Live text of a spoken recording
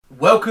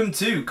Welcome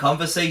to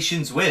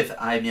Conversations with.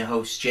 I'm your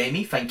host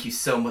Jamie. Thank you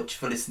so much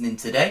for listening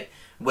today.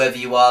 Wherever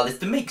you are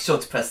listening, make sure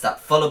to press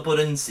that follow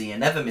button so you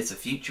never miss a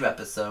future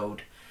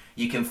episode.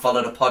 You can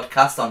follow the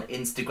podcast on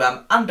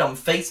Instagram and on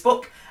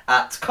Facebook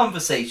at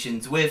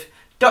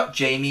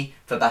conversationswith.jamie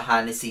for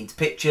behind the scenes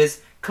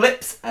pictures,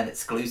 clips and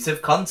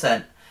exclusive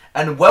content.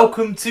 And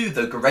welcome to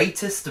the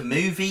greatest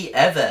movie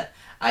ever.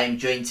 I am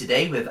joined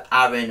today with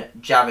Aaron,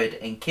 Jarad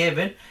and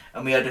Kieran,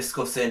 and we are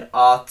discussing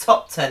our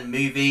top 10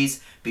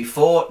 movies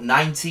before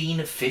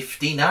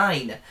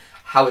 1959.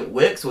 How it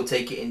works, we'll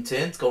take it in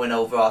turns going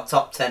over our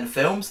top 10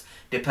 films.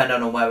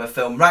 Depending on where a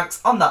film ranks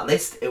on that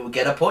list, it will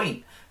get a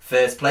point.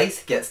 First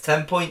place gets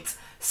 10 points,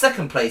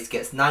 second place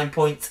gets 9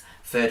 points,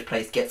 third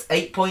place gets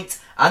 8 points,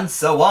 and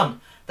so on.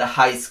 The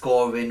highest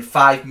scoring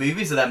 5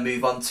 movies will then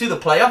move on to the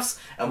playoffs,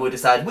 and we'll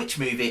decide which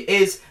movie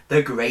is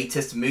the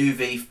greatest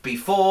movie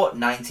before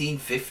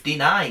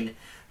 1959.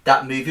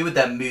 That movie would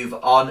then move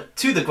on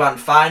to the grand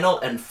final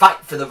and fight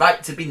for the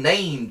right to be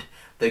named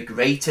the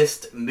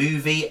greatest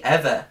movie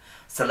ever.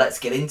 So let's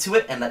get into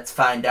it and let's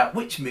find out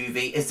which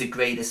movie is the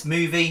greatest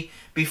movie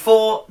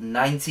before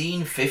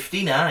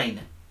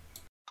 1959.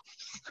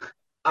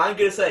 I'm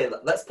going to say,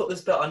 let's put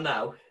this bet on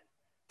now.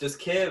 Does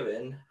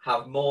Kieran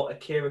have more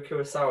Akira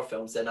Kurosawa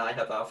films than I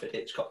have Alfred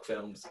Hitchcock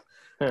films?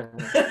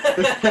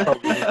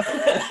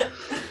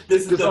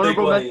 This is does the big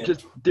one.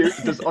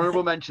 Does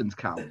honourable mentions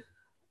count?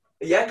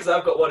 Yeah, because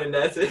I've got one in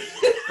there too.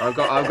 I've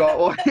got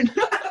one.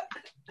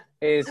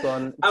 Here's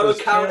one. I will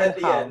Does count Kieran at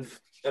the have end.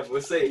 And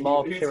we'll see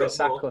more who's got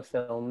more. Kurosawa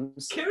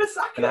films?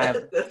 Kurosawa? And I have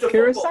The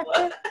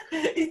Kurosawa?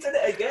 He did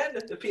it again,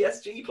 the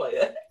PSG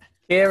player.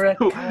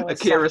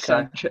 Akira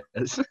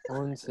Sanchez.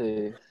 1,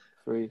 2,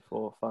 3,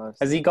 4, 5.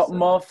 Has he got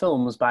more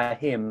films by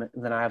him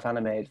than I have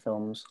animated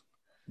films?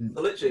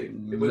 So literally,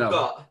 we've No.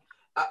 got...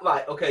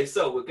 right, okay,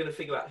 so we're going to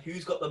figure out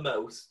who's got the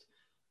most.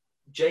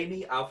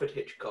 Jamie, Alfred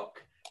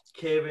Hitchcock.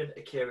 Kieran,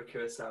 Akira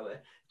Kurosawa.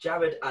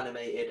 Jarad,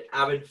 animated.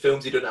 Aaron,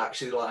 films he doesn't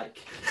actually like.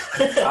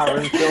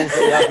 Aaron,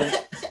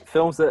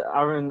 films that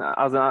Aaron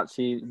hasn't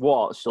actually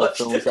watched, or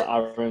films that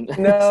Aaron...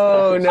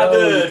 No, you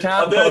can't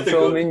I've put a heard the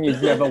film good. in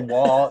you've never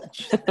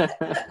watched. So,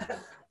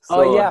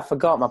 Oh yeah, I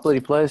forgot my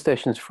bloody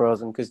PlayStation's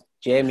frozen because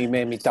Jamie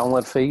made me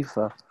download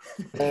FIFA.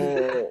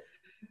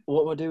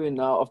 what am I doing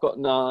now? I've got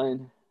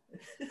 9.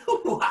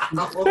 Wow.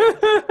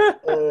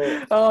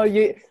 Oh,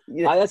 you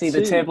I had see the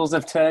 2. tables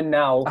have turned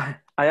now.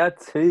 I had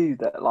 2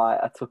 that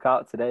I took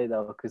out today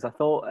though, because I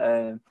thought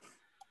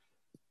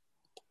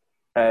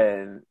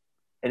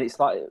and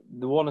it's like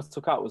the one I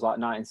took out was like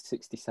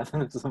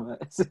 1967 or something.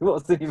 So it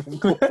wasn't even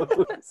close.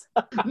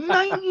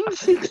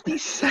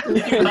 1967.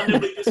 You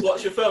randomly just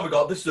watch a film and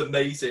go, this is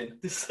amazing.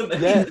 This is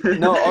amazing. Yeah,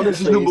 no,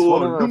 honestly, it's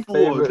one of my Number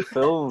one. favourite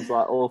films.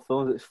 Like all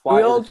films, it's We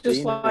Flight all of the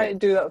just Phoenix. like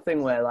do that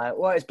thing where like,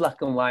 well, it's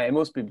black and white. It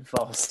must be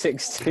before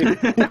 60.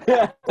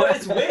 But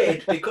it's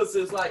weird because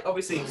there's like,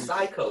 obviously,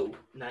 Psycho,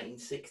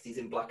 1960s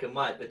in black and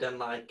white, but then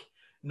like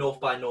North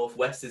by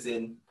Northwest is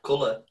in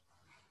colour,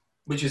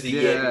 which is the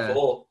year Yeah.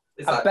 before.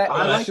 It's I like, bet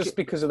I it's like just it,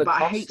 because of the But I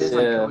cost. hate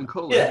Psycho in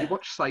colour. Yeah. Have you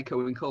watched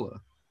Psycho in colour?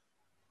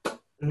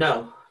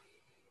 no.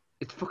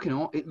 It's fucking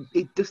awful.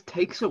 It just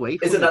takes away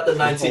from Isn't that the whole-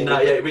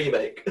 1998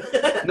 remake?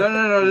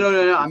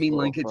 No. I mean,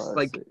 4, like, it's 5,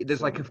 like, 6,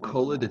 there's like a 7,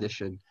 coloured 8, 9.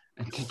 edition.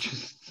 And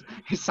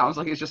it sounds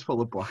like it's just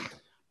full of black.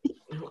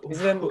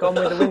 Isn't it gone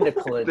with the window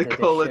coloured The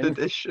coloured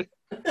edition?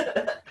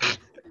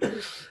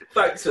 edition.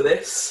 Thanks for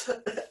this.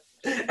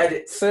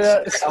 Edits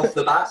So- off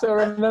the bat. So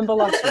I remember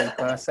last week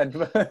when I said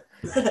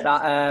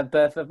that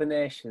Birth of a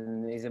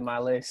Nation is in my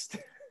list.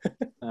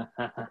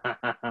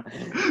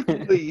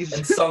 Please.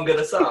 And Song of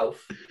the South.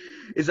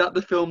 Is that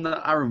the film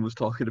that Aaron was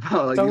talking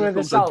about? Like, Song these are of the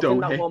films I South, don't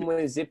and that hate. one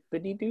with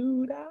Zippity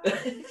Doo Da.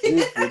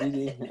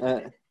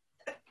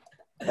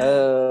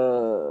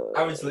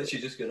 Aaron's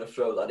literally just going to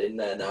throw that in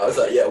there now. I was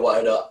like, yeah,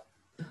 why not?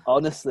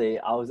 Honestly,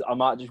 I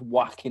might just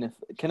whack in a.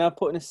 Can I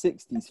put in a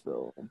 60s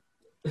film?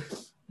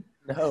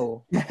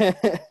 No.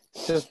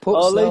 Just put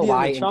Oh, Snow Lady and the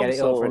White and get Tramp's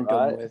it over and done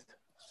alright. with.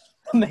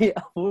 Mate,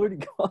 I've already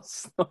got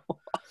Snow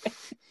White.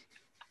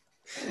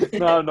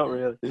 No, not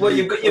really. Well,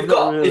 you've Not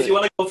got really. if you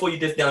want to go for your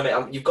Disney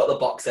animated, you've got the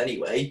box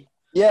anyway.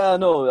 Yeah, I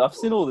know. I've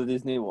seen all the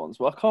Disney ones,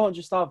 but I can't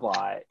just have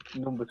like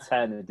number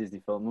 10 a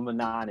Disney film, number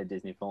 9 a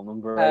Disney film,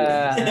 number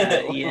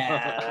 8.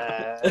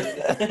 Yeah.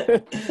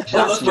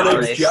 That's my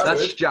name's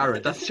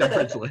Jarad. That's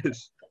Jarad's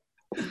list.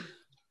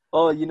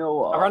 Oh, you know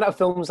what? I ran out of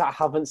films that I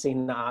haven't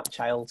seen that aren't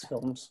child's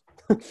films.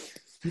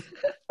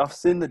 I've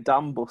seen the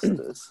Dam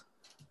Busters.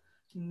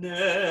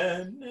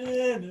 This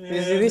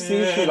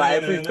issue,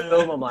 like every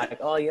film, I'm like,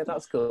 oh yeah,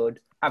 that's good.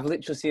 I've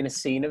literally seen a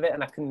scene of it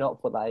and I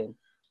cannot put that in.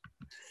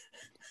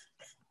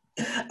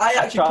 I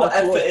actually put tried to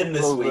effort watch in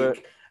this over-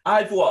 week.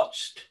 I've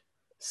watched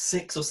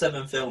 6 or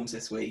 7 films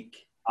this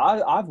week.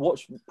 I've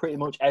watched pretty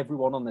much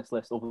everyone on this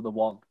list other than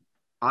one.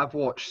 I've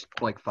watched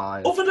like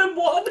 5. Other than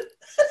one,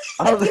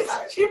 Oh. you've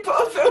actually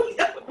put a film you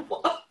haven't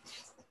watched.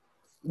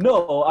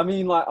 No, I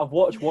mean, like, I've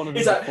watched one of them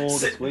Is that before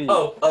this week.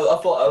 I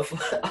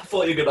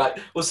thought you were gonna like.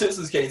 Well,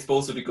 Citizens Kane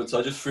supposed to be good, so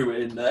I just threw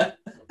it in there.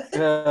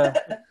 Yeah.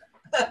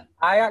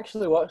 I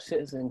actually watched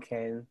Citizen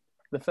Kane,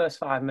 the first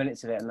 5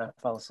 minutes of it, and I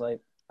fell asleep.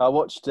 I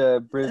watched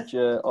Bridge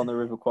on the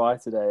River Kwai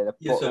today. And I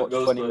Yes, sir, watched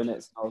 20 Rosebud.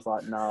 minutes. And I was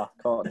like, nah,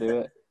 can't do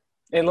it.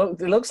 It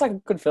looks like a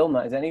good film.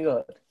 That is any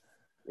good?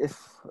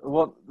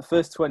 The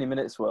first 20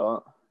 minutes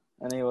weren't.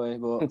 Anyway,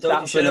 but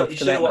That's You enough should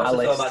to have make my watched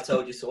the film I list.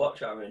 told you to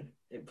watch, Aaron.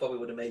 It probably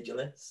would have made your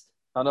list.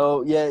 I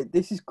know, yeah,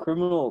 this is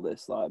criminal,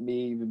 this, like,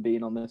 me even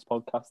being on this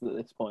podcast at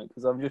this point,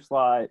 because I'm just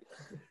like,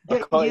 I Yeah,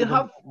 can't you even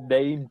have-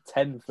 name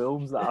 10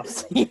 films that I've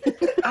seen.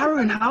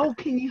 Aaron, how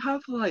can you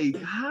have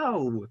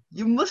how?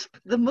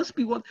 There must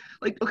be one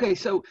okay,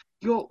 so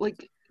you're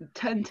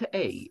 10 to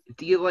 8.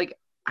 Do you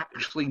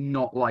actually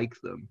not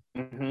like them?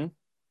 Mm-hmm.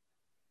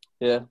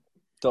 Yeah,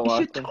 don't It's your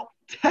like them. top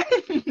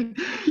 10.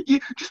 You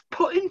just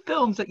put in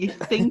films that you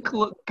think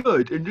look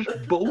good and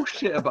just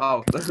bullshit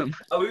about them.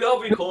 Are we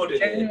all recording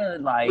it? Genuinely,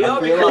 We like, are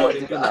I feel like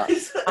recording, doing that.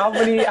 guys.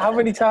 how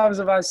many times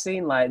have I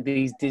seen like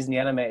these Disney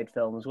animated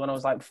films when I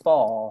was like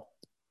 4?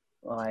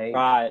 Like,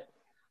 Right,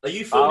 Are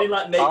you filming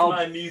I'll- Make I'll-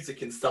 My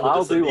Music and Stella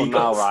I'll the do one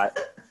now, Amigos? right?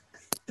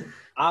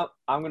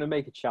 I'm going to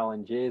make a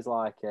challenge. Here's it's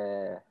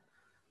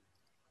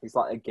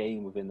like a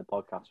game within the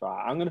podcast,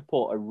 right? I'm going to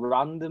put a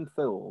random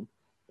film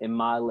in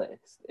my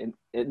list,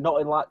 not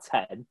in like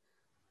 10.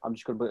 I'm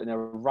just going to put it in a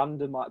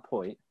random like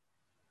point.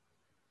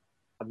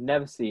 I've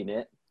never seen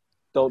it.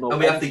 Don't know. And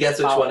we have to guess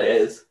which one it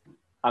is.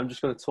 I'm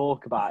just going to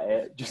talk about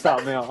it just out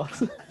of my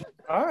arse.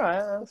 all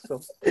right, that's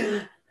cool.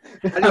 I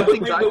And don't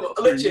think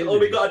literally, all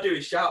we got to do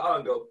is shout out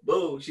and go,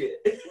 bullshit.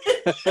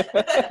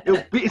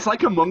 It's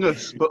like Among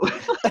Us, but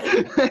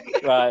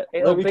Right.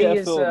 It'll let me be get a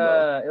his film,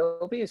 though.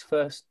 it'll be his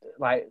first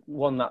like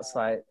one that's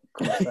like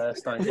comes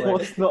first on his list.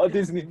 What's not a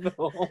Disney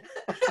film?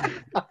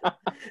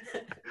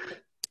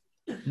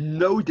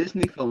 no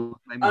Disney film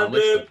made my And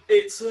list.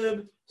 it's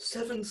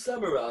Seven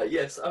Samurai.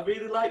 Yes, I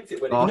really liked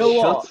it when it Oh, You was know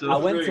what? shut up. I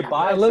went to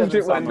buy I loved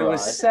it Seven when there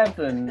was Samurai.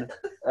 7.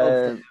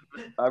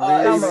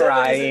 I really,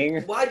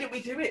 Samurai-ing. Why did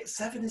we do it?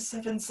 Seven is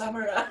Seven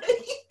Samurai.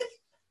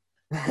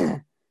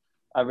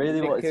 I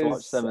really wanted to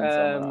watch Seven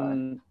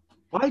Samurai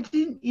Why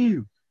didn't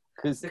you?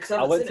 Because because I I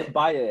haven't went seen to it.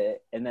 buy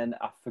it and then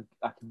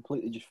I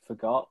completely just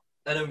forgot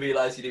I didn't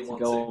realise you didn't to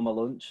want go to. on my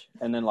lunch,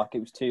 and then like it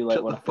was too late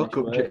Shut when the I fuck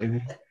finished up, work.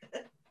 Jamie.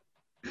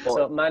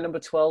 So my number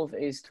 12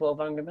 is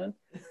 12 Angry Men.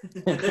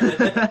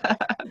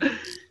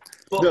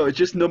 No, it's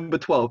just number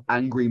 12,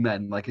 Angry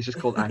Men. It's just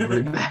called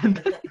Angry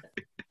Men.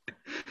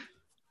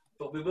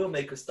 But we will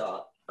make a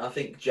start. I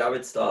think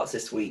Jared starts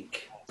this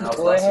week. That was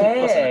Oh, last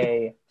week, wasn't it?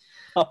 hey.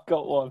 I've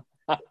got one.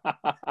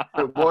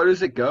 But what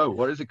does it go?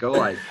 What does it go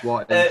like?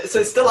 What? So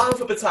it's still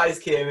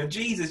alphabetised, Kieran.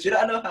 Jesus, do you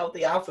not know how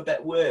the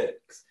alphabet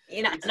works?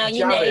 You not It's know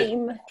your Jared,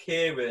 name.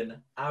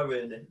 Kieran,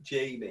 Aaron,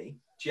 Jamie,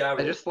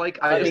 Jared. I just like.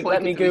 Let me it to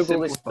be Google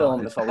this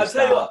film simplified. before we I'll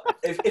tell you start. what,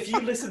 if you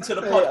listen to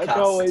the I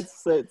can't wait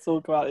podcast, to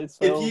talk about this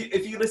film.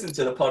 if you listen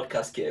to the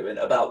podcast, Kieran,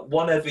 about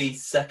one every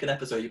second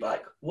episode, you're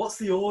like, what's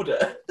the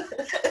order?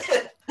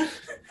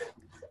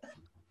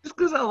 Just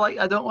because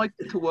I don't like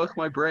to work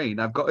my brain.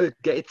 I've got to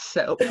get it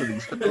set up for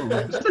these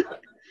films.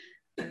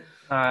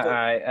 All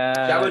right.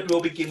 Jared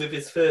will begin with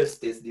his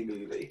first Disney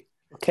movie.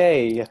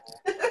 Okay.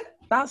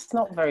 That's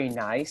not very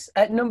nice.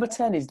 At number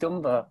 10 is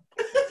Dumbo.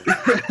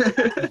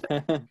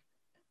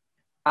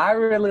 I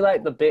really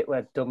like the bit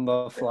where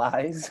Dumbo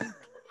flies.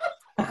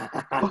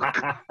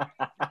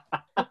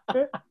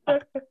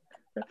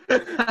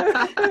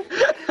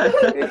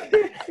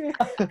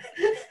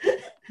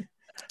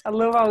 I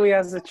love how he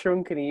has a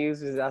trunk and he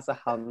uses it as a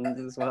hand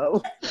as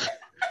well.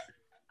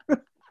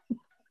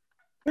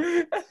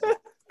 And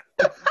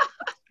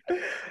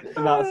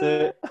that's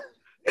it.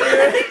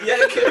 Yeah,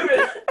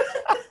 Kieran.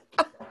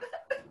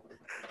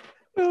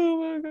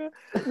 Oh my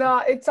god! No,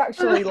 it's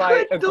actually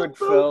like a good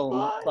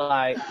film.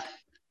 Like,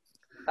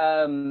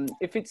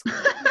 if it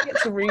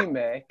gets a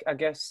remake, I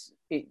guess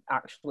it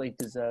actually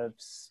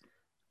deserves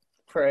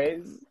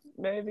praise.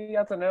 Maybe,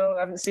 I don't know.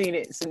 I haven't seen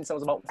it since I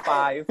was about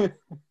 5. Didn't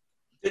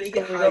he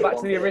Can get we high go at back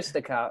one to the bit?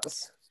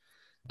 Aristocats?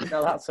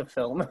 Now that's a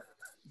film.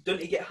 Don't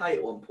he get high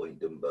at one point,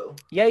 Dumbo?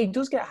 Yeah, he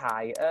does get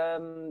high.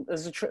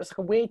 There's it's like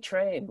a weird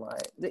train.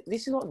 Like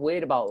this is what's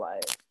weird about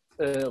like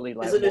early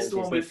like. Isn't this the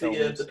Walt one with Disney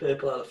the films.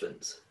 purple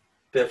elephants?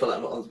 Purple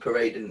elephant on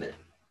parade, isn't it?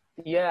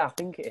 Yeah, I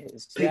think it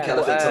is. Pink yeah,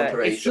 elephants on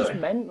parade, It's just sorry.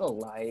 mental.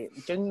 Like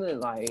genuinely,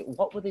 like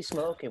what were they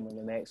smoking when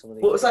they make some of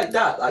these? Well, it's like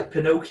that, like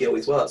Pinocchio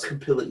as well. It's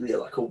completely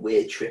like a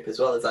weird trip as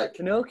well. It's like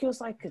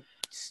Pinocchio's like a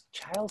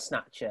child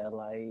snatcher.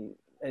 Like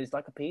it's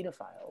like a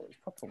paedophile. It's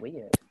proper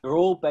weird. They're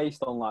all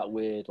based on like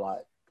weird like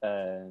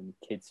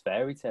kids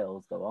fairy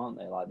tales though, aren't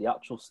they? Like the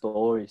actual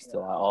stories to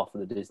like half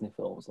of the Disney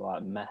films are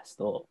like messed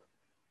up.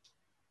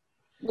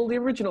 Well, the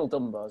original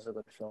Dumbo's a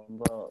good film,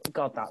 but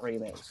God, that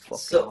remake's fucking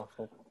So-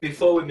 awful.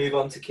 before we move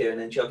on to Kieran,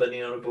 do you have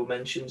any honourable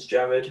mentions,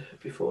 Jared?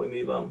 Before we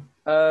move on,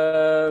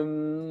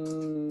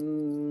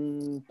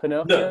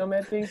 Pinocchio, No.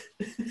 maybe.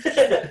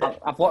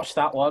 I've watched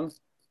that one.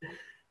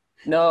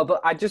 No,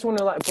 but I just want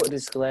to like put a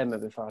disclaimer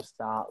before I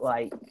start.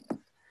 Like,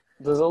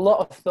 there's a lot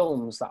of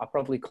films that I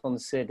probably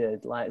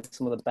considered like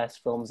some of the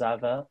best films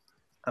ever,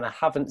 and I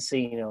haven't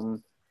seen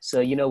them. So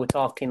we're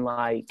talking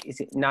like, is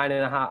it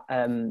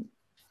 9.5?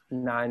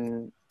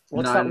 Nine.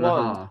 What's Nine that and a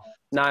one? half.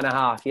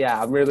 9.5.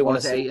 Yeah, I really want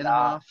Was to it see eight and a that.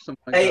 half?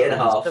 Something like Eight that. and a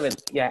half.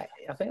 Yeah,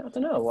 I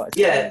don't know what.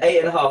 Yeah,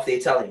 8.5, the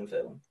Italian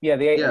film. Yeah,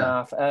 the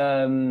 8.5.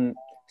 Yeah.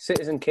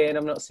 Citizen Kane,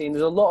 I've not seen.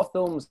 There's a lot of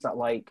films that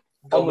like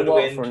Gone on the with the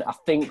waterfront. Wind, I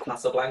think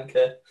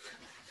Casablanca.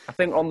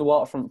 On the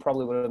waterfront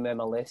probably would have made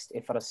my list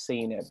if I'd have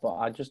seen it, but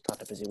I just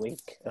had a busy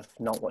week of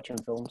not watching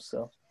films.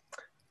 So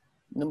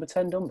number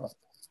 10, Dumbo.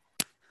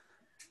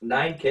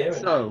 9,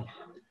 Kieran. So,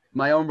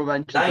 my honorable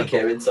mentions. 9,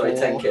 Kieran. Sorry,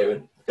 10,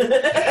 Kieran.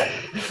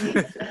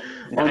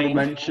 Honorable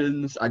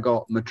mentions. I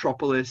got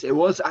Metropolis. It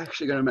was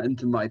actually going to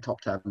enter my top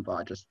 10,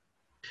 but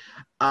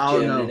I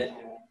don't know. In it.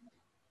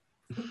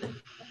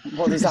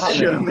 What does that mean?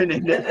 German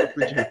in it.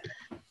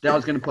 Then I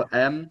was going to put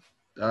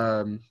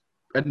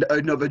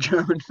another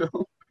German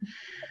film.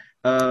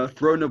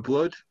 Throne of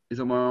Blood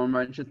is on my honorable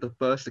mentions. The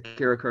first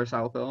Akira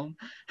Kurosawa film.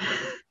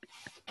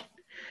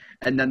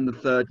 And then The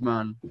Third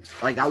Man.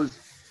 Like, I was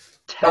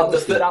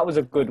tempted. That was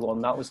a good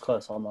one. That was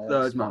close on my list.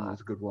 Third Man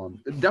was a good one.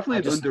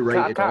 Definitely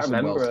underrated. I can't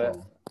remember it.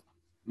 Film.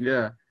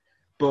 Yeah.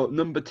 But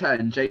number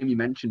 10, Jamie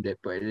mentioned it,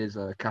 but it is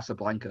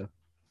Casablanca.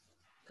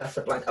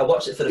 Casablanca. I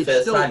watched it for the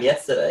first time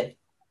yesterday.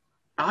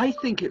 I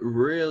think it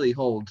really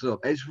holds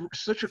up. It's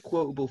such a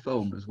quotable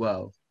film as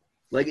well.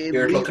 Like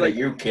You're looking at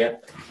you, kid.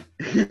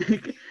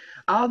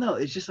 I don't know.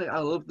 It's just like I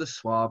love the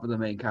suave of the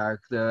main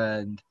character,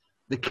 and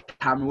the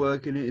camera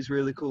work in it is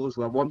really cool as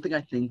well. One thing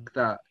I think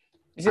that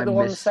is it the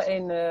one set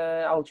in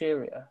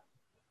Algeria?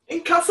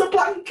 In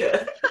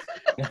Casablanca.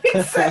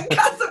 It's set in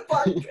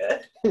Casablanca.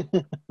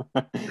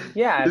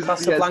 Yeah,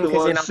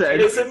 Casablanca's in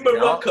Algeria. It's in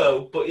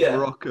Morocco, but yeah.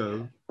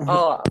 Morocco.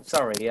 Oh,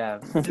 sorry, yeah.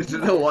 This is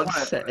the one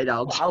set in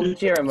Algeria.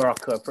 Algeria and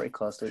Morocco are pretty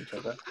close to each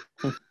other.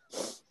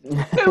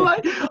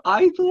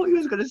 I thought he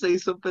was going to say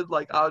something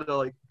like, I don't know,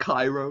 like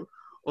Cairo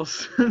or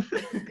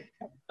something.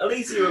 At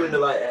least you were in the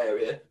right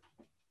area.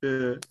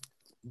 Yeah.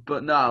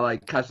 But no,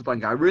 like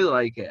Casablanca, I really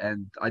like it,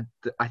 and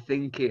I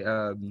think it,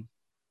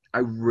 I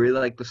really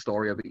like the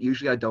story of it.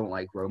 Usually I don't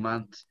like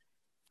romance.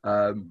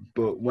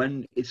 But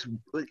when it's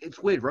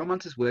weird.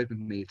 Romance is weird with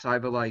me. It's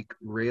either like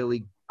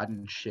really bad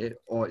and shit,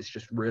 or it's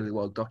just really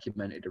well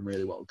documented and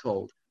really well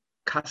told.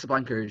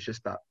 Casablanca is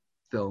just that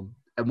film.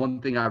 And one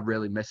thing I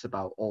really miss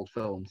about old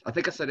films, I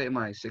think I said it in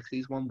my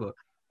 60s one, but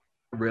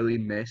I really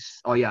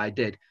miss, oh yeah, I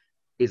did,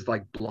 is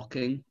like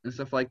blocking and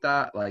stuff like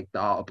that, like the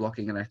art of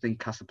blocking. And I think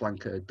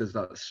Casablanca does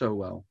that so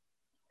well,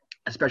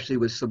 especially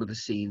with some of the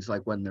scenes,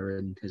 like when they're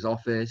in his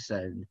office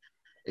and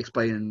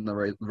explaining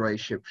the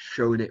relationship,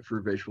 showing it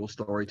through visual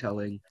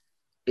storytelling.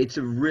 It's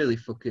a really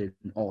fucking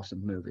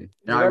awesome movie.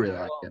 And I really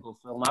like it.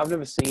 Film. I've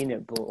never seen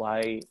it, but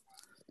like,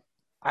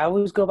 I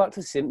always go back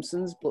to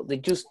Simpsons, but they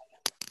just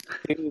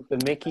do the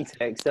Mickey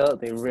takes,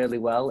 don't they, really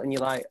well. And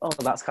you're like, oh,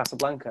 that's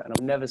Casablanca. And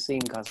I've never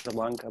seen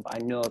Casablanca, but I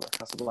know that's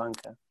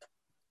Casablanca.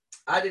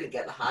 I didn't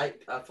get the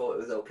hype. I thought it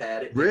was okay. I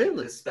didn't really? think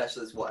it was as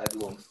special as what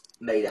everyone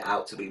made it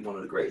out to be one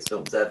of the greatest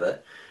films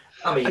ever.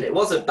 I mean, it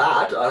wasn't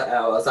bad.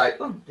 I was like,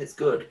 oh, it's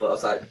good. But I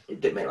was like,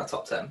 it didn't make my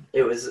top 10.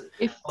 It wasn't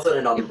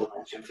an honourable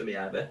mention for me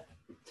either.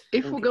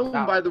 If we're going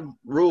by the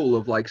rule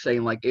of like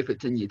saying like if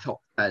it's in your top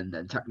 10,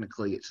 then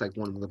technically it's like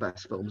one of the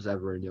best films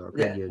ever in your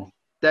opinion. Yeah.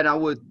 Then I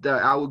would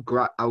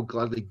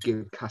gladly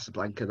give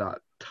Casablanca that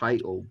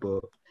title,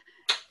 but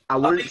I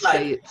wouldn't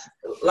say it's...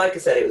 Like I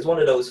said, it was one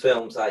of those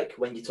films, like,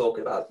 when you're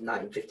talking about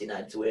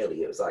 1959 too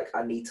early, it was like,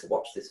 I need to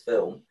watch this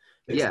film.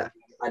 Yeah.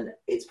 And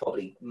it's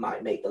probably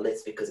might make the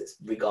list because it's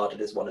regarded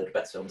as one of the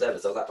best films ever.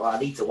 So I was like, well, I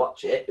need to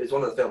watch it. It was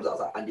one of the films I was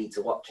like, I need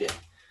to watch it.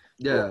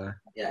 Yeah. But,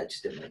 yeah, it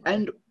just didn't make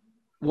And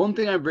one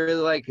thing I really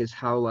like is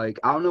how, like,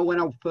 I don't know,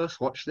 when I first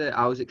watched it,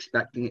 I was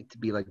expecting it to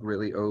be, like,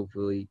 really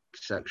overly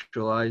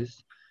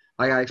sexualized.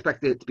 Like, I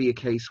expected it to be a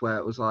case where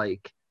it was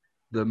like,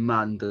 the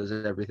man does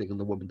everything and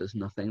the woman does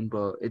nothing,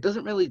 but it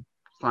doesn't really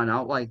pan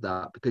out like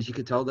that because you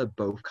could tell they're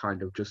both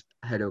kind of just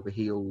head over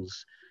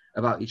heels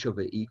about each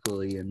other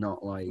equally and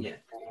not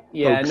like...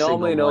 Yeah,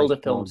 normally in older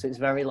films, it's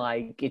very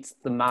like, it's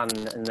the man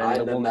and then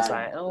the woman's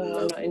like, oh,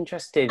 I'm not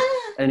interested.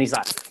 And he's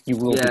like, you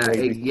will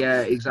be.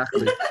 Yeah,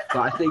 exactly. But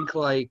I think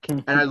like,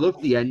 and I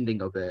love the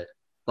ending of it.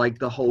 Like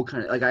the whole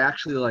kind of, like I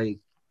actually like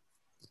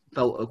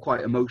felt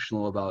quite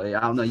emotional about it.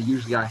 I don't know,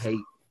 usually I hate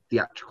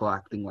theatrical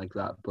acting like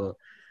that, but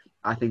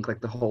I think like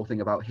the whole thing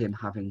about him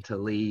having to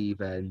leave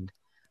and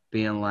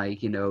being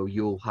like, you know,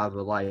 you'll have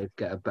a life,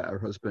 get a better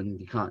husband.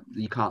 You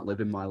can't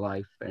live in my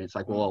life. And it's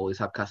like, we'll always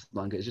have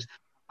Casablanca. It's just,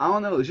 I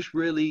don't know. It was just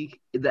really,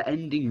 the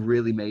ending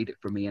really made it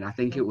for me. And I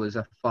think it was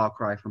a far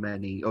cry from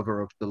any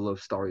other of the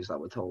love stories that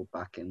were told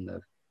back in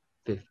the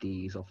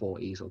 50s or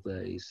 40s or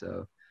 30s.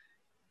 So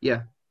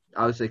yeah,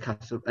 I would say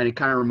Casablanca. And it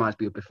kind of reminds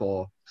me of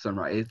Before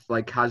Sunrise. It's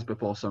like has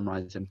Before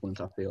Sunrise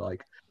influence, I feel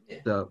like.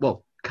 Yeah.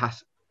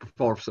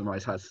 Before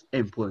Sunrise has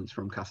influence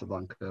from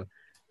Casablanca.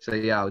 So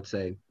yeah, I would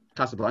say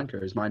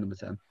Casablanca is my number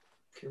 10.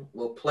 Cool.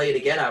 We'll play it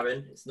again,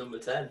 Aaron. It's number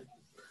 10.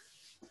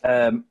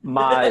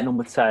 My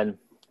number 10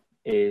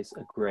 is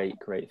a great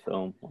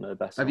film. One of the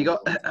best. Have you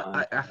got...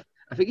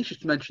 I think you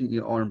should mention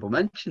your honourable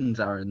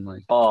mentions, Aaron.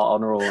 Like... Oh,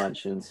 honourable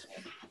mentions.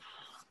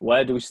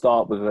 Where do we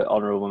start with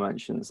honourable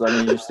mentions? Let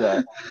me just.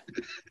 He's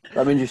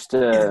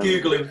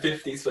googling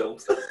 50s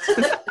films.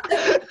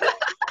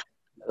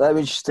 Let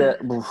me just. Where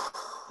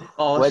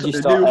do you New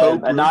start?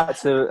 Hope. A Night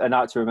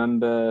to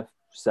Remember,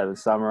 Seven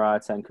Samurai,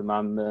 Ten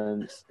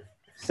Commandments,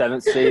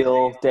 Seventh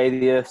Seal, Day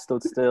the Earth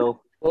Stood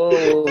Still.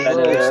 Oh,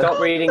 stop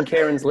reading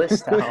Kieran's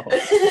list out.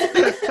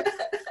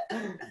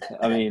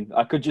 I mean,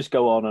 I could just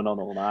go on and on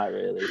all night,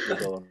 really, if we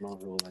go on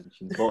honourable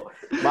mentions. But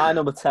my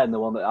number 10, the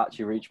one that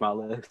actually reached my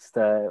list,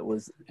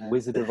 was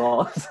Wizard of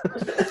Oz.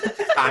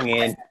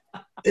 Hanging.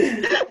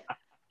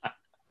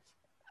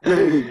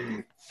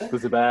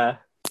 Was a bear.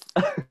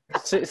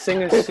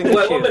 Sing a Wait, tune.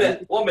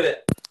 1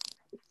 minute.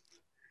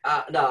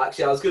 No,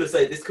 actually, I was going to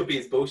say this could be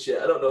his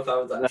bullshit. I don't know if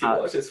Aaron's actually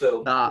watched this film.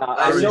 You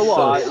know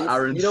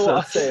what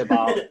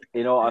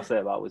I say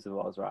about Wizard of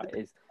Oz, right?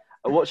 Is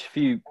I watched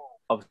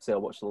obviously I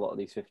watched a lot of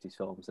these 50s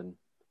films and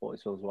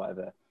 40s films,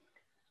 whatever.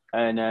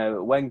 And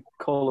when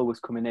colour was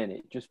coming in,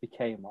 it just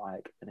became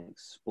like an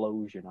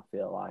explosion. I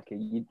feel like,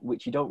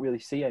 which you don't really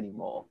see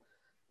anymore.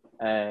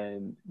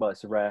 But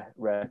it's rare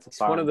to find.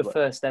 It's one of the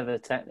first ever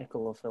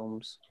technical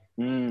films.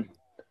 But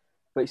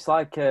it's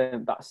like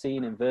that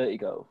scene in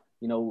Vertigo.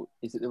 You know,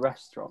 is it the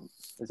restaurant?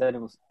 Has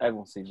everyone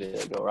seen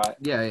Vertigo, right?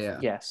 Yeah.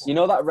 Yes. You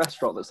know that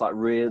restaurant that's like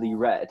really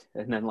red,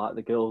 and then like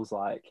the girl's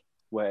like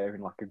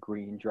wearing like a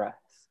green dress,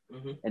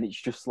 and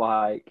it's just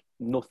like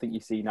nothing you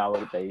see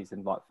nowadays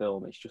in like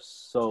film. It's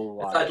just so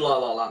like. It's like La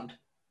La Land.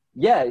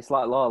 Yeah, it's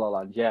like La La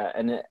Land. Yeah,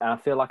 and I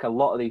feel like a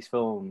lot of these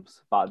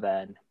films back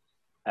then,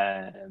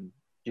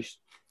 just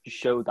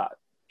showed that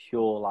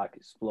pure like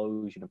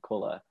explosion of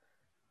color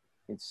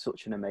in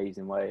such an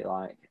amazing way.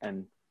 Like,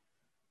 and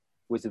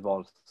Wizard of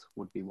Oz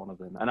would be one of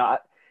them. And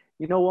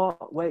you know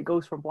what? Where it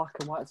goes from black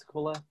and white to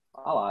colour,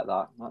 I like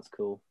that. That's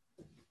cool.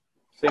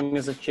 Sing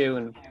as a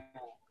tune.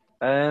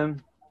 We're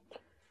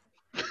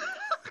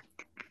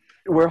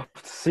off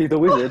to see the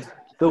wizard,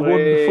 the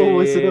wonderful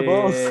Wizard of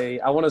Oz.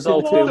 I want us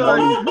all to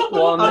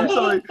one. I'm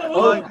sorry.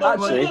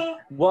 Actually,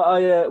 what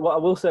I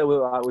will say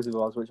about Wizard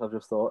of Oz, which I've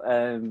just thought,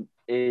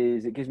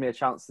 is it gives me a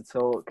chance to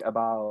talk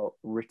about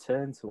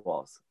Return to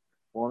Oz.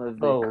 One of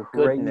the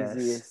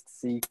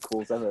craziest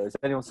sequels ever. Has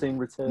anyone seen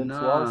Return to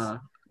Oz?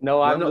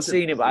 No, I've not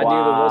seen it, but I knew there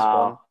was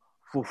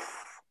one.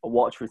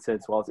 Watch Return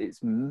to Oz.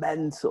 It's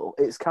mental.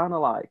 It's kind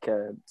of like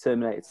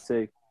Terminator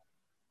 2.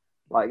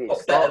 Like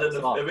it's better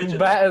than the original.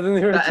 Better than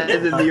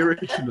the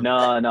original.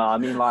 No. I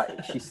mean,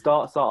 like she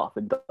starts off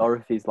and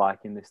Dorothy's like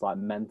in this like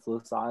mental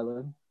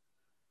asylum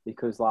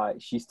because like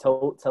she's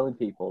telling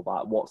people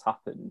about what's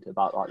happened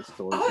about like the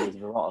story of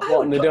Wizard of Oz.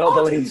 What, and they don't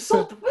believe.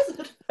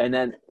 And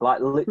then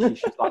like literally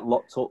she's like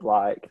locked up,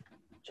 like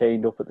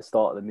chained up at the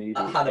start of the movie.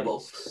 Hannibal.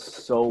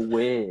 It's so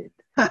weird.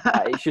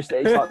 It's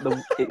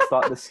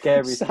like the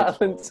scariest.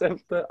 Silence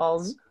of the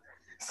Oz.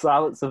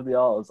 Silence of the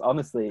Oz.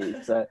 Honestly,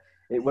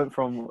 it went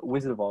from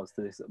Wizard of Oz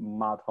to this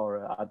mad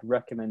horror. I'd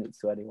recommend it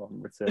to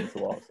anyone. Return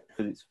to Oz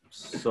because it's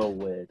so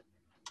weird.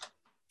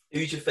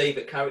 Who's your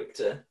favourite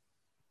character?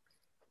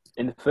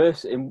 In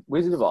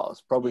Wizard of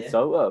Oz, probably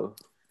Toto.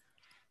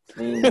 I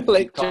mean,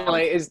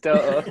 literally, it's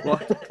Toto.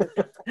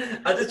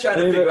 I'm just trying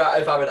to figure out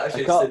if I haven't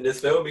actually seen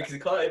this film because you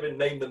can't even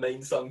name the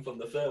main song from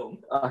the film.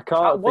 I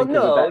can't think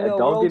of a better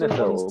dog in a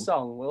film.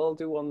 We'll all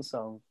do one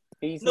song.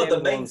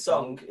 The main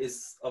song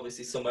is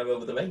obviously Somewhere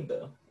Over the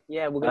Rainbow.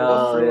 Yeah, we're going to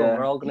go through them.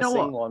 We're all going to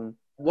sing what?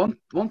 one.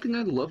 One thing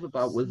I love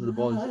about Wizard of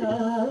Oz is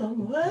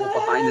the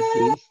behind the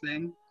scenes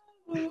thing.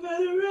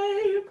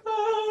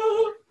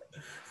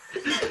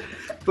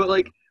 But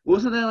like,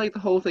 wasn't there like the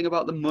whole thing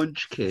about the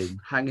Munchkin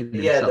hanging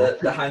himself? Yeah,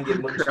 the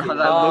hanging Munchkin.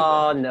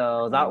 Oh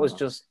no, that was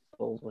just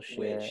bullshit.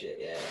 Weird shit,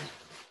 yeah.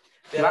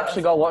 You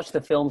actually got to watch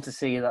the film to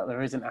see that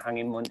there isn't a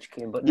hanging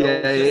Munchkin. But no,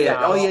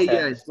 yeah. Oh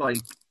yeah. It's like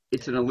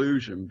it's an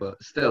illusion,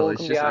 but still,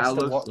 it's just I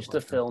love watch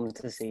the film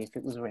to see if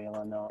it was real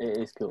or not. It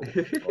is cool.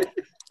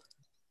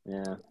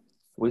 Yeah,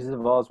 Wizard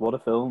of Oz, what a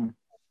film!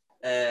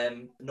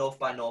 North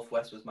by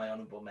Northwest was my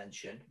honourable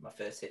mention. My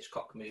first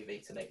Hitchcock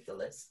movie to make the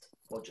list,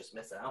 or just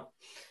miss out.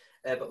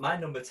 But my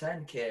number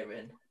 10,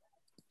 Kieran,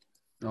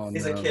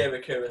 is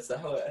Akira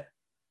Kurosawa.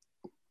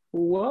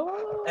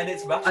 What? And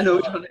it's Rashomon. I know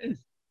which one it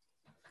is.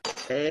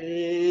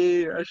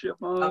 Hey,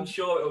 Rashomon. I'm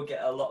sure it'll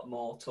get a lot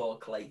more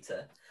talk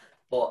later.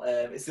 But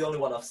it's the only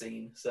one I've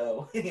seen,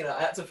 so I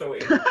had to throw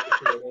it in.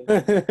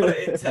 Put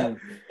it in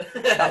 10.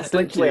 That's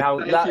literally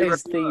that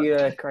is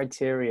the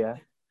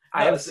criteria.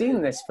 I have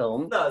seen this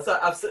film. No, it's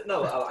like I've seen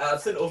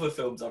other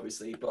films,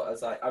 obviously,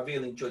 but I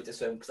really enjoyed this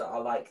film because I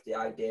like the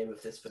idea of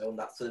this film.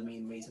 That's the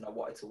main reason I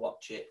wanted to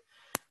watch it.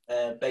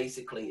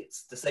 Basically,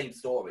 it's the same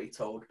story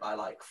told by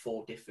like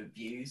 4 different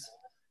views,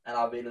 and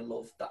I really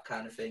love that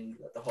kind of thing.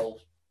 The whole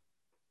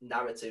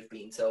narrative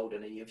being told,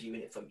 and then you're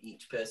viewing it from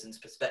each person's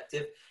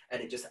perspective,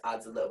 and it just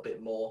adds a little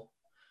bit more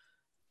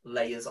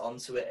layers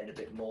onto it and a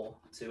bit more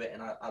to it.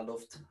 And I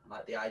loved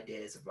like the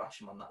ideas of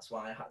Rashomon. That's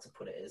why I had to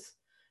put it as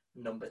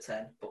number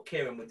 10. But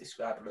Kieran would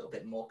describe a little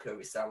bit more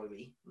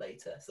Kurosawa-y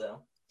later.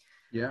 So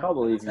yeah, I can't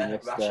believe you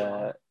missed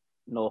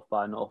North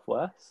by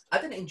Northwest. I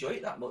didn't enjoy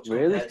it that much.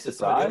 Really compared to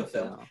some of the other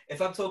surprised. films.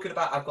 If I'm talking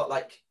about, I've got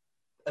like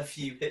a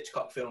few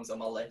Hitchcock films on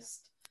my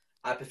list.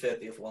 I preferred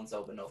the other ones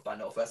over North by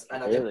Northwest,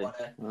 and Really?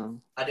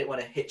 I didn't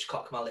want to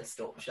Hitchcock my list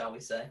up, shall we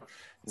say?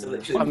 So Yeah.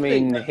 literally, I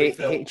mean, every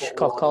film but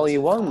Hitchcock one all or you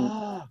two. want.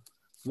 Ah,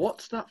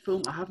 what's that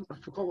film? I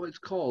forgot what it's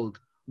called.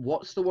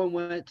 What's the one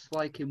where it's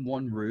like in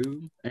one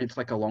room and it's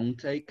like a long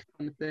take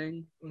kind of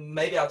thing?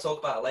 Maybe I'll talk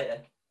about it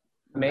later.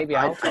 Maybe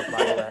I'll talk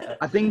about it later.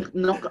 I think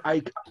not.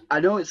 I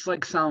know it's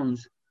like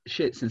sounds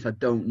shit since I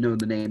don't know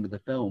the name of the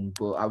film,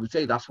 but I would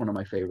say that's one of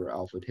my favorite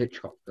Alfred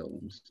Hitchcock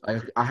films. I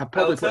have I'll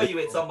probably tell put you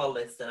it's on my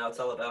list, and I'll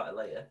tell about it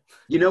later.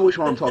 You know which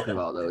one I'm talking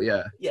about, though.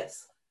 Yeah,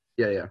 Yes,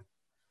 yeah.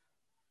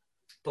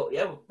 but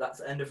yeah, that's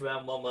the end of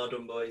round one. Well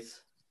done,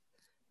 boys.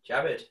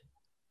 Jared,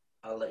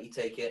 I'll let you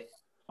take it.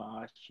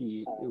 Ah, shit.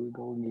 Here we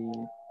go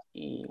again.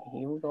 Here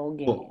we go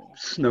again. What,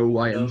 Snow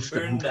White and Number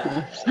Stone 9.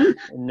 Dwarfs?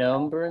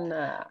 Number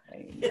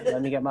 9.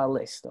 Let me get my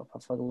list up.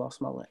 I've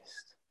lost my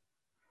list.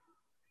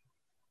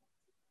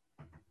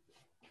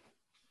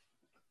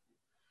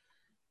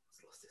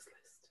 He's lost his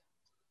list.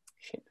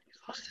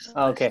 Shit.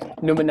 Okay,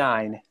 number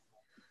 9.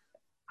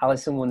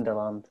 Alice in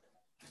Wonderland.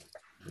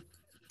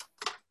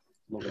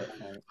 Love it,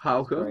 mate.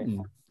 How Great.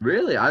 come?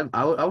 Really? I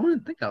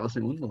wouldn't think Alice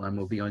in Wonderland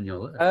will be on your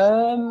list.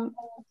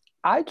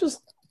 I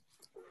just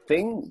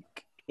think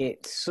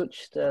it's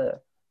such the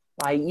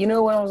when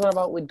I was on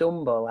about with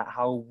Dumbo, like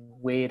how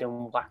weird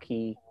and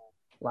wacky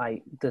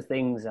like the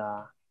things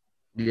are.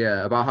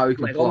 Yeah, about how you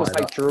can Like fly. almost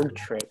like drug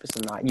trips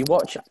and that. You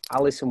watch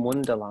Alice in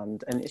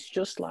Wonderland and it's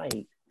just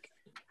like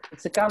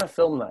it's the kind of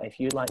film that if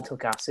you like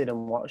took acid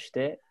and watched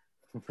it,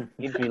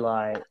 you'd be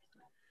like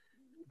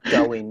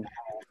going.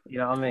 You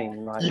know what I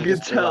mean? Like You you'd can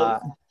just be tell.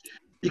 like,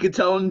 You can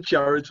tell on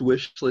Jared's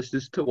wish list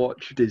is to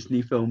watch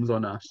Disney films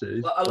on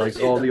acid, Well, like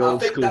all the I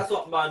old think school. that's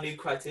what my new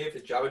criteria for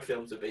Jared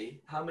films would be.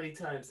 How many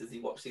times does he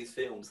watch these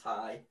films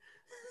high?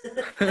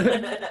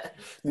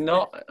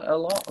 not a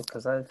lot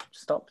because I've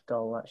stopped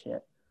all that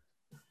shit.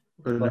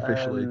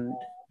 Unofficially.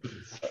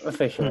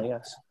 Officially,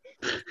 yes.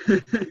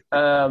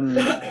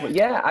 But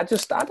yeah, I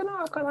don't know,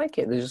 I quite like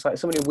it. There's just like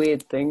so many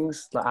weird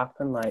things that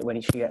happen, like when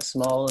she gets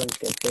smaller and she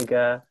gets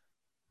bigger.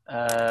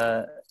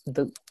 The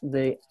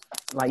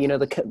like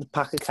the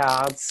pack of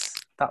cards,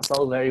 that's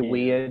all very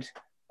weird,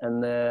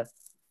 and the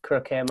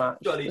croquet match.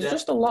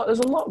 There's a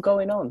lot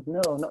going on.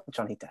 No, not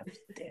Johnny Depp.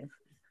 Dave.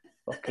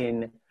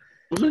 Fucking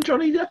Wasn't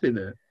Johnny Depp in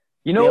it?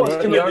 You know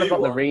what's you're new about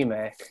the one.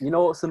 remake. You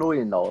know what's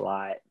annoying though?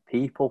 Like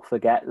people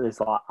forget there's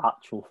like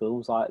actual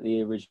films like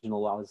the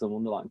original Alice in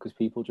Wonderland because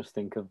people just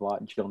think of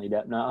like Johnny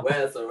Depp now.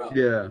 Where's the rub?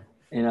 Yeah.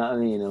 You know what I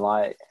mean? And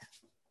like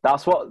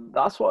that's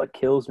what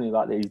kills me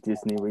about these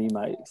Disney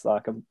remakes.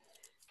 Like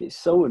it's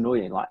so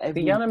annoying. Like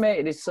The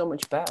animated is so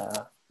much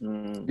better.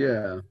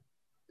 Yeah.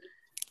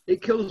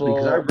 It kills me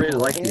because I really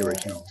like the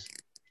originals.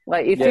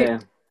 Like if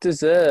it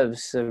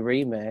deserves a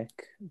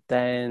remake,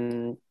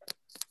 then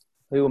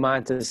who am I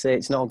to say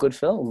it's not a good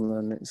film?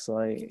 And it's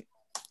like,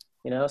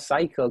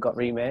 Psycho got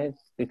remade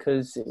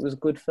because it was a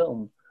good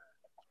film.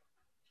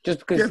 Just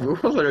because. Yeah, but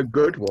it wasn't a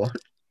good one.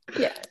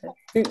 Yeah.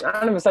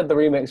 I never said the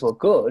remakes were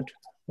good,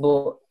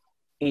 but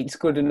it's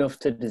good enough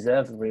to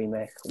deserve a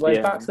remake. Whereas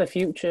Back to the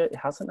Future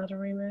hasn't had a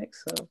remake,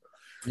 so.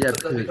 Yeah,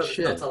 because it's it's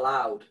shit. not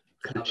allowed.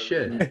 It's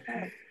shit.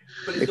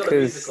 But it's got a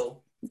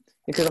musical.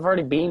 Because I've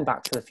already been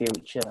Back to the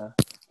Future.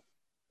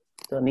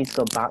 Don't need to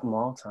go back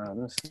more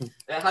times. It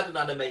had an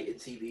animated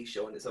TV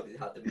show and it's obviously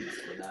had the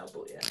musical now,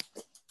 but yeah.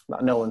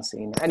 That no one's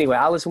seen. Anyway,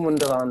 Alice in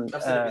Wonderland.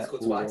 I've seen the musical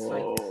twice,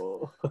 mate.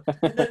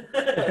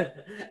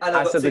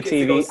 I said the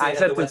TV. I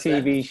said the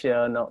TV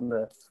show, not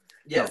the.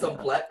 Yeah, it's on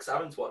Plex.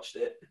 Aaron's watched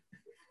it.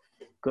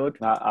 Good.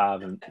 I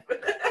haven't.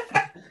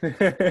 I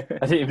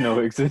didn't even know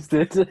it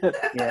existed.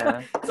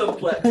 Yeah. It's on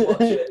Plex.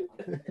 Watch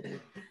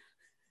it.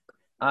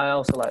 I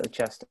also like the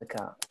Chester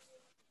Cat.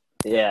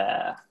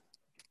 Yeah.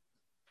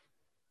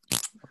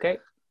 Okay,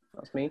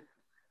 that's me.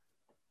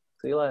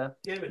 See you later.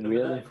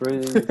 Really,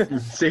 really.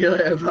 See you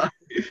later, bye.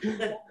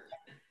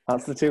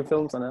 That's the 2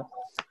 films I know.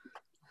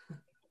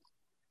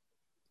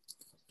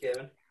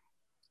 Kieran.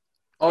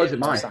 Oh, is it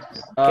mine?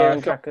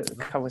 Kieran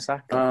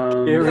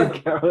Kawasaki. Kieran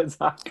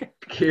Kawasaki.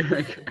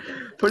 Kieran.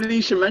 Funny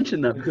you should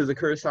mention that because the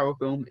Kurosawa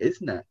film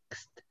is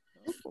next.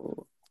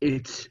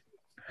 It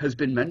has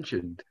been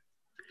mentioned.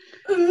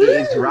 It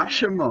is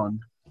Rashomon.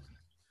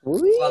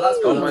 Well, that's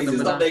Oh, good. my He's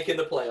God. not making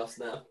the playoffs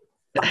now.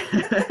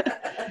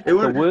 It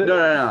wouldn't,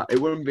 no. It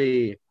wouldn't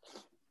be.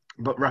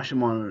 But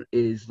Rashomon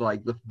is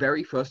like the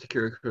very first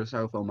Akira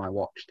Kurosawa film I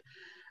watched.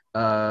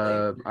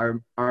 I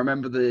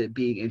remember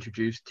being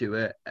introduced to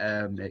it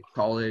at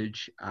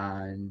college,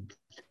 and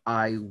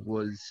I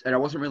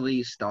wasn't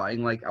really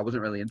I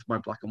wasn't really into my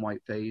black and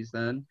white phase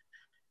then.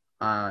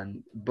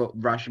 But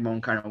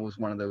Rashomon kind of was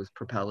one of those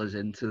propellers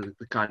into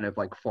the kind of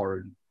like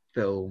foreign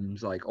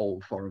films, like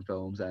old foreign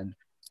films, and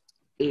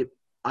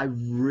I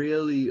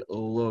really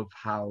love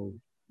how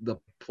the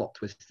plot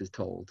twist is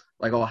told,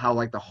 or how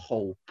the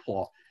whole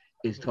plot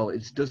is told.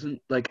 It doesn't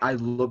I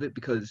love it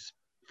because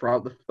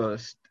throughout the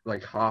first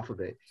half of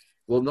it,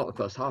 well, not the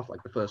first half,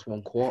 the first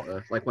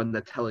 1/4, when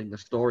they're telling the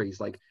stories,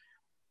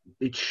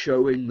 it's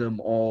showing them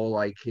all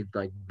like in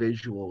like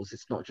visuals.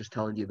 It's not just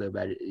telling you them.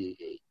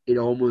 It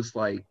almost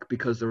like,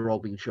 because they're all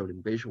being shown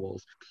in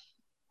visuals,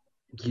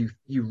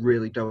 you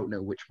really don't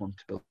know which one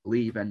to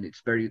believe. And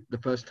it's the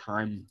first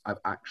time I've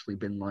actually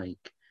been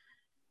like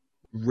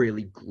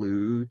really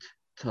glued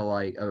to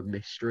like a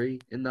mystery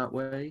in that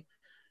way.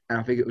 And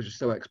I think it was just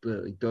so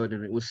expertly done,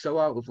 and it was so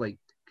out of like,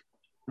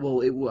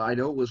 well, I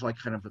know it was like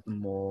kind of the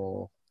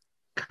more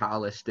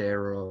catalyst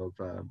era of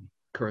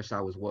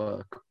Kurosawa's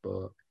work,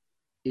 but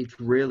it's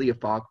really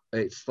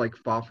it's like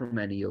far from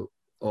any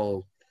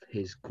of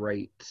his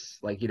greats.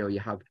 Like, you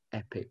have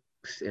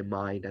epics in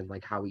mind, and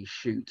like how he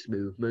shoots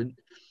movement.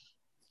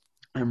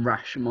 And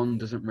Rashomon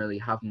doesn't really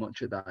have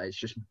much of that. It's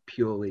just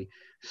purely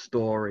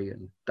story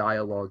and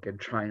dialogue and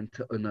trying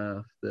to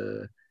unearth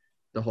the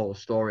whole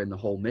story and the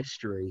whole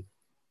mystery.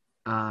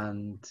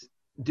 And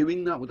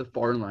doing that with a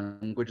foreign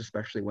language,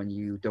 especially when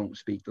you don't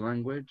speak the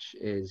language,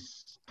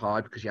 is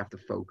hard because you have to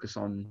focus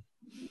on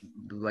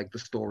like the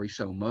story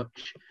so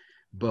much.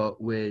 But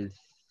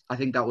I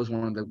think that was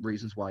one of the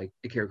reasons why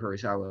Akira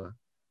Kurosawa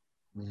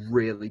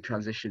really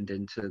transitioned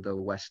into the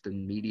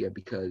Western media,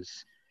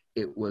 because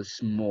it was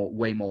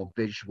way more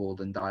visual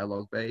than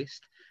dialogue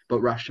based.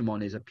 But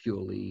Rashomon is a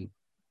purely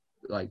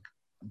like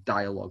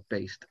dialogue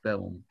based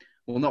film.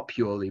 Well, not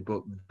purely,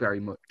 but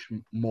very much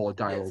more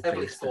dialogue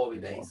based. Story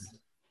based.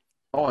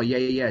 Oh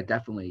yeah,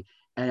 definitely.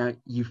 And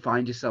you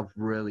find yourself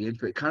really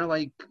into it, kind of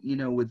like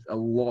with a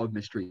lot of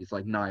mysteries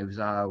like Knives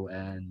Out,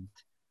 and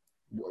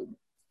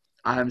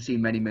I haven't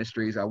seen many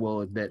mysteries, I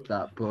will admit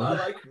that, but I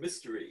like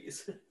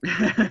mysteries.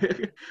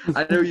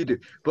 I know you do,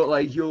 but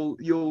like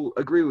you'll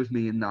agree with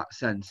me in that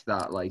sense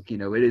that like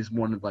it is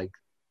one of like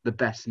the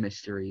best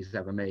mysteries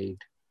ever made.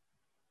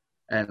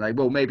 And like,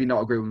 well, maybe not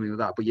agree with me with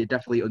that, but you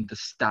definitely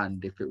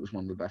understand if it was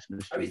one of the best I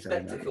mysteries ever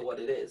respect it made. for what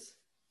it is.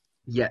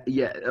 Yeah,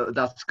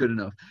 that's good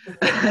enough.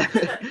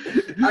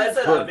 I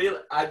said, But,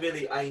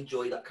 I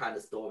enjoy that kind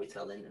of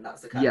storytelling, and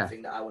that's the kind of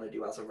thing that I want to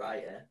do as a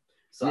writer.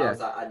 So I was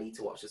like, I need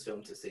to watch this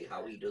film to see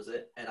how he does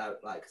it, and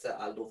like I said,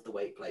 I love the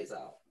way it plays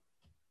out.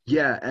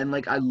 Yeah, and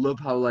like I love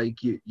how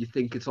like you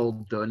think it's all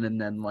done, and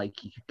then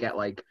like you get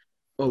like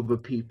other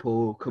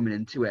people coming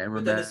into it and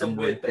But then there's some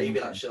remembering weird baby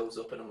things. that shows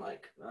up, and I'm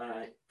like, all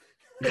right.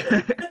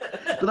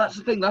 But that's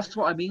the thing. That's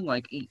what I mean.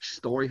 Like each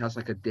story has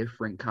like a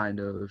different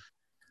kind of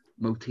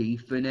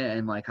motif in it,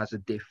 and like has a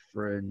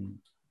different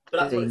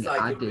But that's what it's thing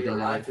like in added. real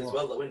And life like, as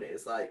well, though, isn't it?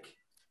 It's like,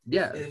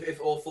 yeah, if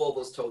all four of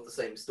us told the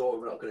same story,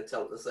 we're not going to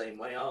tell it the same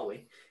way, are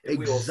we? If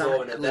we all exactly.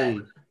 saw an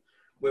event,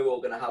 we're all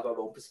going to have our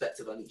own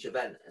perspective on each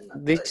event. And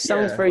this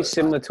sounds very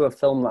similar to a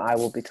film that I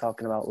will be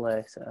talking about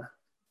later.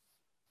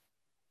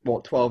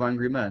 What, 12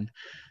 Angry Men?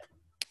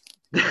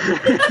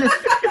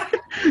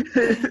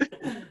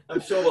 I'm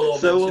sure we'll all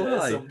mention it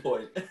at some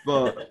point.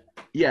 But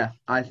yeah,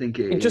 I think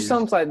it just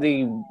sounds like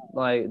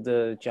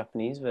the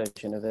Japanese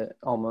version of it,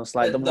 almost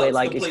like the way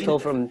like it's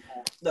told from.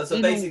 No,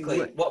 so basically,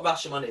 what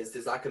Rashomon is,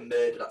 there's like a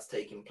murder that's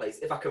taking place.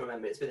 If I can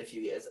remember, it's been a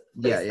few years.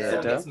 Basically,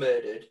 someone gets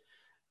murdered,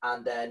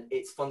 and then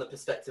it's from the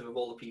perspective of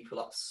all the people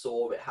that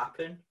saw it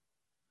happen.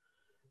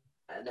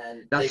 And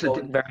then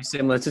very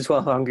similar to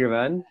 12 Angry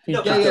Men.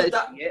 No,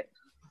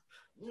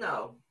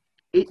 no.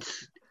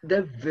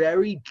 They're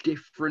very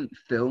different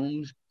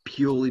films,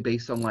 purely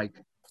based on like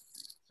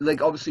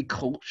obviously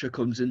culture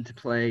comes into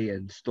play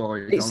and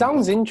story. It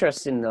sounds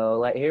interesting though,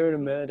 like hearing a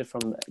murder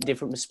from a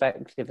different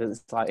perspective.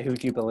 It's like, who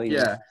do you believe?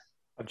 Yeah,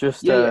 I've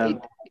just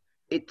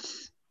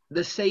it's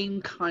the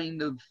same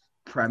kind of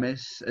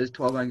premise as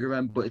 12 Angry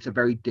Men, but it's a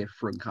very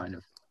different kind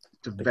of.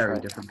 It's a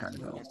very different kind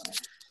of film.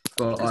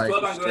 But because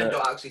 12 Angry Men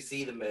don't actually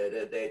see the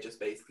murder; they're just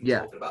basically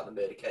talking about the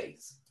murder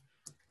case.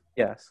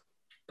 Yes.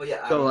 But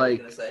yeah, what are you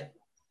gonna say?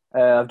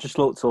 I've just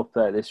looked up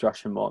this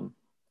Rashomon.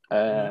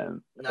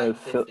 And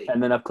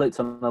then I've clicked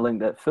on the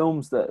link that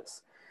films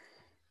this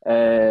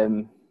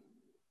that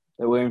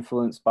were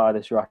influenced by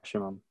this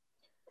Rashomon.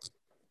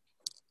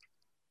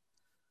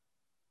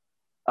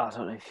 I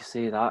don't know if you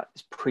see that.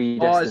 It's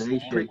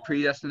Predestination. Oh, it's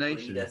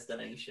Predestination.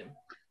 Predestination.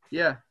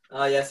 Yeah.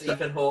 Oh yes,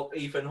 Ethan Hawke.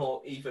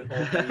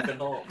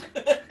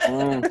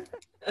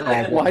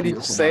 Why did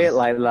you say it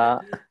like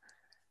that?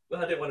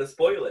 Well, I didn't want to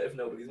spoil it if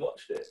nobody's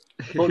watched it.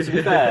 But to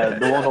be fair,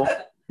 the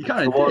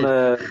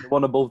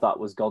one above that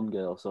was Gone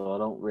Girl, so I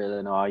don't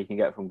really know how you can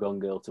get from Gone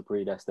Girl to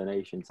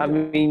Predestination. I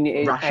mean,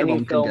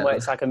 any film where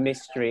it's like a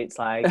mystery, it's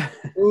like,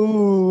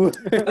 ooh.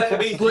 It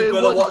means you've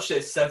got to watch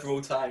this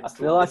several times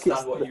to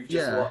understand what you've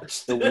just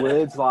watched. The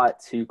word's like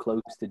too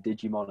close to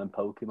Digimon and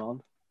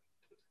Pokemon.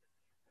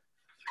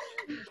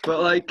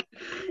 But like,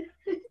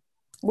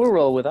 we'll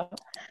roll with that.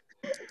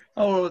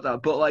 I'll roll with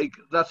that. But like,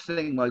 that's the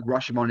thing. Like,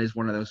 Rashomon is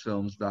one of those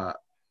films that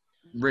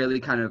really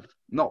kind of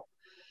not.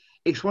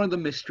 It's one of the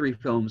mystery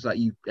films that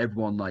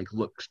everyone like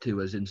looks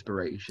to as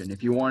inspiration.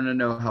 If you want to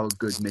know how a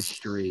good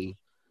mystery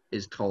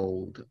is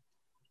told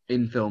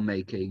in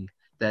filmmaking,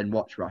 then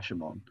watch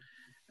Rashomon.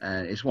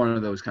 It's one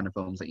of those kind of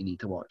films that you need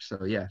to watch.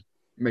 So yeah,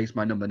 makes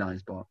my number 9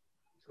 spot.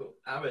 Cool.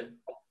 Aaron.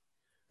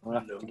 I'll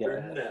have to get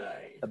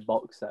a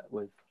box set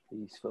with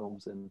these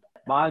films. And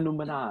my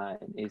number 9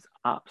 is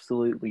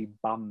absolutely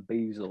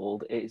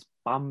bamboozled. It's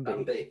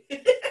Bambi.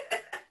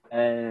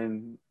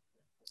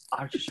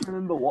 I just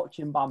remember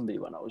watching Bambi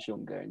when I was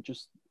younger and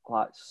just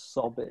like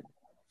sobbing.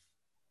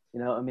 You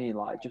know what I mean?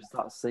 Like just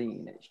that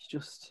scene. It's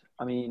just,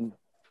 I mean,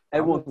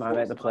 everyone might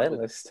make the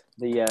playlist.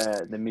 The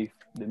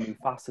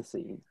Mufasa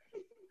scene,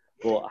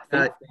 but I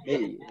think for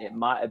me it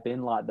might have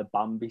been like the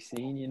Bambi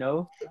scene. You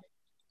know,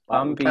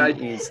 Bambi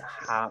is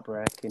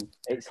heartbreaking.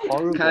 It's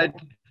horrible.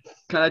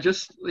 Can I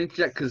just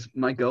interject because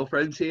my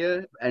girlfriend's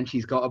here and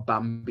she's got a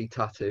Bambi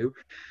tattoo.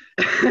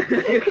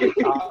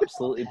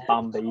 Absolutely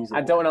Bambi. I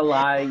don't want to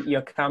lie,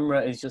 your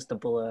camera is just a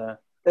blur.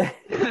 There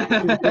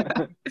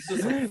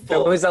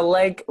was a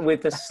leg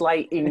with a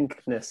slight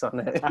inkness on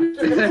it.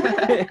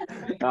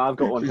 I've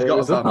got one. She's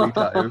got a Bambi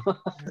tattoo.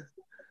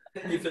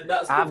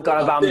 I've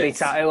got a Bambi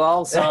tattoo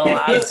also,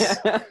 lads.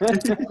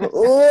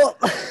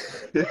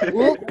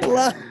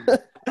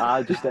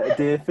 I just ate a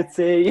deer for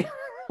tea.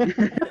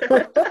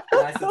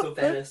 Nice little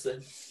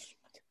venison.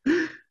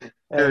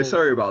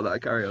 Sorry about that.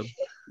 Carry on.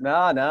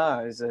 No,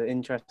 it was an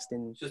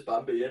interesting Just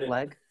Bambi, innit?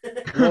 leg.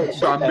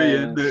 Bambi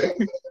in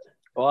it.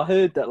 Well, I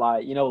heard that,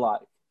 like, you know,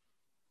 like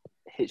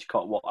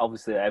Hitchcock.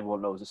 Obviously,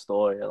 everyone knows the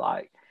story.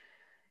 Like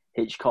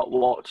Hitchcock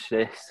watched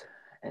this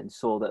and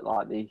saw that,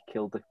 like, they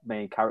killed the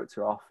main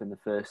character off in the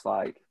first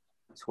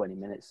 20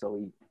 minutes.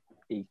 So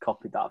he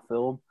copied that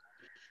film.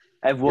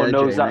 Everyone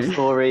knows Jamie. that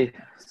story.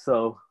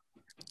 So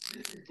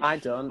I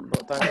don't,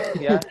 but thanks.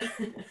 Yeah.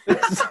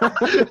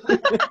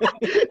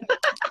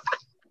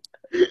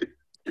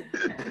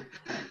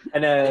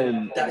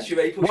 And That's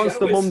your April once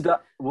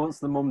showers.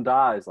 the mum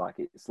dies, like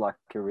it's like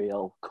a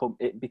real.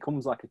 It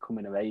becomes like a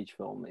coming of age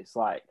film. It's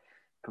like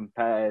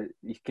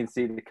you can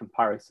see the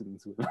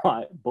comparisons with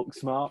like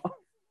Booksmart,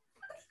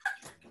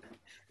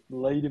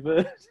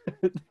 Ladybird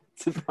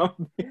to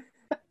Bambi.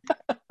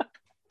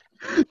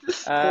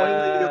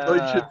 Spoiling a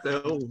bunch of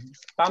films.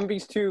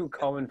 Bambi's too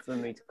common for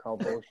me to call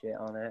bullshit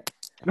on it.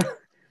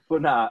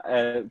 But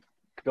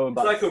going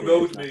back. It's like a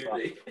road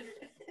movie.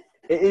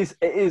 It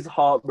is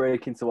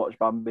heartbreaking to watch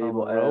Bambi, On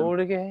but the road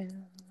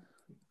again.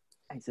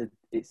 it's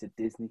a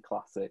Disney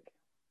classic.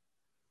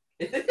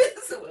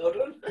 It's well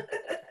done.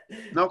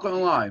 Not gonna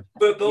lie.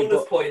 But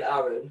bonus point,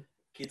 Aaron.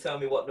 Can you tell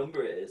me what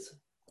number it is?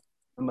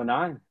 Number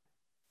 9.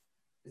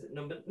 Is it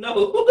number? No.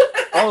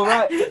 Oh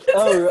right.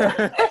 Oh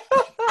right.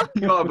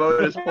 You got a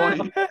bonus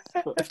point.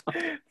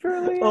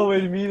 Brilliant. Oh,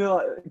 when you mean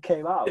it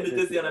came out? In the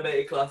Disney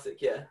animated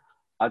classic, yeah.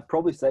 I'd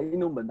probably say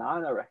number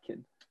 9. I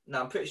reckon.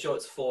 No, I'm pretty sure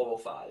it's 4 or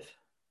 5.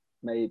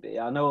 Maybe.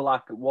 I know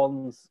like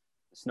one's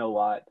Snow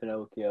White,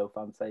 Pinocchio,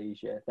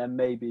 Fantasia. Then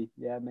maybe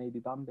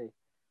Bambi.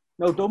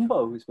 No,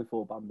 Dumbo was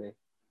before Bambi.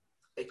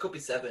 It could be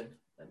 7.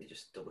 Let me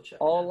just double check.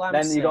 All I'm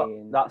Then you got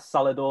saying, that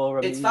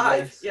Salador. It's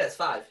 5. Yeah, it's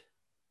 5.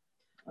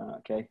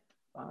 Okay,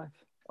 5.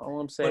 all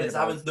I'm saying But it's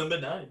about Aaron's number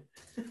 9.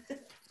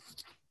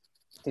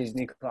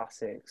 Disney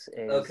classics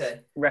is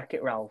Okay.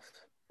 Wreck-It Ralph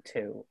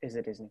 2 is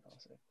a Disney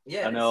classic.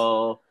 Yeah. I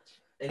know.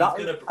 And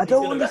I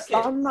don't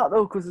understand that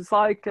though, because it's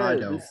like I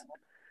don't.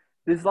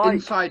 there's like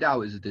Inside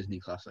Out is a Disney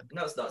classic.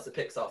 No, it's not. It's a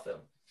Pixar film.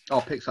 Oh,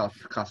 Pixar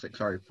classic.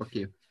 Sorry, fuck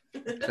you.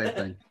 Same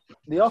thing.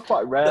 they are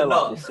quite rare, They're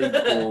like not.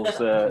 the sequels.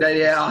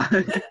 They are.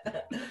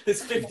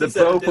 There's They're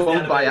 57 both Disney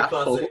owned by animated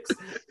Apple. classics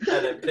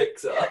and then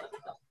Pixar.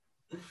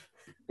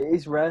 It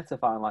is rare to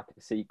find like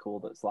a sequel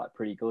that's like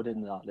pretty good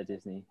in like the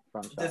Disney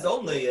franchise. There's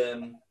only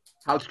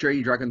How to Train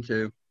Your Dragon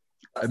 2.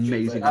 that's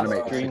Amazing true,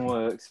 animated that's sequel.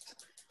 DreamWorks.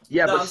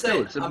 Yeah, No, but I'm still,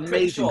 saying, it's an I'm pretty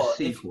amazing sure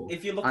sequel.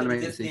 If you look at the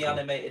Animated Disney sequel.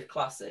 animated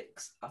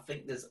classics, I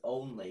think there's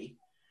only,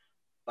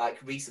 like,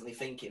 recently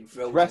thinking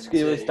Frozen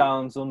Rescuers 2.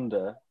 Down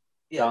Under.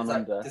 Yeah, Down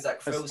Under. there's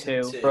like There's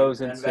Frozen 2, 2.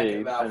 Frozen and Wreck-It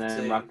 2, Ralph and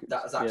then 2. Wreck-It-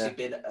 That has actually yeah.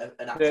 been an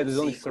actual Yeah, there's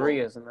only sequel. 3,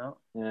 isn't there?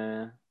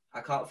 Yeah.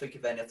 I can't think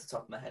of any off the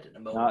top of my head at the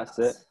moment. No, that's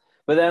it.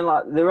 But then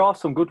like there are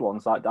some good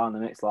ones like down the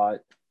mix, like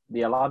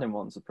the Aladdin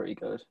ones are pretty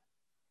good.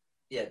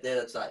 Yeah,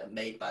 they're like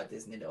made by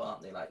Disney, though,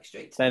 aren't they? Like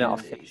straight to They're not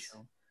movies.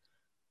 official.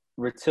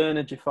 Return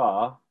of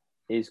Jafar,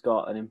 he's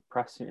got an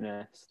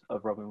impressionist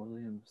of Robin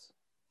Williams.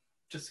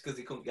 Just because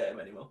he couldn't get him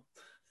anymore.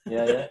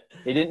 Yeah.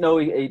 He didn't know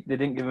they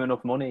didn't give him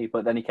enough money,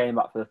 but then he came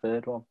back for the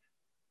third one.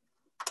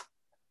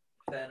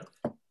 Fair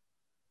enough.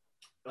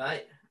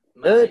 Right.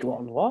 Third mine.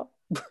 one, what?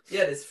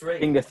 Yeah, there's 3.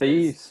 King of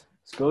Thieves,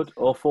 it's good.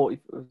 Or 40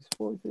 Thieves.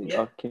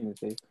 Yeah. Oh, King of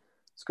Thieves,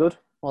 it's good.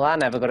 Well, I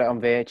never got it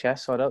on VHS,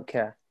 so I don't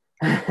care.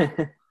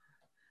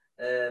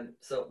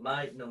 So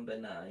my number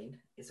 9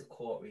 is a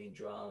courtroom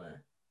drama.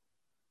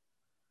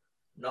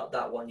 Not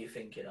that one you're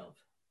thinking of.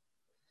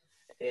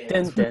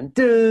 Dun, dun,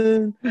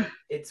 dun.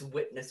 It's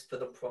Witness for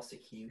the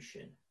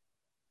Prosecution.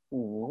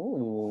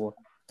 Ooh.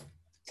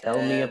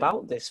 Tell me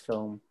about this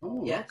film.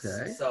 Oh, Yes.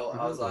 okay. So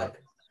I was Remember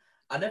like,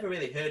 I never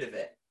really heard of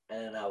it,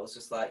 and I was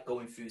just like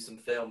going through some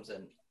films,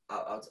 and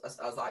I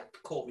was like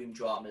courtroom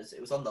dramas.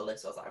 It was on the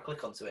list. I was like, I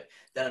click onto it.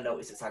 Then I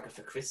noticed it's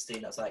Agatha Christie,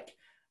 and I was like,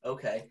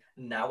 okay,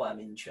 now I'm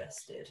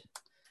interested.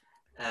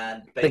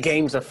 And The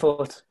game's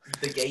afoot.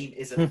 The game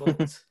is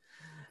afoot.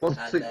 What's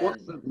And the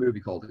then- movie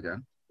called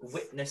again?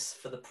 Witness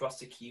for the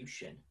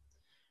Prosecution.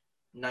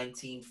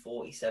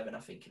 1947, I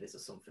think it is, or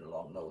something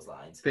along those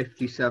lines.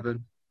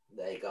 57.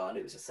 There you go, and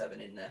it was a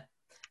 7 in there.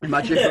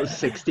 Imagine if it was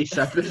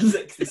 67.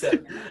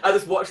 67. I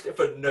just watched it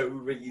for no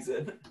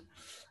reason.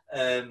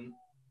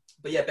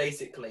 But yeah,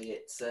 basically,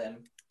 it's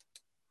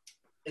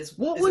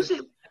What it's was a,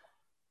 it?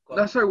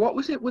 No, sorry, what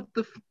was it with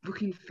the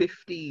fucking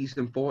 50s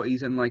and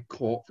 40s and like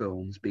court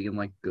films being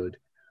like good?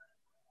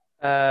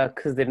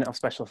 Because they didn't have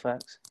special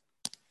effects.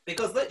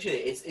 Because literally,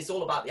 it's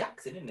all about the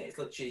acting, isn't it? It's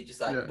literally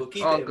just like Yeah. we'll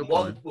keep Oh, it in good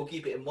one. point. We'll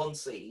keep it in one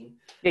scene.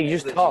 Yeah, you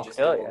It's just literally talk, just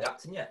do don't all you? the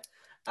acting, yeah.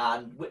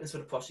 And Witness for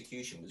the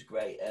Prosecution was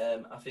great.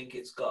 I think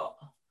it's got.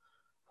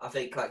 I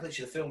think like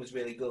literally the film was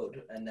really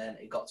good, and then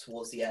it got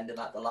towards the end, and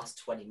like the last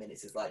 20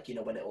 minutes is like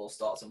when it all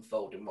starts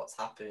unfolding, what's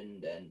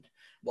happened and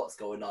what's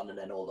going on, and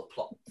then all the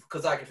plot.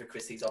 Because Agatha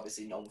Christie's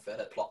obviously known for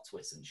her plot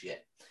twists and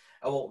shit.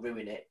 I won't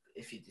ruin it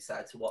if you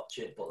decide to watch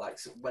it, but like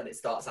when it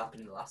starts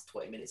happening in the last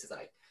 20 minutes, it's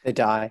like They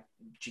die.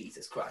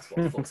 Jesus Christ,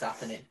 what the fuck's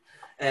happening?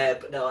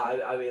 But no,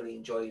 I really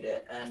enjoyed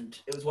it, and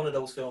it was one of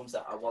those films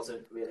that I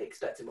wasn't really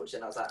expecting much.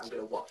 Then I was like, I'm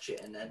going to watch it,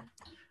 and then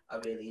I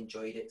really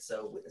enjoyed it.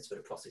 So, Witness for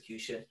the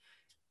Prosecution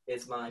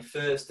is my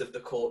first of the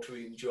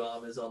courtroom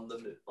dramas on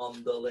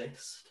the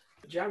list.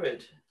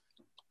 Jared,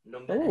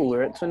 number Oh, 8.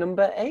 we're up to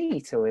number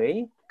 8, are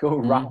we? Go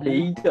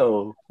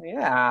Rapido.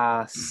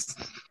 Yes.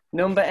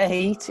 Number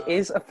 8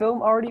 is a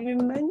film already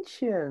been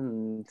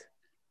mentioned.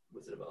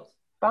 What's it about?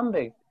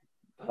 Bambi.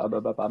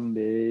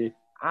 Bambi.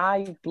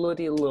 I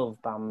bloody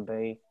love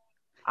Bambi.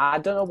 I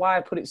don't know why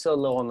I put it so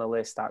low on the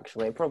list,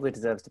 actually. It probably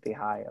deserves to be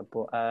higher,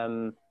 but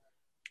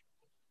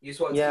You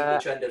just want to yeah, keep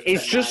the trend of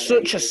it's 10, just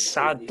 9, such a 8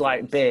 sad Disney like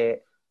films.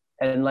 bit,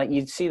 and like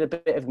you'd see the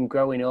bit of him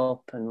growing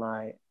up, and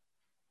like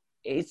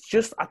it's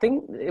just I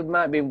think it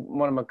might be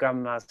one of my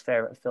grandma's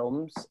favorite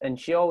films, and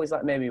she always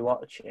like made me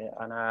watch it,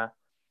 and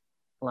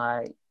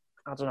like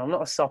I don't know, I'm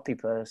not a soppy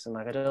person,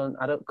 like I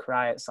don't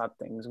cry at sad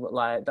things, but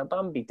like the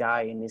Bambi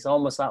dying is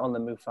almost like on the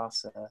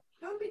Mufasa.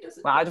 Bambi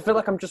doesn't. Like, I feel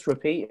like I'm just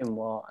repeating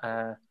what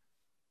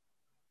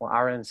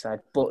Aaron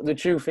said, but the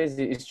truth is,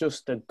 it's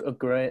just a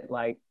great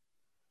like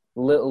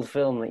little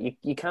film that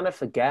you kind of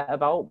forget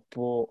about,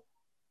 but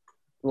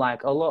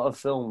like a lot of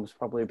films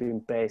probably been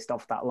based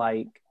off that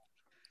like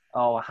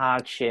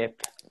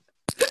hardship.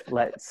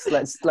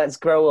 Let's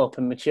grow up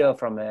and mature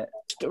from it.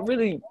 Just a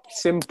really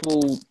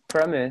simple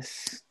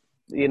premise,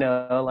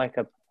 like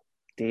a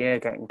deer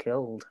getting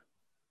killed.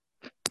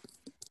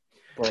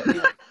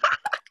 But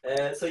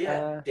So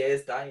yeah,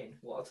 Deer's dying.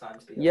 What a time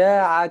to be.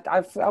 yeah, I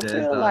Deer's feel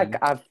dying. like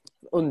I've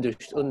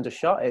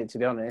undershot it, to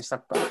be honest.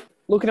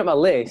 Looking at my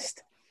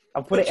list,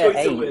 I put it Choice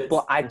at of 8, words.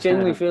 but I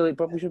genuinely feel it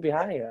probably should be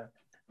higher.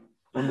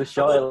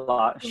 Undershot,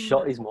 like,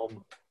 shot his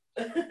mum.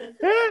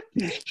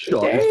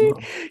 Shot his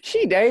mum.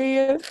 She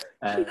did.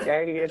 She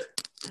did.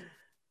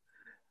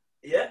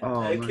 Yeah,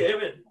 Oh, man.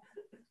 Kieran.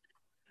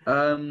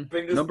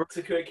 Bring us Number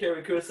to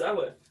Kieran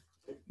Kurosawa.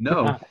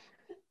 No,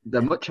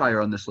 they're much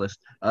higher on this list.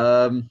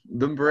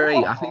 Number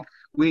 8, I think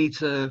we need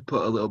to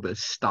put a little bit of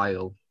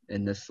style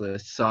in this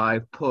list. So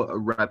I put A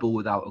Rebel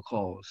Without a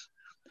Cause.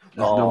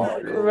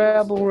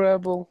 Rebel.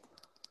 Rebel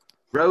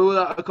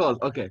Without a Cause.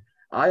 Okay,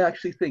 I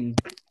actually think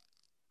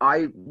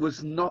I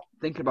was not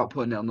thinking about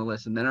putting it on the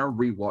list, and then I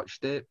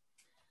rewatched it,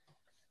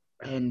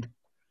 and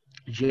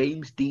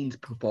James Dean's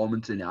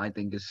performance in it, I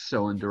think, is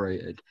so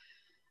underrated.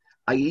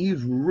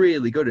 He's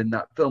really good in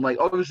that film. Like,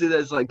 obviously,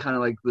 there's like kind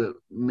of like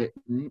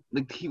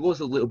like he was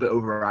a little bit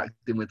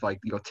overacting with like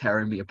 "You're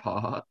tearing me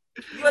apart."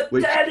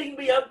 You're tearing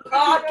me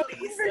apart,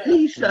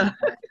 Lisa.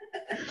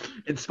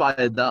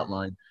 Inspired that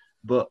line,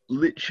 but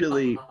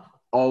literally,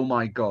 oh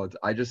my god,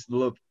 I just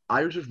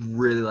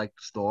really like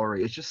the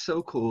story. It's just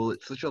so cool.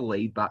 It's such a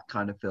laid back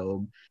kind of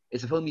film.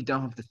 It's a film you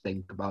don't have to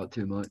think about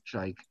too much.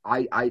 Like,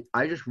 I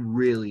just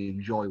really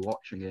enjoy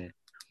watching it.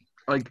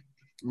 Like,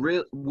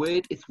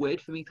 weird. It's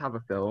weird for me to have a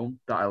film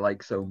that I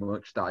like so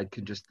much that I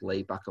can just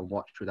lay back and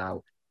watch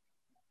without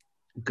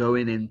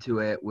going into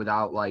it,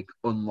 without like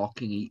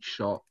unlocking each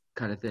shot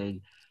kind of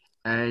thing.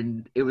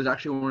 And it was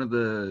actually one of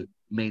the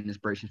main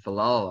inspirations for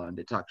La La Land.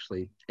 It's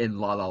actually in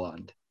La La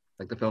Land,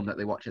 like the film that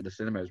they watch at the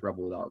cinema is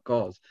Rebel Without a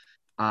Cause.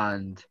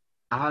 And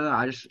I don't know,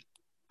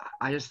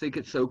 I just think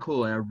it's so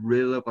cool, and I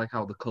really love like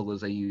how the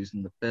colors are used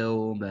in the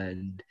film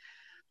and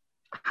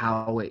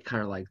how it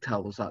kind of like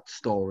tells that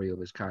story of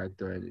his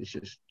character. And it's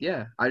just,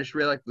 yeah, I just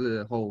really like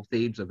the whole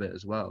themes of it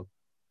as well.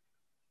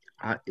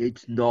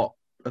 It's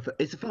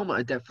a film that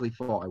I definitely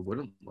thought I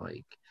wouldn't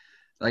like.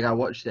 Like, I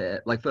watched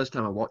it, like, first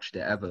time I watched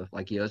it ever,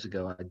 like, years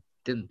ago, I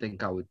didn't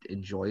think I would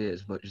enjoy it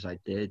as much as I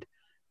did.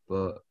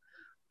 But,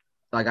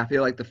 like, I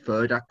feel like the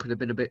third act could have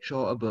been a bit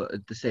shorter, but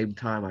at the same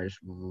time, I just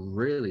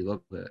really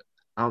love it.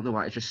 I don't know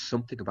why, it's just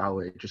something about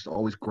it. It just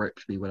always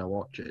grips me when I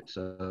watch it.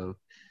 So,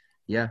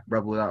 yeah,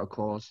 Rebel Without a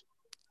Cause.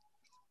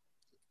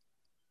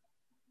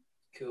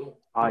 Cool.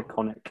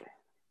 Iconic.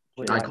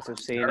 Would you like to have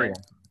seen it?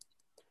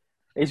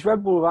 Is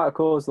Rebel Without a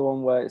Cause the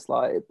one where it's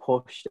like it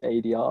pushed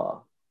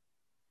ADR?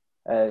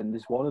 And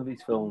there's one of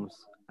these films,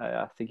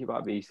 I think it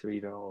might be East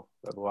Reader or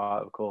Rebel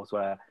Without a Cause,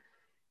 where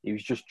he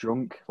was just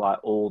drunk like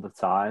all the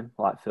time,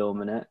 like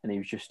filming it, and he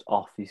was just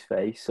off his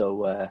face.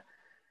 So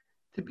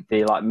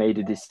they like made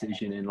a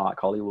decision in like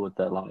Hollywood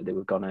that like they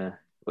were gonna,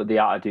 but they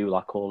had to do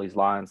like all these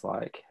lines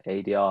like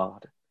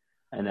ADR,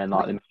 and then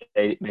like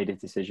they made a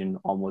decision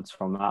onwards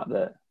from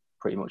that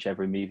pretty much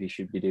every movie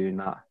should be doing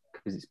that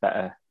because it's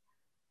better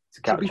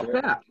to To be capture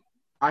it. fair,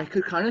 I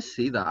could kind of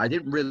see that. I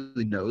didn't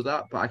really know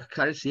that, but I could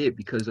kind of see it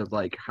because of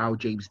like how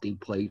James Dean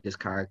played his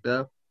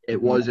character.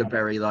 It was a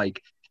very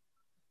like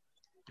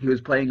he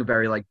was playing a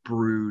very like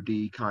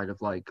broody kind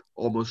of like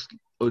almost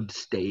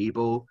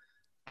unstable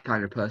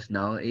kind of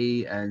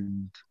personality,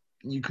 and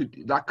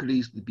that could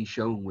easily be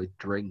shown with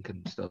drink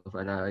and stuff.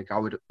 And I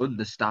would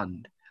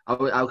understand.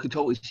 I could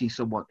totally see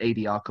someone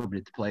ADR coming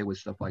into play with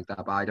stuff like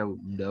that, but I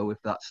don't know if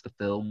that's the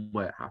film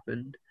where it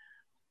happened.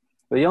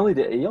 But he only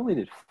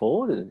did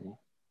 4, didn't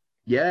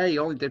he? Yeah, he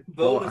only did 4.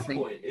 Bonus I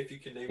think point if you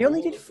can name He only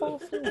all did of them. 4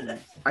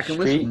 films. I can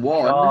list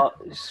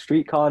one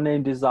Streetcar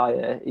Named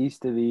Desire,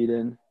 East of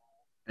Eden.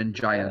 and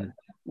Giant.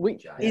 Wait,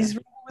 Giant. is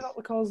Without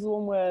the Cause the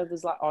one where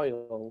there's like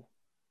oil?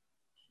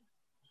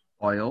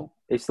 Oil.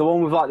 It's the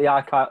one with like the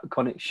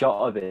iconic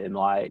shot of him,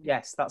 like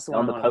Yes, that's the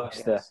on one the I'm on about,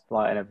 poster, yes.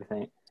 like and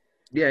everything.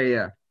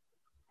 Yeah.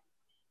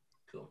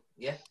 Cool.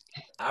 Yeah.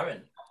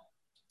 Aaron.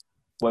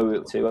 Where we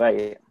up to?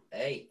 8.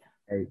 8.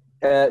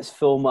 It's a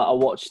film that I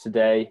watched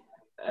today.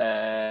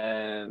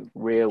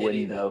 Rear Did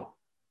he, Window. though?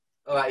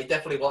 All right, you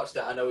definitely watched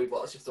it. I know we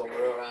watched it, so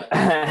we're all right.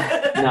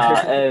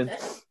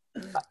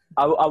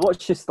 I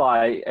watched this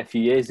like a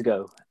few years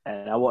ago,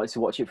 and I wanted to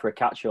watch it for a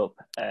catch up.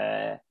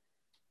 And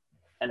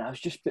I was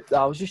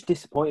just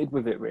disappointed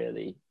with it.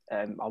 Really,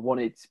 I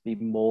wanted it to be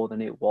more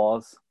than it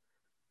was.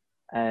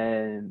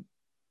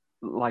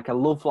 Like I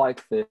love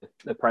like the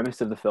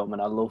premise of the film,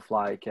 and I love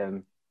like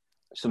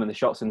some of the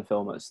shots in the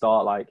film at the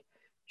start, like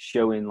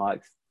showing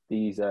like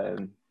these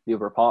the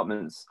other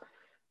apartments,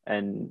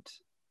 and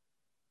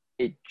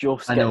it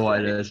just I know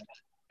what it is.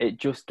 It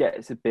just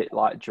gets a bit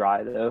like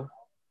dry though.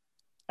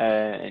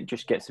 It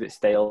just gets a bit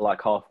stale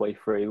like halfway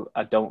through.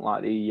 I don't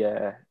like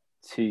the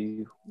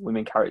 2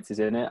 women characters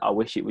in it. I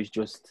wish it was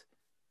just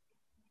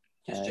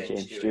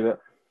James Stewart.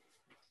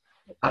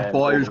 I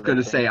thought I was going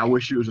to say, I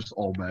wish it was just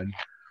all men.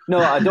 No,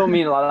 I don't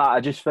mean it like that.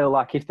 I just feel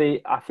like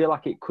I feel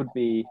like it could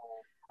be.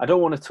 I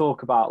don't want to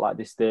talk about like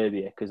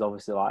Disturbia because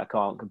obviously like I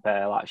can't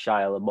compare like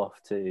Shia LaBeouf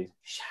to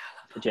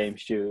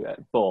James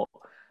Stewart, but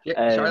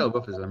yeah, Shia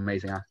LaBeouf is an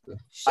amazing actor.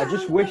 I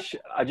just wish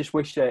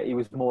that he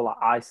was more like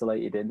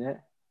isolated in it,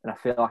 and I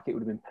feel like it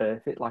would have been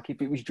perfect. Like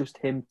if it was just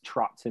him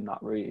trapped in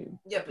that room.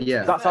 Yeah, but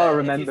that's how I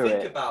remember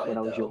it when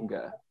I was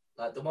younger.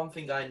 Like the one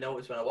thing I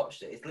noticed when I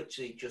watched it, it's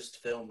literally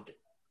just filmed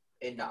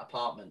in that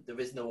apartment. There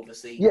is no other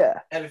scene.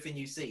 Yeah, everything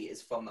you see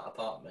is from that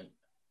apartment.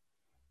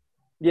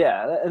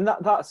 Yeah, and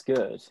that's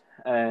good.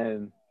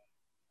 And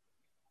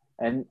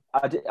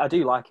I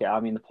do like it. I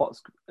mean, the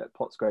plot's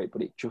great,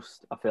 but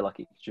I feel like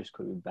it just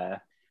could have been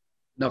better.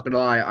 Not gonna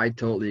lie, I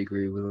totally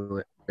agree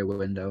with the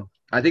window.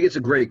 I think it's a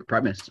great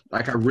premise.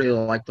 Like I really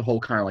like the whole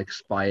kind of like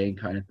spying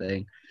kind of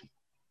thing.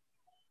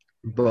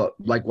 But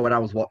like when I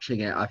was watching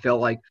it, I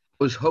felt like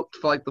I was hooked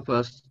for like the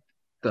first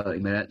 30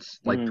 minutes.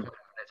 Like 20 minutes,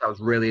 I was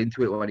really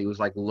into it when he was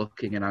like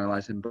looking and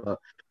analyzing. But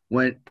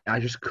when I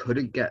just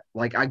couldn't get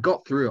like I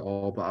got through it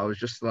all, but I was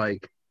just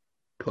like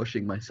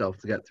pushing myself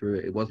to get through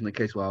it. It wasn't a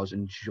case where I was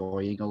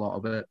enjoying a lot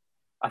of it.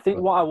 I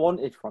think what I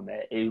wanted from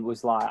it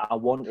was like I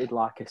wanted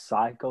like a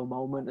psycho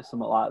moment or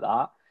something like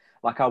that.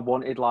 Like I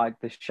wanted like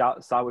the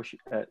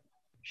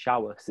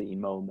shower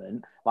scene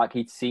moment. Like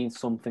he'd seen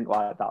something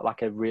like that,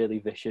 like a really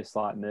vicious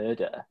like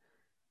murder,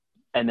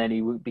 and then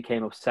he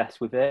became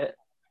obsessed with it.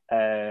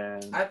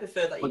 I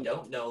prefer that you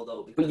don't know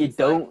though, because but you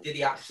don't. Like, did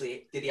he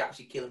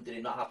actually kill him? Did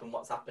it not happen?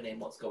 What's happening?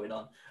 What's going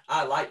on?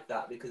 I like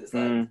that because it's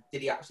like,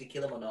 did he actually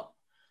kill him or not?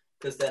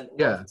 Because then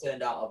what it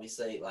turned out,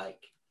 obviously,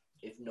 like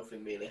if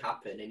nothing really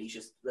happened and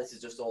this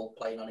is just all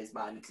playing on his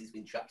mind because he's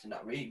been trapped in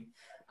that room.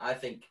 I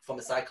think from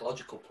a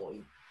psychological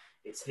point,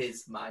 it's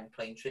his mind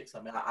playing tricks.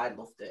 I mean, I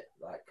loved it.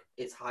 Like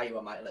it's higher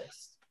on my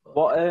list.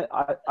 But,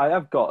 I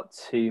have got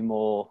 2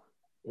 more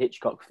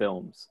Hitchcock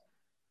films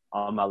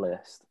on my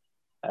list.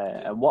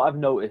 And what I've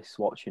noticed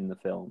watching the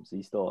films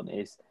he's done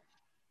is,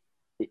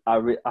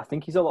 I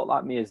think he's a lot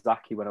like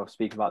Miyazaki when I was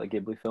speaking about the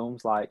Ghibli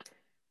films. Like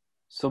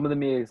some of the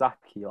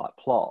Miyazaki like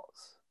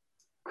plots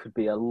could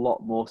be a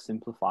lot more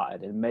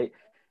simplified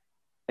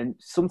and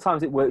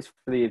sometimes it works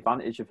for the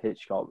advantage of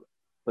Hitchcock,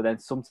 but then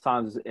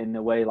sometimes in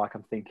a way like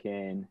I'm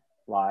thinking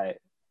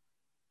like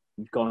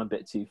you've gone a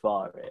bit too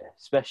far here.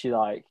 Especially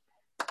like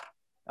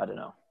I don't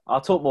know.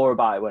 I'll talk more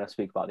about it when I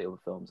speak about the other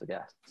films, I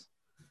guess.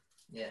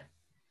 Yeah.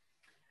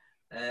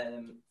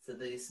 So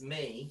there's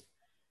me,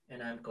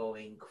 and I'm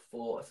going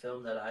for a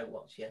film that I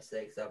watched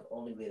yesterday because I've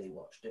only really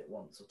watched it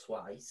once or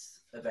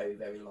twice a very,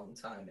 very long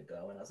time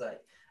ago. And I was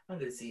like, I'm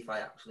going to see if I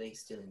actually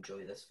still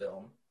enjoy this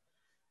film.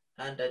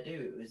 And I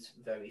do. It was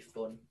very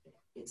fun.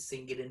 It's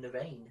Singing in the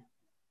Rain.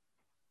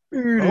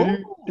 Oh,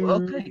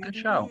 okay, good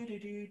shout.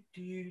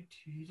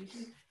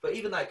 But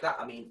even like that,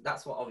 I mean,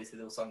 that's what obviously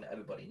the song that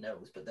everybody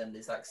knows. But then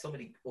there's like so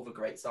many other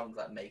great songs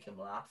like Make 'Em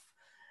Laugh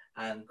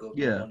and Good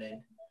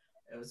Morning.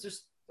 It was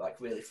just like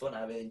really fun.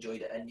 I really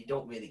enjoyed it, and you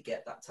don't really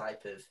get that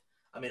type of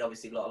I mean,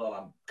 obviously, La La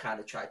Land kind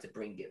of tried to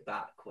bring it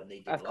back when they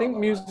did I La La think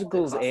Land,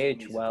 musicals the classic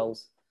age well.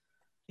 musicals.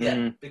 Yeah,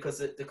 Mm. because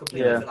they're completely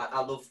Yeah. different. Like,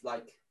 I love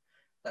like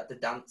the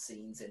dance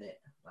scenes in it,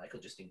 like, are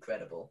just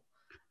incredible.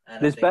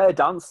 And There's I think, better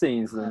dance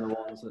scenes than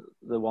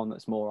the one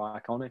that's more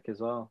iconic as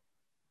well.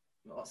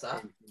 what's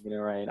that? In the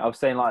rain. I was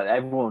saying like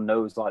everyone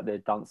knows like the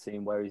dance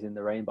scene where he's in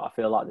the rain, but I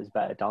feel like there's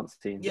better dance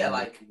scenes. Yeah, in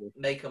like the-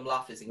 Make 'Em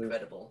Laugh is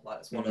incredible. Like,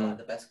 it's one of like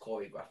the best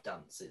choreographed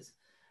dances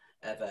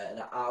ever. And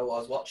I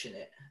was watching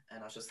it,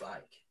 and I was just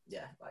like,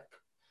 yeah,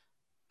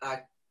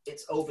 like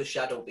it's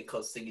overshadowed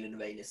because Singing in the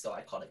Rain is so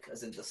iconic,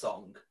 as in the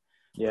song. But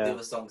the Yeah.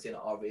 other songs in it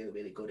are really,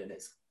 really good, and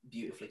it's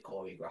beautifully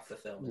choreographed, the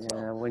film as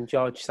Yeah, well. when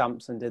George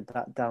Sampson did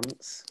that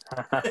dance.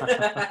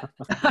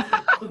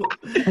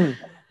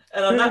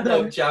 And on that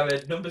note,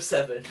 Jared, number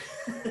 7.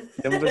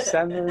 Number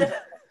 7.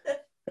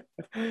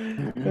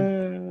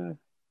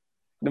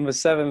 Number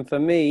 7 for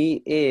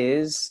me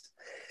is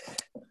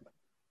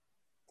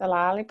the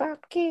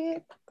Lollipop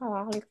Kid. The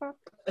Lollipop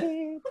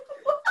Kid.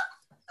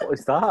 What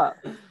is that?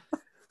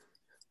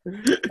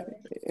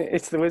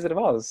 It's the Wizard of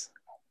Oz.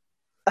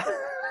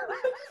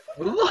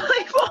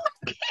 Lollipop.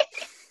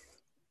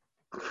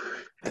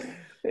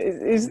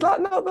 Is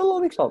that not the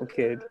Lollipop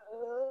Kid?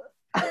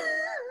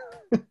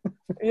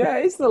 Yeah,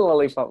 it's the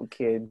Lollipop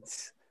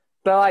Kids.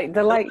 They're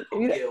like.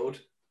 Guild.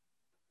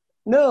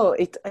 No,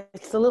 it's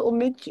the little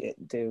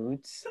midget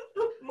dudes.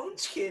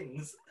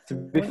 Munchkins. To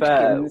be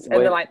fair, Munchkins,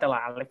 and they're like the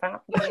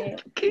Lollipop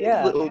Kid.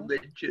 Yeah. Little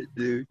midget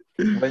dude.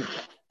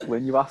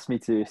 when you asked me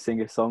to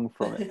sing a song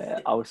from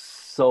it, I was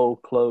so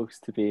close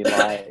to being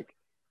like,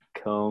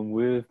 "Come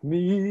with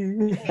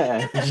me,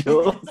 and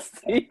you'll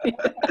see."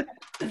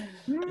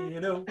 You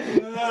know,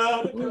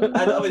 and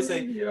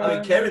obviously, I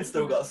mean, Kieran's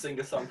still got to sing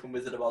a song from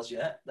Wizard of Oz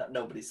yet that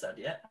nobody said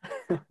yet.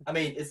 I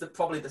mean, it's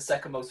probably the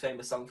second most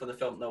famous song for the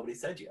film nobody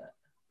said yet.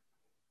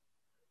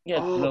 Yeah,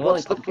 Oh, the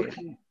what's the Lollipop Kid.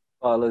 fucking...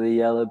 Follow the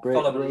yellow brick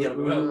Follow the yellow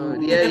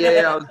road.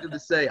 Yeah. I was gonna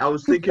say. I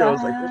was thinking. I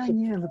was like,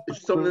 what's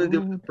it's something to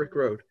do with Brick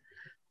Road.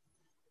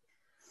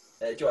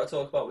 Do you want to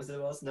talk about Wizard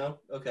of Oz? No?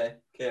 Okay.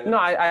 Kieran. No,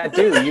 I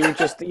do.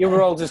 You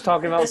were all just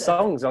talking about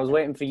songs. I was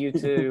waiting for you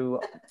to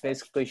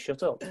basically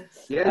shut up.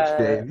 Yeah,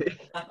 baby.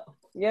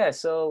 Yeah,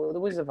 so the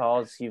Wizard of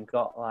Oz, you've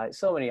got like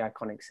so many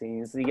iconic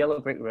scenes. The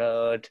Yellow Brick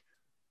Road,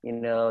 you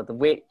know, the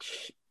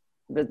witch,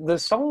 the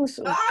songs,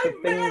 the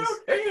things.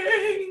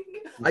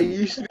 I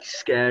used to be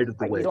scared of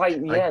the witch.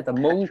 The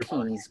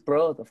monkeys,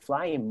 bro, the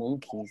flying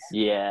monkeys.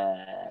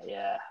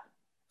 Yeah.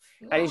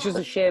 And it's just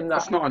a shame that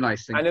That's not a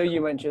nice thing. I know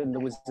you mentioned the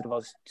Wizard of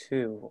Oz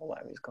 2 or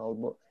whatever it's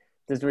called, but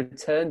there's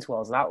Return to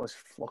Oz. That was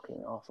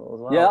fucking awful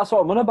as well. Yeah, that's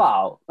what I'm on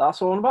about.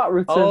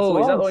 Return to Oh,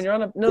 is that Oz. the one you're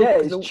on? No, yeah,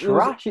 'cause it's there was-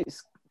 trash.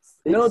 It's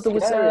No, there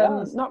was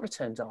scary as. not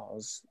Return to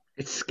Oz.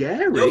 It's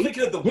scary. You're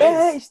thinking of The Wiz.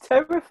 Yeah, it's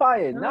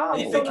terrifying. No, No, Are I'm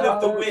you not thinking of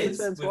The about Wiz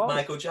Return with to Oz.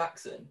 Michael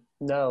Jackson?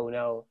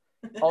 No.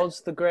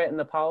 Oz the Great and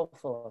the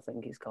Powerful, I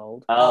think it's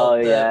called. Oh,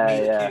 the yeah,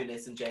 Mila yeah.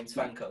 Kunis and James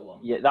Franco one.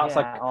 Yeah, that's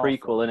Yeah, like a awful.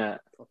 prequel, isn't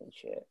it? Fucking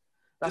shit. Just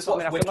That's what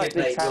watch I mean. I Wicked, feel like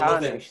they mate. You'll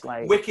love it. tarnish,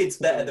 like, Wicked's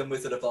better than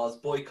Wizard of Oz.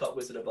 Boycott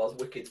Wizard of Oz.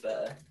 Wicked's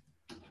better.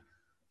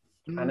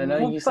 And I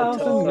know you said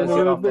 1,000 Totoro's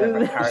your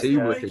favourite I see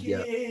character, Wicked,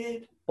 yeah.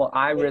 but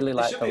I really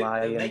like The They're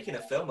Lion. making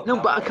a film. No,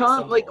 but I about it at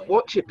can't some like point.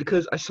 watch it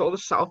because I saw the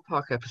South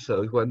Park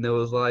episode when there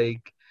was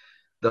like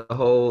the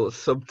whole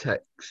subtext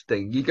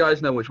thing. You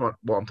guys know what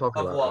I'm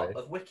talking Of about, what? right?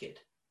 Of Wicked.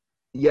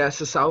 Yeah,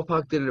 so South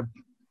Park did an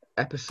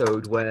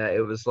episode where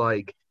it was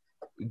like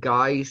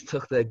guys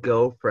took their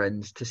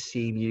girlfriends to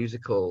see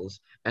musicals,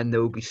 and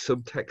there would be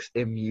subtext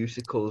in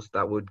musicals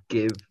that would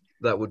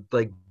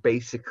like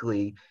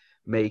basically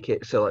make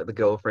it so like the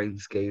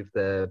girlfriends gave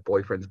their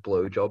boyfriends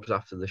blowjobs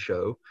after the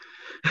show.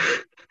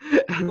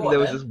 And Go on, there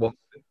was then. this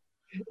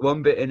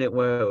one bit in it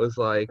where it was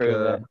like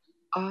Prove it.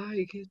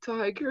 I get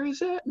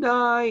tigers at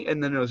night,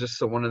 and then there was just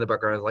someone in the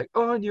background like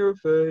on your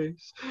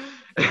face.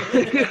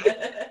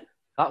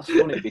 That's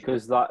funny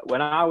because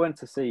when I went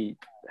to see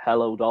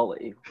Hello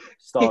Dolly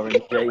starring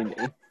Jamie,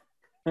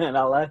 and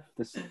I left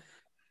this.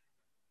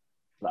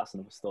 That's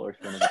another story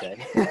for another day.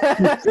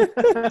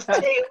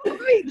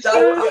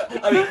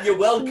 I mean, you're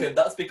welcome.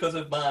 That's because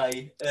of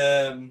my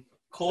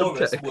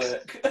chorus Subtext.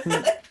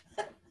 work.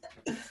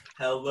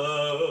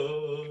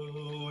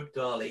 Hello,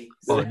 Dolly.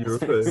 On your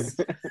face.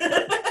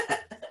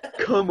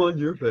 Come on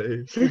your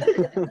face.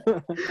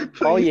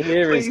 All you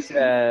hear Please.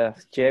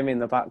 is Jamie in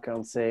the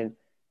background saying,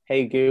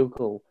 "Hey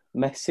Google,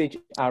 message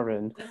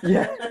Aaron.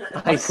 Yeah,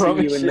 I see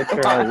you in the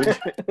crowd."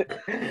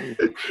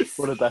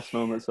 One of the best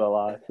moments of our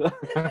life.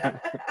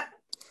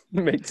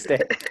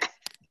 Mixtape.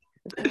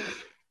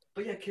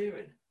 But yeah,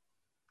 Kieran.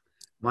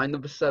 My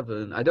number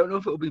 7. I don't know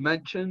if it will be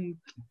mentioned,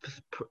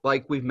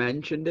 like we've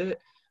mentioned it,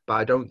 but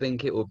I don't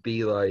think it will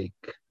be like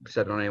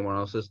said on anyone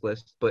else's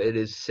list. But it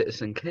is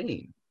Citizen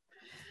Kane.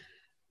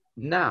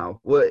 Now,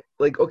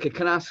 okay,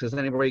 can I ask, has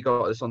anybody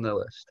got this on their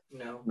list?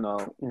 No.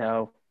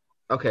 No.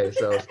 Okay,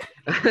 so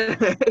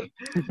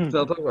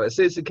I'll talk about it.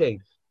 Citizen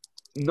Kane.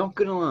 Not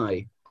gonna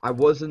lie, I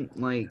wasn't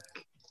like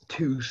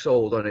too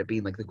sold on it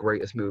being like the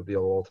greatest movie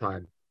of all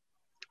time.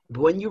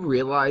 But when you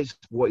realize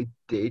what it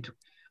did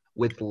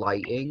with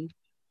lighting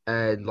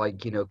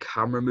and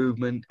camera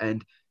movement,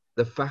 and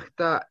the fact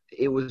that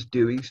it was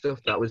doing stuff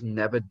that was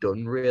never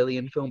done really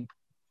in film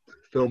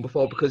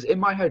before. Because in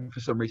my head, for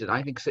some reason,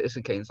 I think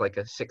Citizen Kane's like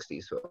a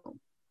 '60s film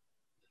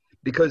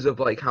because of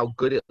how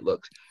good it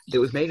looks. It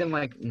was made in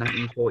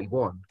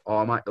 1941,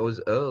 or it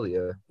was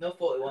earlier. No,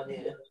 41, yeah.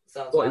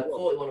 Sounds 41. like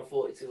 41 or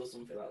 42 or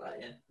something like that,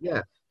 yeah.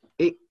 Yeah.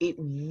 It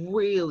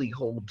really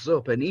holds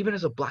up, and even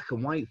as a black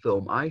and white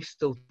film, I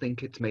still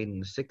think it's made in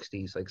the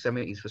 '60s,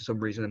 70s for some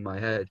reason in my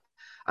head.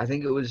 I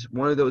think it was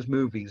one of those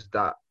movies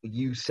that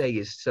you say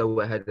is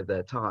so ahead of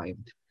their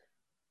time.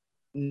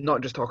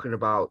 Not just talking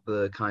about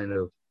the kind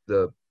of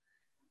the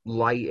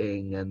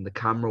lighting and the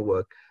camera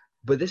work,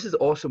 but this is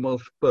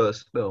Osimo's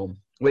first film,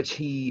 which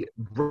he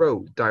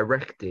wrote,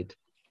 directed,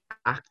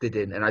 acted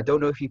in, and I don't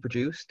know if he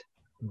produced,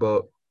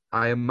 but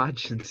I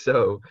imagine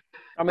so.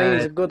 I mean,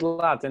 he's a good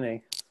lad, isn't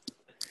he?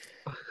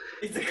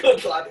 He's a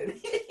good lad, isn't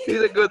he?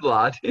 He's a good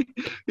lad.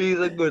 He's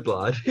a good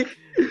lad.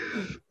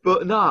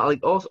 But no,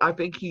 also, I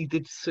think he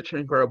did such an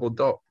incredible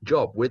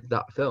job with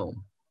that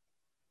film.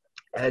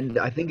 And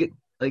I think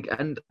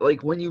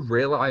when you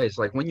realize,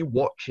 when you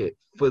watch it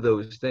for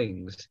those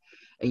things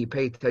and you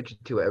pay attention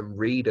to it and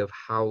read of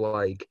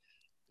how,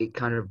 it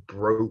kind of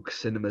broke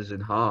cinemas in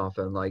half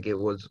and, it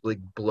was,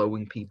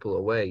 blowing people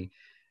away,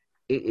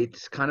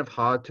 it's kind of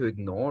hard to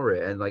ignore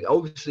it. And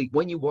obviously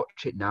when you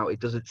watch it now,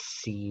 it doesn't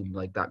seem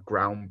like that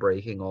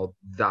groundbreaking or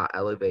that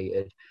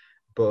elevated,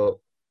 but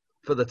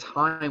for the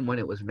time when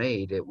it was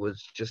made, it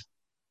was just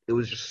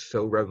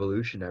so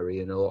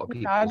revolutionary. And a lot of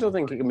people, I don't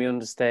think it can be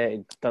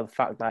understated, the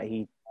fact that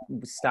he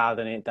starred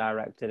in it,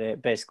 directed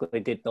it, basically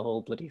did the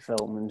whole bloody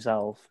film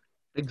himself.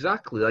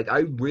 Exactly. I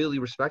really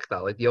respect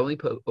that. The only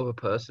other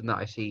person that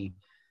I see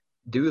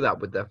do that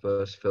with their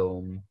first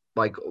film,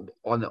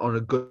 on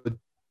a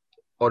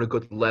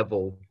good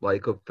level,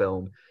 of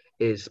film,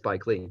 is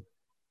Spike Lee.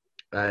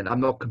 And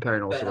I'm not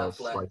comparing also to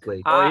Spike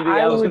Lee.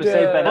 I was going to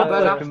say Ben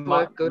Affleck and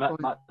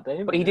Matt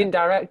Damon. But he didn't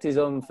direct his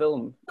own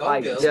film.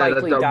 Gone Girl.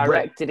 Spike Lee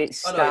directed it,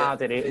 Oh, no,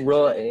 starred in it,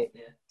 wrote it.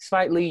 Yeah.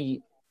 Spike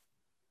Lee,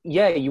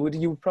 yeah, you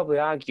would probably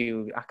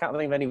argue. I can't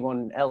think of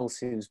anyone else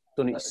who's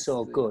done it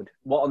so good.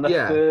 What, on the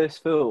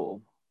first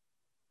film?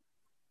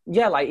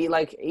 Yeah,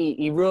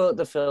 he wrote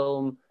the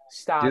film,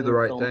 starred Do the in the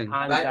right film, thing.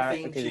 and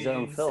directed his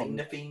own film. Sing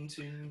the theme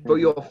tune. But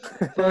your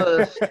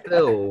first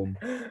film,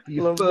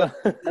 Love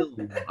that.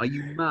 film, are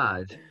you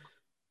mad?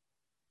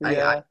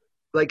 Yeah.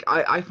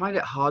 I find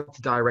it hard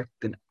to direct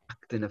and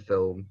act in a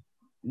film,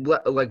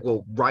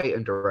 write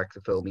and direct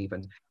a film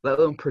even, let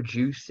alone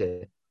produce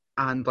it.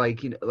 And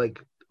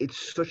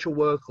it's such a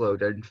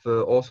workload. And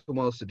for Orson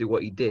Welles to do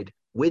what he did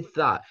with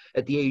that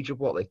at the age of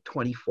 24,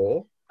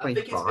 25? I think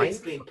it's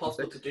basically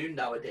impossible to do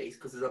nowadays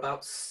because there's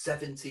about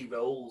 70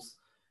 roles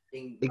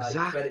in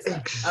credits. Exactly.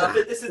 And I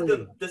think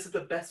this is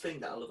the best thing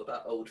that I love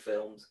about old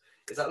films.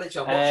 Is that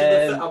literally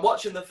I'm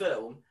watching the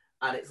film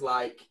and it's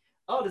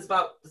there's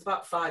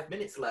about 5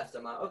 minutes left.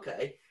 I'm like,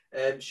 okay.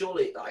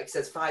 Surely, it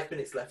says 5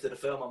 minutes left of the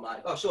film. I'm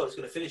like, oh, sure, it's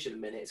going to finish in a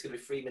minute. It's going to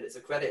be 3 minutes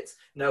of credits.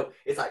 No,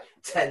 it's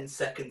 10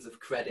 seconds of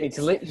credits. It's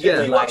literally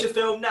if you watch a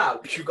film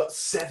now, you've got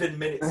 7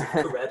 minutes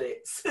of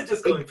credits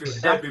just going through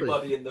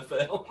everybody in the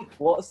film.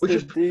 What's the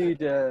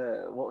dude?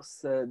 What's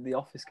the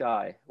Office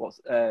guy?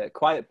 What's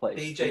Quiet Place?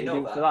 DJ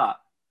Novak. For that?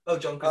 Oh,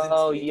 John Krasinski.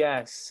 Oh,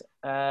 yes.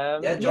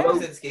 Yeah, John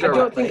Krasinski. I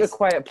don't think A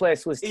Quiet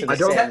Place was to the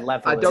same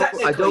level.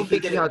 I don't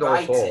think he had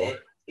all four.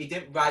 He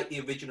didn't write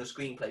the original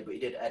screenplay, but he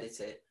did edit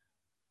it.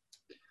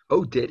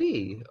 Oh, did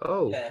he?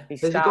 Oh, yeah.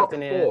 Has he got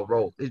 4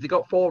 roles? Has he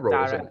got 4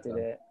 roles? Directed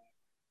it.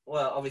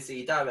 Well, obviously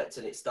he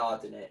directed it,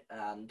 starred in it,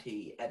 and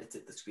he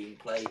edited the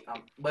screenplay.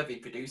 Whether he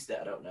produced it,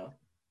 I don't know.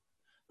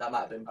 That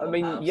might have been. I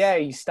mean, yeah,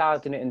 he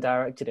starred in it and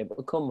directed it,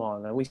 but come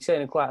on, are we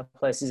saying A Quiet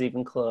Place is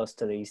even close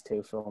to these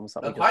two films?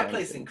 A Quiet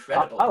Place is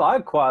incredible. I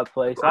like Quiet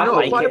Place. I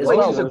like it as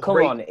well, but come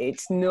on,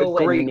 it's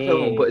nowhere near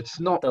film, but it's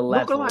not the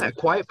level. Not gonna lie, A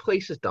Quiet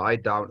Place has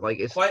died down.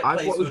 It's Quiet I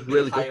Place thought it was would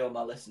really be higher good. on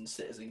my list than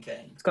Citizen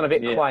Kane. It's gone a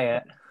bit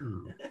quiet.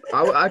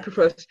 I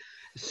prefer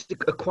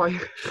A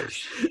Quiet.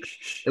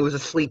 It was a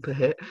sleeper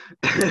hit.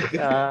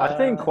 I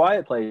think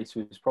Quiet Place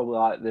was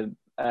probably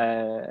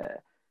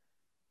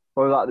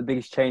the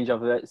biggest change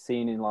I've ever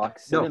seen in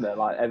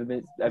cinema. Ever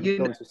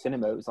gone to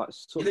cinema, it was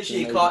such.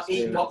 Literally, you can't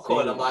eat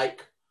popcorn. I'm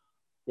like,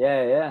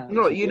 yeah.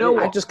 No, you know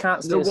what? I just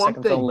can't see the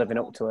second film living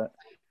up to it.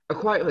 A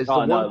Quiet Place. The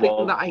one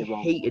thing that I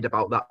hated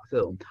about that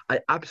film, I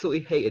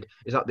absolutely hated,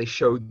 is that they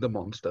showed the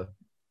monster.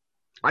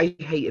 I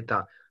hated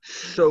that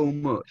so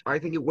much. I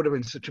think it would have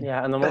been such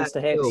a and the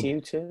monster hates film.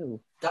 you too.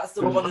 That's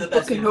one of the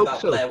best things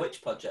about Blair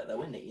Witch Project,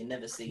 though, isn't it? You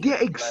never see.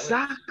 Yeah,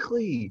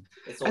 exactly.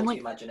 It's all the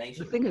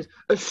imagination. The thing is,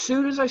 as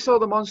soon as I saw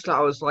the monster, I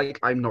was like,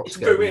 I'm not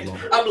scared anymore.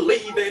 I'm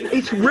leaving.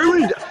 It's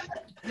ruined.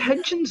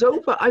 Tension's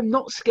over. I'm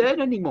not scared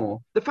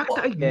anymore. The fact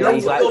that I know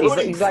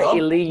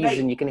he leaves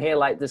and you can hear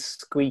the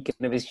squeaking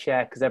of his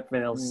chair because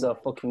everything else is so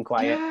fucking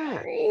quiet. Yeah,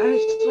 and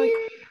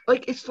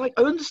it's I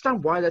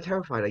understand why they're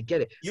terrified. I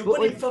get it. You're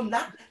running from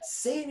that?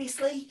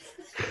 Seriously?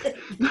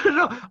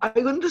 No. I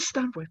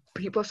understand why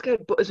people are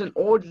scared, but as an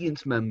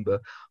audience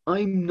member,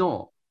 I'm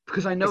not.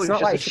 Because I know It's it's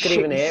not just like a she could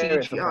even hear shitty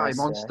it, for CGI Christ's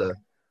sake. monster.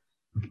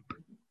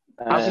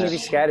 How can you be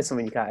scared of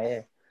something you can't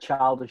hear?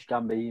 Childish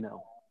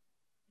Gambino.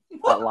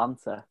 What?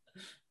 Atlanta.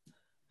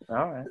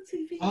 All right. The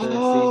TV.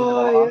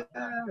 Oh,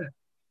 yeah.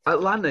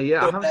 Atlanta,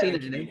 yeah. I haven't seen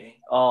it in Community.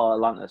 Oh,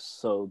 Atlanta's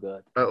so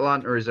good.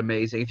 Atlanta is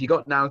amazing. If you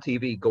got Now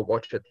TV, go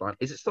watch Atlanta.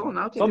 Is it still on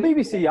Now It's on TV?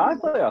 BBC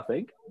iPlayer, I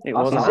think. It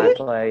That's was on it?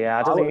 iPlayer, yeah.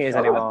 I don't think it is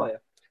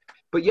anymore.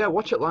 But yeah,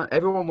 watch Atlanta.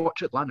 Everyone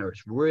watch Atlanta.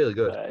 It's really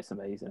good. It's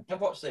amazing.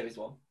 I've watched series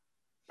 1.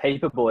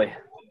 Paperboy.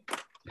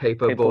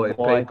 Paperboy.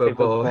 All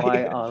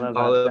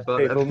about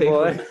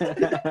Paperboy.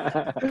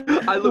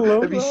 I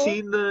love. Have you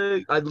seen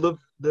the? I love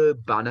the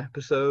ban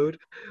episode.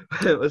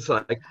 It was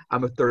like,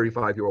 I'm a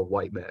 35-year-old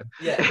white man.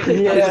 Yeah.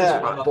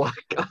 This black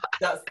guy.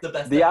 That's the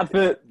best. The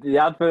episode.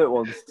 advert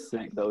one's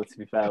sick though. To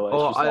be fair, where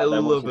it's just I like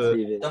them love watching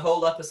it. TV. The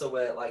whole episode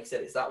where, like I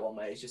said, it's that one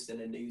where it's just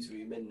in a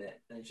newsroom, isn't it?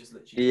 And it's just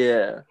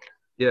literally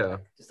Yeah.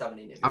 just having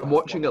an interview. I'm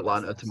watching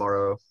Atlanta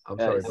tomorrow. I'm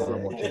Yeah, sorry, it's but I'm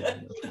sick. watching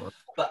Atlanta tomorrow.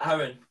 But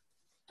Aaron.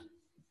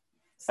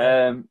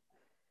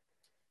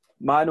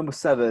 My number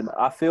 7.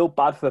 I feel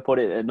bad for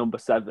putting it at number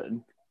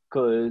 7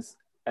 because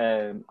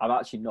I've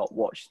actually not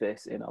watched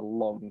this in a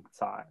long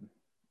time.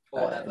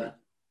 Or ever.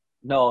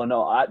 No.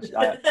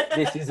 Actually,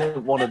 this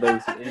isn't one of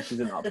those. This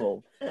isn't that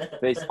bold.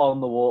 But it's On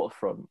the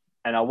Waterfront,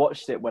 and I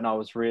watched it when I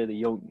was really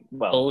young.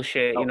 Well,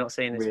 Bullshit, you're not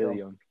seeing this really film.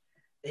 young.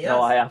 He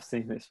No, has. I have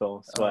seen this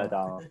film. Swear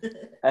down.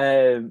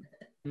 I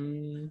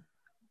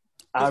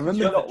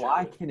remember not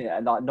liking it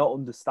and like not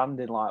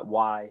understanding like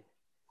why.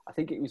 I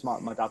think it was my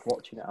dad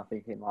watching it. I'm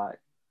thinking like,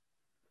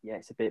 yeah,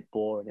 it's a bit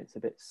boring. It's a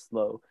bit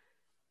slow.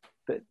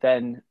 But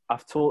then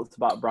I've talked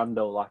about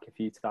Brando like a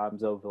few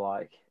times over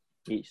like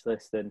each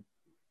list, and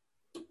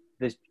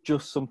there's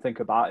just something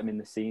about him in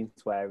the scenes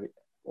where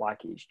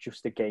like it's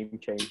just a game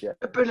changer.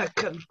 I've been a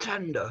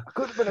contender. I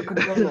could have been a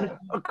contender.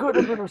 I could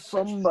have been a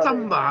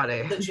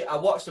somebody. Literally, I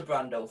watched the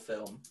Brando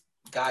film,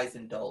 Guys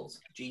and Dolls.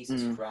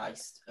 Jesus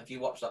Christ. Have you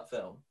watched that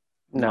film?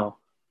 No.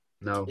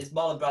 No. It's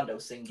Marlon Brando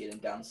singing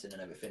and dancing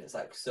and everything. It's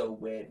like so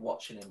weird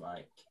watching him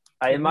like.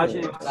 I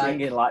imagine him Like,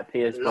 singing like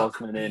Pierce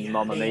Brosnan in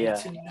Mamma Mia.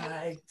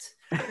 Tonight.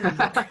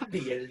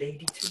 Be a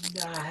lady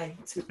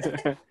tonight.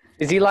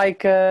 Is he like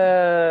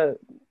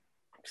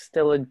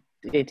still an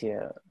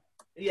idiot?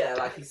 Yeah,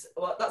 like he's.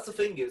 Well, that's the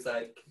thing. It was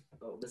like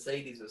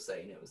Mercedes was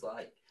saying. It was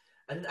like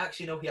I didn't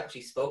actually know he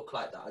actually spoke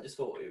like that. I just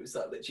thought it was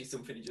like literally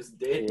something he just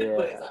did. Yeah.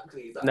 But it's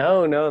actually like,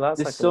 No, that's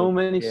There's like so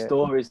many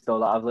stories though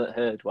that I've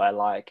heard where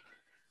like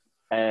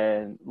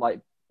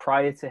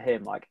prior to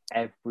him, like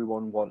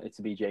everyone wanted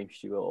to be James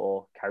Stewart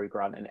or Cary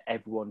Grant, and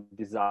everyone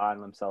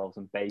designed themselves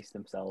and based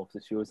themselves.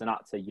 If you was an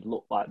actor, you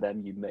look like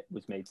them. You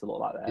was made to look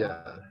like them.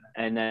 Yeah.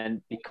 And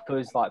then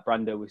because like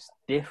Brando was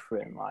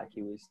different, like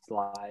he was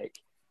like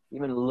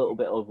even a little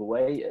bit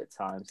overweight at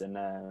times, and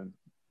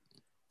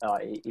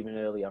even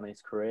early on in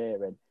his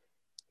career, and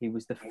he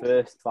was the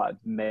first like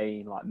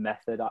main like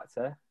method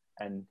actor.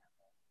 And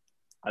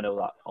I know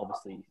that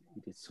obviously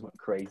he did something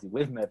crazy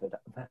with method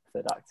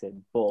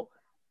acting, but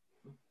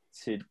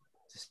to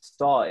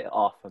start it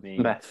off, I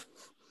mean, meth.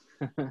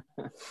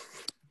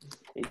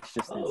 it's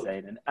just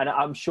insane. And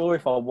I'm sure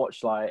if I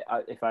watched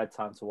if I had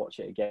time to watch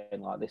it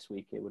again like this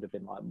week, it would have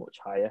been like much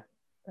higher.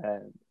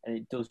 And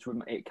it does.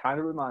 It kind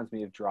of reminds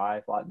me of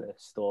Drive, like the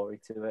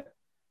story to it,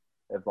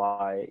 of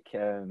like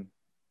there's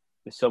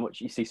so much,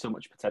 you see so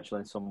much potential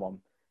in someone,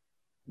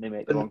 they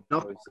make the wrong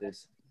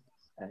choices.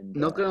 And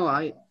not gonna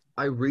lie,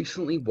 I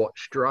recently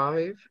watched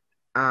Drive,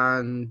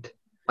 and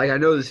like I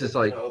know this is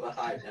like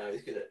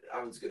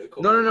Aaron's gonna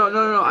come.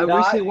 No. I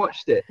recently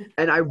watched it,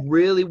 and I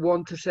really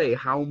want to say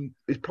how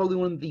it's probably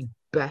one of the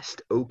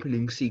best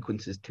opening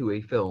sequences to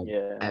a film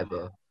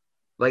ever.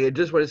 Like, I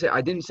just want to say,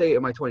 I didn't say it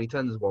in my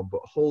 2010s one,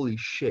 but holy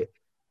shit,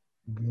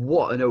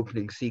 what an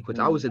opening sequence!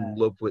 I was in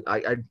love with.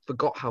 I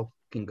forgot how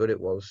fucking good it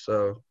was.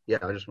 So yeah,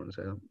 I just want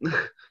to say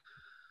that.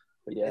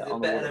 But yeah, is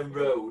it better than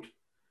Road?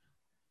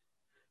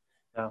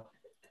 No.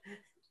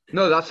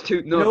 No, that's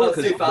too. No, No,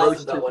 because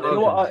 2000, that one. You know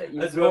what?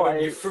 As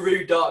well, you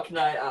threw Dark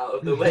Knight out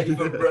of the way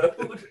for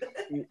Road.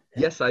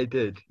 Yes, I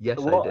did. Yes,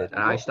 I did,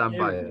 and I stand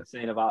by it.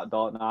 Saying about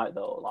Dark Knight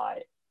though,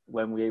 like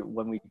when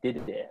we did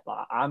it,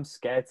 like I'm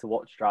scared to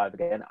watch Drive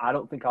again. I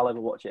don't think I'll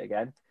ever watch it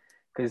again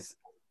because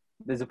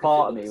there's a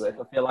part of me where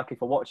I feel like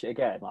if I watch it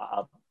again, like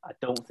I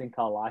don't think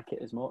I'll like it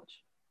as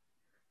much.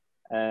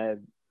 The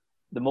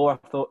more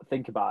I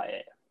think about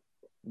it,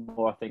 the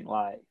more I think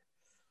like,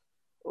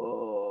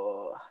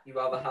 oh, You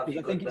rather have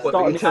your good What,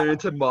 do you turn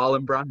into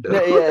Marlon Brando?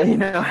 yeah, you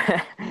know.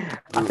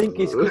 I think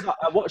it's because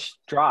I watched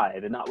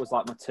Drive, and that was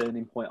like my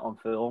turning point on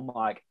film.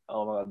 Like,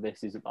 oh my God,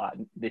 this is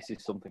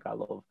something I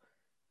love,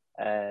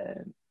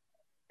 and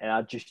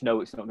I just know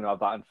it's not going to have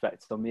that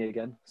effect on me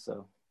again.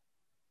 So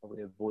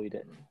probably avoid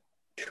it.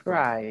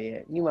 Try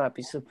it. You might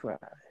be surprised.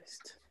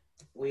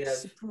 We've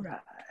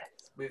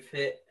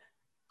hit.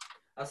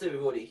 I say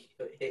we've already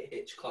hit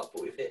Hitchcock,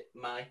 but we've hit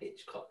my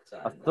Hitchcock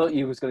time. I thought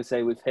you was going to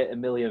say we've hit 1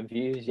 million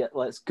views yet.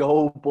 Let's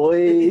go,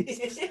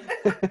 boys.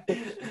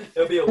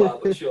 It'll be a while,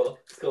 but sure.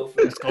 Let's go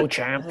for it. Let's go,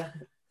 champ.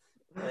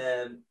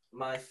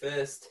 My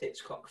first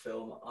Hitchcock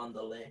film on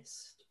the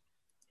list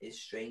is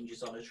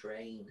Strangers on a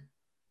Train.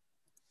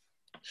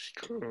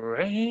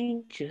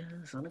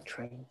 Strangers on a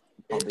Train.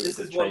 This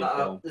is one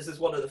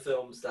of the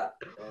films that.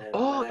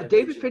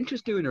 David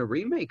Fincher's doing a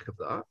remake of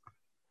that.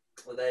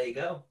 Well, there you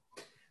go.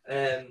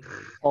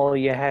 All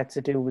you had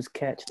to do was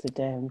catch the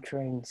damn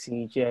train,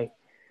 CJ.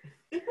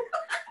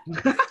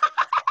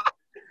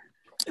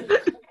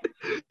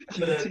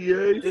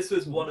 GTA. This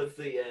was one of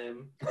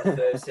the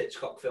first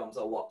Hitchcock films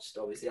I watched,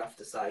 obviously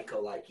after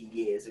Psycho, like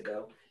years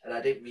ago, and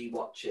I didn't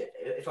rewatch it.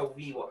 If I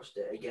rewatched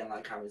it again,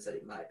 like Karen said,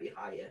 it might be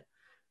higher,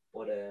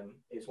 but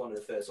it's one of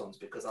the first ones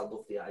because I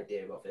love the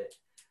idea of it.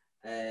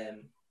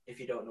 If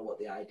you don't know what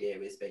the idea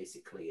is,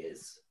 basically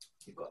is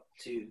you've got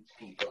two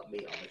people that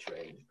meet on a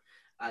train,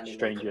 and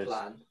they make a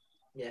plan.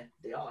 Yeah,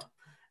 they are,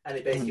 and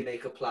they basically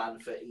make a plan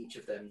for each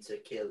of them to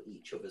kill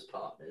each other's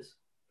partners.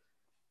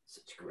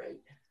 Such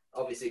great.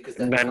 Obviously, because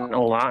then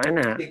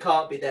they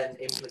can't be then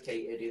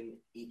implicated in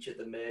each of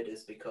the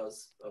murders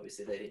because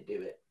obviously they didn't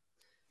do it.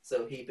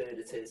 So he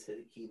murders his,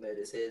 he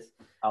murders his.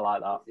 I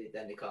like that.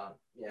 Then they can't.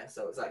 Yeah,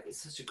 so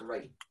it's such a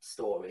great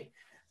story,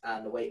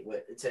 and the way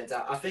it turns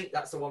out. I think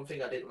that's the one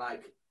thing I didn't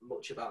like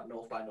much about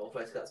North by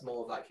Northwest. That's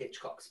more of like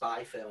Hitchcock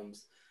spy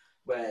films,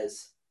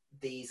 whereas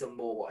these are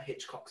more what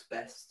Hitchcock's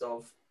best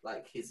of,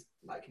 like his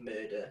like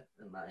murder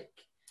and like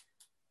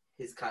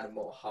his kind of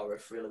more horror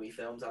thrillery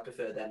films. I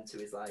prefer them to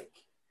his like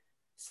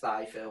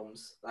spy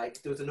films.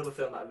 Like there was another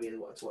film that I really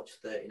wanted to watch,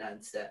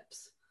 39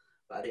 Steps,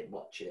 but I didn't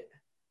watch it.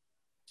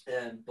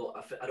 But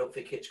I don't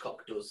think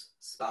Hitchcock does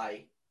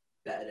spy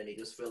better than he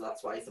does thriller.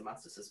 That's why he's a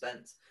master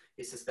suspense.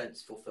 His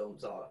suspenseful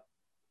films are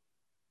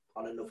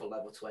on another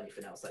level to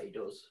anything else that he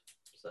does.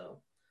 So,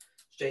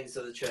 Strangers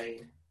on the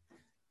Train,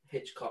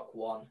 Hitchcock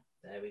 1.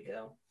 There we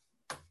go.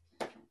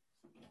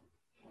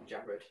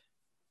 Jarad.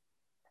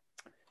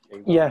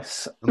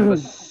 Yes. Number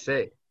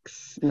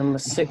 6. Number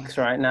 6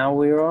 right now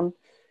we're on.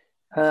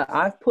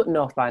 I've put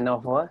North by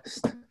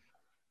Northwest.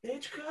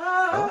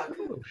 Hitchcock!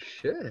 Oh,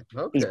 shit.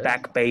 Okay. He's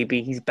back,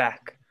 baby. He's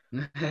back.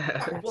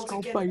 Once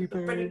again, the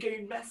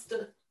Renegade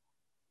Master.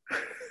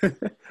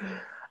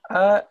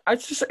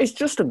 It's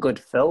just a good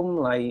film.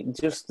 Like,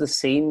 just the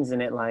scenes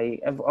in it.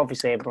 Like,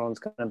 obviously everyone's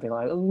gonna be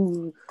like,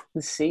 "Oh,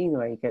 the scene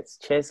where he gets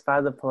chased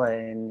by the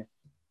plane."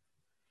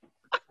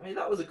 I mean,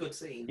 that was a good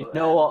scene. But, You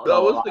know what?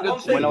 That was like, a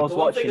good scene. when I was The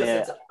one thing watching I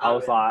said it, to I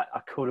was Aaron- like, I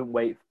couldn't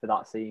wait for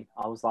that scene.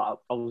 I was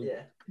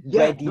yeah.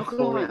 ready not gonna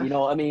for lie. it. You know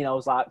what I mean? I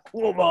was like,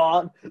 come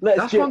on, let's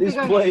That's get one this thing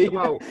I hate plane.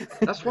 about.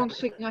 That's one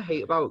thing I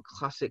hate about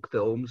classic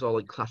films or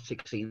like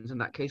classic scenes in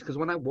that case. Because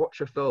when I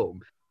watch a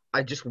film,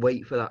 I just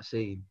wait for that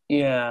scene.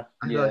 Yeah.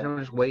 I feel like I'm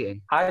just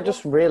waiting. I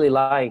just really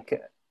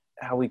like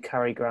how we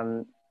Cary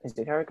Grant. Is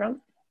it Cary Grant?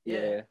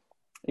 Yeah.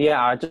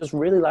 Yeah, I just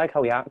really like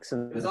how he acts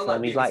in It was the on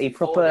film. like He's like, he BBC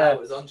Four, proper yeah, it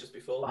was on just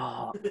before.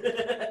 Oh,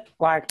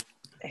 like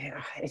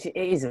it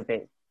is a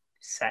bit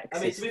sexist, I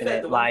mean, to be isn't fair,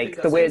 it? the one Like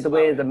thing the way that says the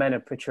about men are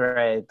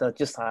portrayed, they're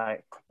just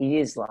like he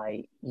is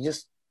like you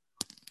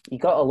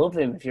gotta love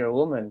him if you're a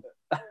woman.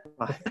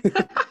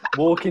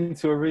 walk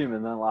into a room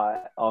and then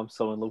like, oh, I'm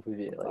so in love with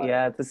you. Like,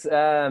 Yeah, this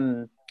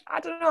I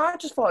don't know. I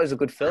just thought it was a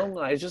good film.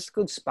 Like, it's just a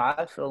good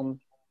spy film.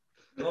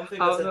 The one thing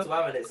I said to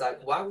Aaron, it's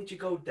like, why would you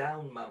go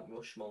down Mount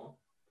Rushmore?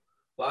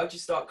 Why would you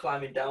start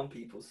climbing down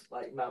people's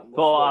like Mount Rushmore?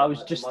 But I was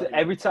like, just the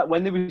monument? every time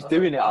when they was I was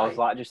doing like, it, I was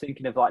why? like just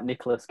thinking of like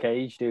Nicolas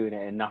Cage doing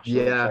it in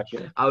National Yeah,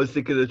 Treasure. I was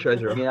thinking of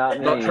Treasure. You know what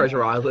I Not mean?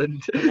 Treasure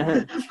Island.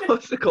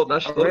 What's it called? I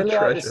National really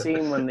Treasure. like the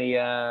scene when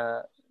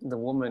the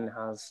woman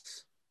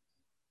has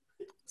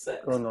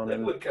Sex. gun on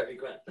him. With Cary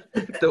Grant.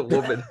 The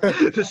woman.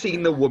 The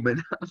scene the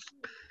woman has.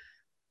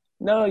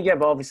 No, yeah,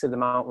 but obviously the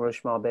Mount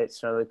Rushmore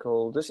bit's really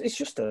cool. It's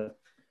just a.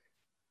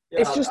 Yeah,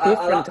 It's just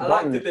different to I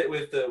like the Bond. bit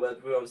with where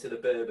we're obviously the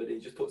bourbon. He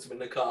just puts him in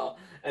the car,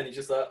 and he's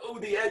just like, "Oh,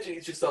 the edge!" And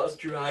he just starts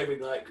driving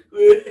like.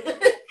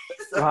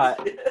 Right.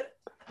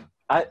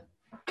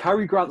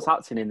 Cary Grant's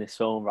acting in this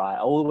film, right,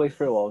 all the way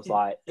through, I was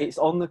like, it's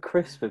on the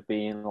crisp of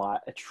being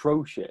like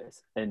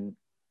atrocious and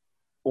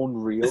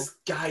unreal. This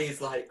guy is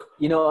like,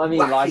 You know what I mean?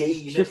 wacky. Like,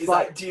 it's just He's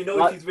like, do you know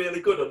like- if he's really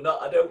good or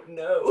not? I don't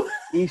know.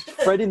 he's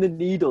threading the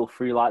needle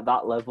through like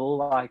that level.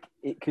 Like,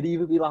 it could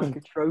either be like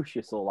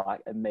atrocious or like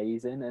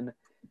amazing, and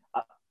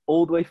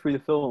all the way through the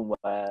film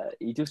where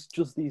he just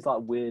these like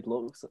weird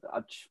looks.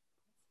 I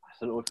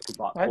don't know if it could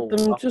like Like pull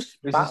them off. just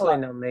It was just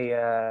battling like- on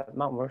the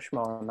Mount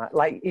Rushmore and that.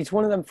 Like, it's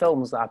one of them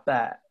films that I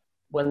bet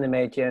when they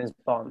made James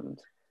Bond,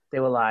 they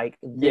were like,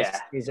 "This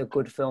is a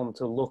good film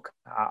to look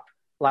at."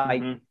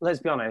 Like, let's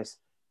be honest,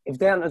 if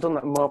they hadn't have done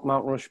that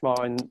Mount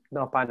Rushmore in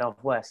North by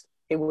Northwest,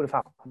 it would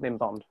have been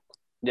Bond.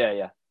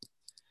 Yeah.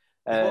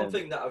 There's one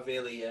thing that I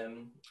really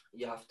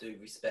you have to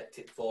respect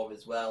it for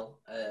as well.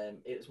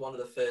 It was one of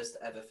the first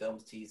ever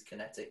films to use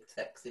kinetic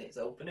text in its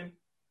opening.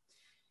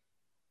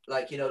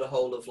 Like, you know, the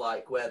whole of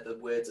like where the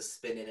words are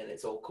spinning and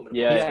it's all coming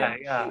Yeah.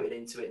 shooting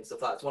into it and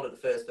stuff like that. It's one of the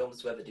first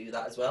films to ever do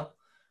that as well.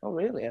 Oh,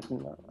 really? I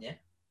didn't know. Yeah.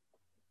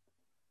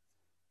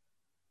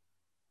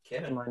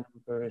 Kieran. My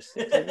number is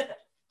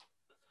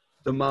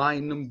So my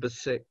number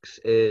 6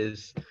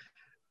 is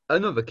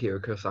another Kira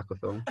Kurosawa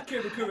film.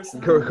 Akira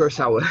Kurosawa. Kira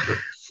Kurosawa.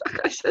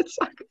 I said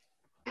Saka.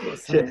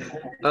 Shit.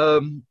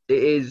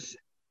 It is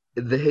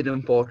The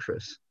Hidden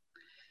Fortress.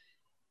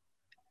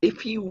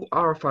 If you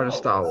are a fan of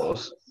Star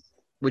Wars,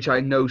 which I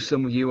know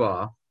some of you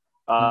are,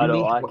 I you don't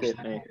need to like watch it,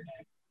 it. mate.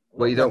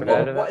 Well, you don't Never heard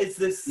want. of What is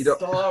this You don't-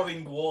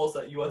 starring wars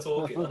that you are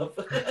talking of?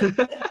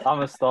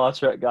 I'm a Star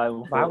Trek guy.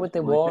 Why would they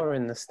war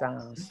in the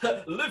stars?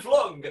 Live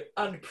long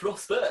and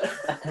prosper.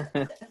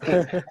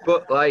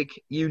 But like,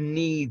 you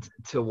need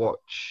to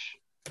watch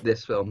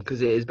this film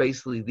because it is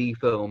basically the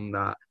film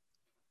that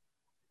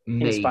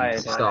made Inspired it,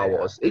 Star yeah.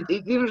 Wars. It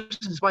didn't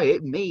just inspire it;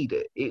 it made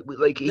it.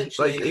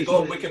 Literally, if you go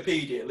on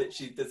Wikipedia,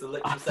 literally, there's a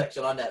literal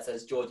section on there that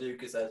says George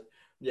Lucas says,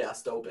 "Yeah, I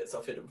stole bits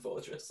of Hidden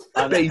Fortress."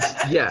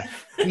 Yeah,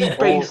 he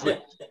basically.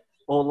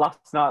 Or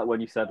last night when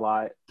you said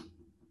like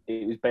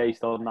it was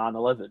based on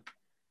 9/11.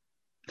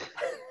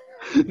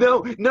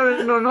 No,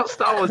 not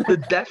Star Wars. The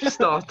Death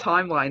Star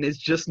timeline is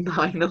just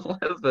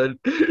 9/11.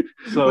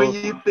 So when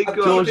you think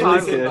George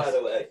about Lucas, by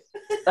the way.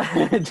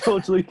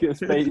 George Lucas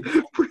based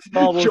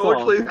Star Wars George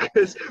on.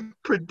 Lucas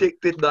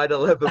predicted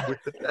 9/11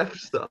 with the Death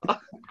Star.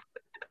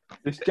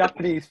 This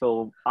Japanese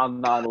film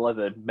and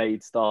 9/11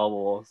 made Star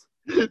Wars.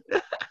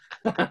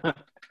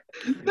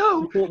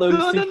 No, Put those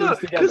two things because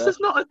together. there's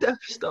not a Death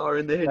Star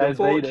in the Hidden There's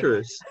Vader.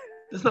 Fortress.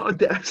 There's not a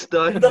Death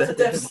Star in That's the a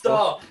Death Hidden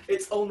Star.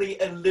 It's only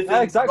a living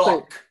Yeah, exactly.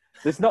 rock.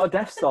 There's not a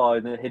Death Star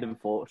in the Hidden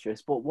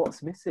Fortress, but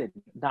what's missing?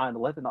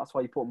 9/11. That's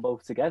why you put them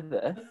both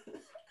together.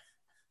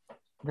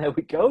 There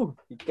we go.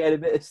 You get a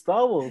bit of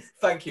Star Wars.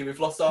 Thank you. We've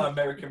lost our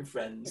American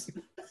friends.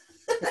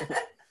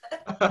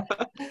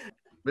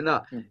 But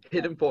no,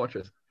 Hidden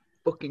Fortress,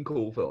 fucking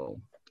cool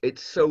film.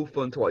 It's so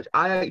fun to watch.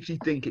 I actually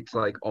think it's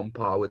like on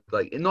par with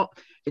like not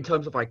in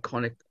terms of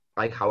iconic,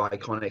 like how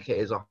iconic it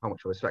is or how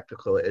much of a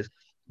spectacle it is,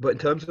 but in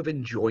terms of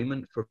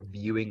enjoyment for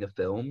viewing a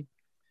film,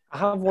 I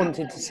have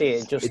wanted to see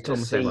it just it's to on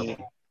the same see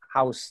level.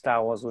 how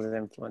Star Wars was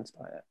influenced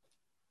by it.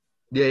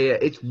 Yeah,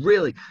 it's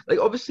really like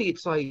obviously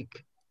it's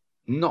like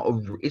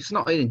it's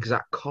not an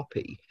exact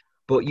copy,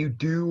 but you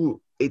do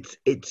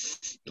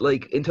it's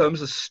like in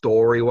terms of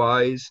story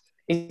wise.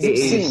 Is It it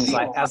is- scenes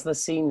like as the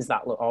scenes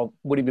that look, or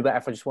would it be better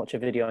if I just watch a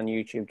video on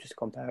YouTube just to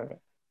compare it?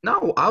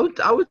 No, I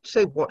would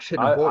say watch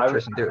Hidden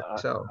Fortress and do it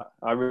yourself.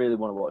 I really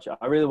want to watch it.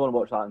 I really want to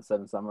watch that in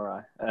Seven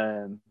Samurai.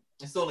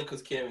 It's only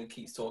because Kieran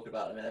keeps talking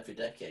about them in every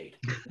decade.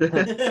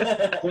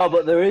 No,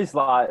 but there is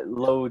like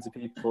loads of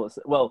people.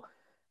 Well,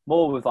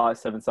 more with like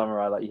Seven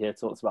Samurai that you hear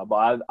talks about.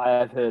 But I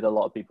have heard a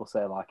lot of people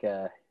say like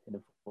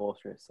Hidden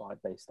Fortress, like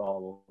based Star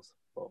Wars.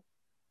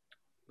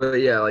 But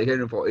yeah, like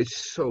Hidden Fortress,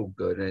 it's so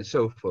good and it's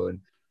so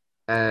fun.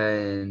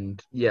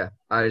 And yeah,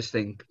 I just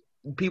think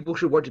people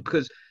should watch it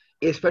because,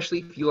 especially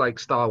if you like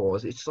Star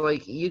Wars, it's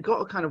like you got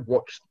to kind of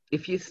watch.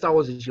 If Star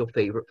Wars is your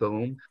favorite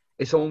film,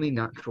 it's only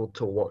natural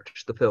to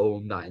watch the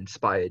film that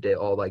inspired it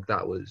or like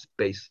that was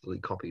basically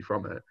copied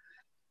from it.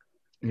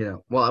 You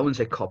know, well, I wouldn't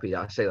say copied.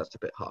 I say that's a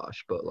bit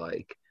harsh, but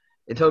like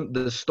in terms,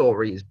 the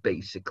story is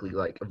basically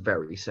like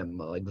very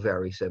similar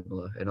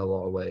in a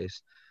lot of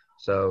ways.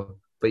 So,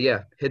 but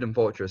yeah, Hidden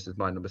Fortress is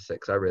my number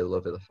 6. I really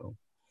love it. The film.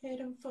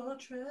 Hidden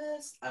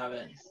Fortress.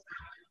 Aaron.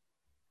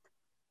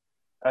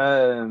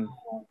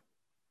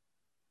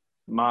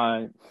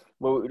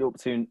 What are we up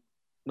to?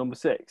 Number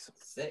 6.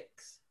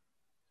 6.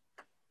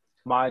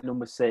 My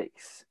number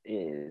 6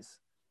 is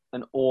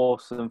an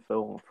awesome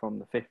film from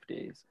the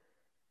 50s,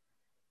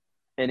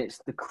 and it's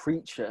The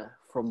Creature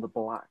from the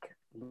Black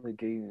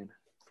Lagoon.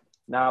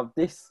 Now,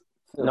 this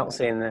film, Not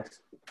seeing this.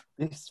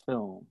 This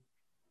film,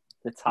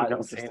 the You've title,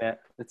 not seen it.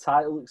 the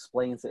title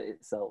explains it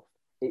itself.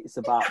 It's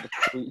about the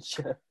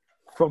creature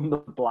from the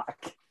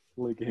Black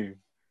Lagoon.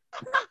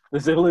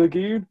 There's a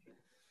lagoon.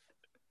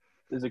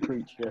 There's a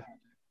creature.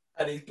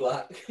 And he's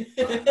black.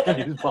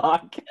 And he's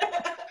black.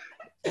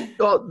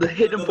 Oh, the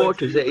Hidden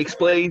Fortress, it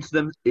explains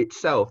them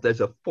itself.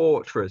 There's a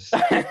fortress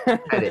and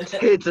it's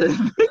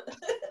hidden.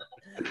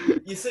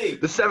 You see,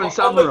 The 7 on the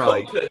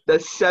Samurai. compass,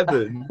 There's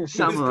 7 he was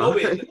samurai.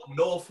 going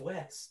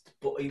northwest,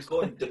 but he was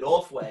going the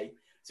north way.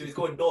 So he's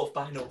going north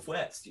by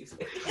northwest, you see.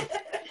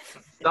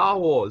 Star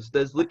Wars,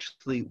 there's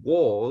literally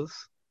wars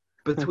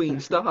between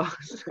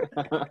stars.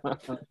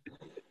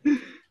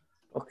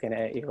 Fucking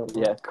hate you.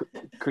 Yeah,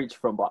 Creature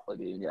from Black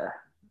Lagoon. Yeah,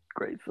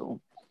 great film.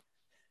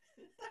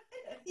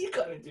 You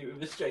can't do it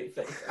with a straight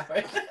face,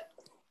 Aaron.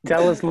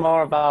 Tell us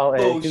more about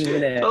it. Who's Bullshit.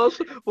 in it?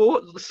 Also,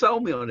 well, sell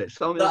me on it.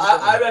 Sell me No, on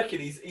it. I reckon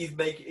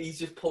he's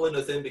just pulling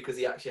us in because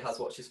he actually has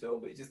watched this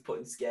film, but he's just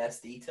putting scarce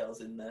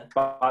details in there.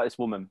 About this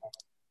woman.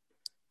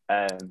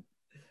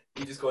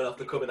 He's just going off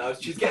the coming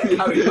out. She's getting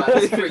carried by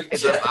this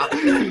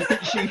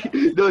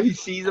creature. No, he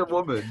sees a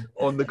woman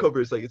on the cover.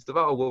 It's like, it's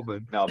about a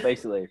woman. No,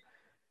 basically,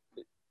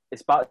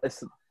 it's about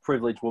this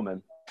privileged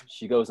woman.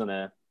 She goes on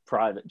a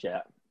private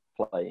jet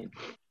plane,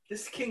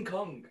 This is King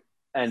Kong.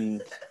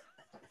 and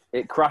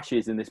it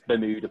crashes in this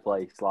Bermuda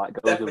place. Like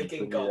goes Definitely over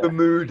to King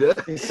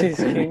Bermuda. This is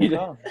King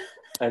Kong.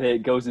 and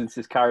it goes into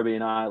this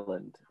Caribbean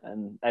island,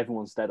 and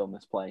everyone's dead on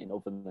this plane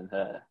other than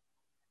her.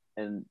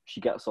 And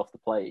she gets off the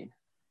plane.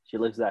 She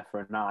lives there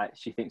for a night.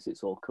 She thinks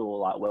it's all cool,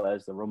 like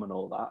where's the rum and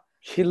all that.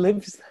 She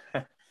lives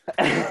there.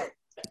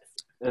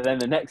 And then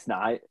the next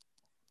night,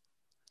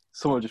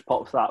 someone just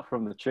pops out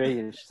from the tree,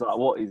 and she's like,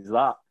 "What is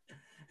that?"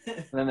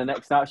 And then the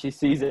next night she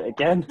sees it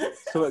again,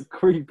 so it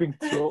creeping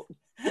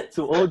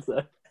towards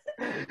her.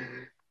 Hello,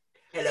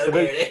 And then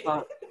dearie. she's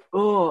like,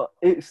 "Oh,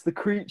 it's the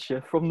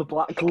creature from the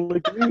Black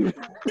Lagoon."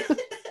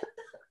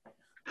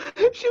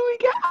 Should we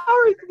get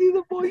Harry to do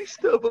the voice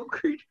double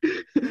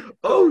creature?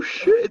 Oh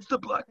shit, it's the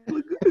Black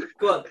Lagoon.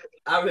 Go on,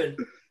 Aaron.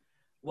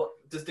 What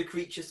does the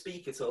creature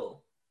speak at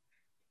all?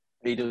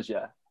 He does,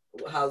 yeah.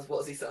 What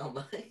does he sound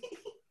like?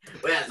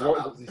 Where's the What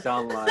ram? does he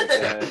sound like?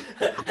 Hey,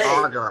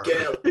 Arger.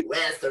 girl,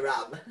 where's the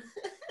ram?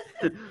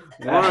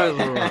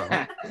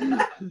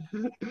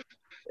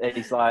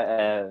 He's like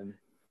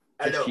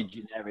just Hello. your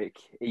generic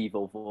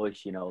evil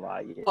voice, you know,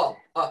 like. Oh.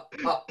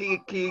 Can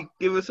you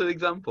give us an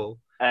example?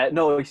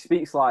 No, he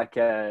speaks like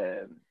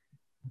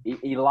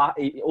he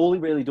all he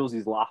really does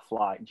is laugh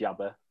like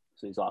Jabba.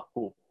 So he's like,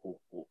 ho, ho,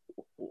 ho,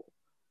 ho, ho,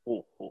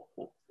 ho, ho,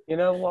 ho. You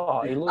know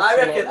what? He looks I a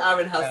reckon lot-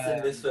 Aaron has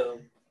seen this film.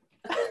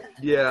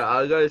 Yeah,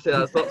 I was gonna say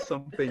that's not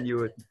something you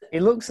would. He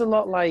looks a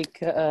lot like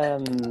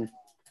what's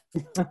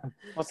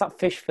that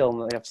fish film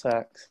that they have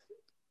sex?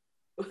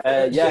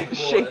 Yeah.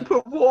 Shape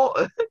of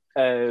Water.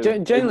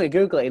 Generally,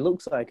 Google it. He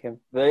looks like him.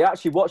 They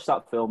actually watched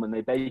that film and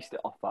they based it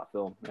off that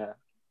film. Yeah.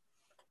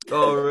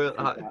 Oh, really?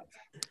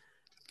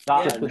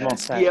 That Just and with then- more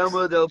sex.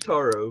 Guillermo del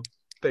Toro.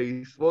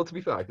 Face. Well, to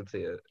be fair, I can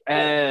see it.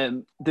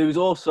 there was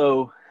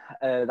also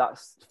that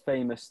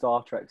famous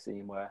Star Trek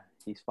scene where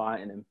he's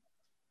fighting him,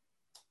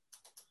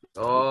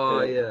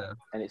 Oh yeah,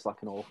 and it's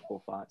like an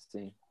awful fight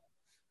scene.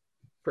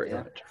 pretty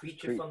Yeah. much.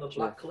 Creature from the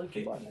Black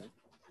Lagoon.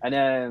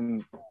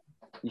 And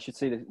you should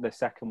see the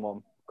second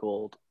one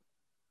called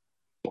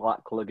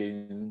Black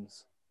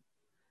Lagoons.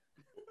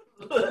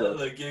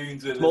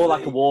 Lagoons with It's more a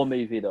like Z. a war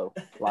movie though,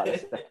 like the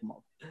second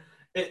one.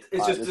 It's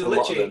Like, just there's a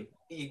lot of literally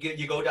them.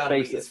 you go down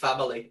and meet his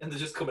family, and they're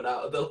just coming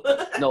out of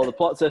the. No, the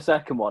plot to the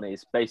second one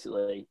is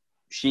basically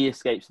she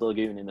escapes the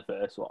lagoon in the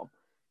first one,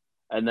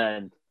 and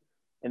then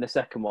in the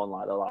second one,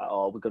 like they're like,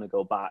 "Oh, we're gonna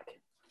go back.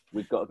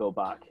 We've got to go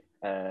back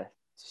to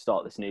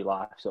start this new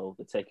life." So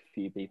they take a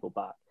few people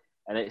back,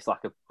 and it's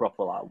like a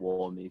proper like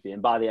war movie.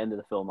 And by the end of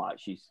the film, like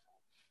she's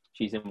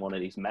in one of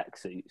these mech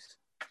suits,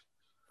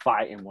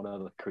 fighting one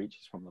of the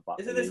creatures from the Black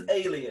Isn't this Lagoon.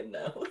 Alien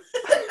now?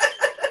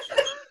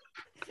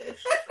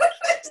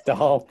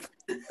 Stop.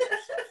 I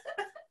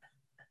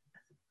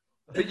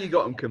think you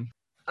got him, Kim.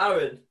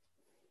 Aaron,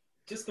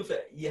 just confirm,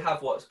 you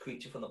have watched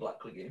Creature from the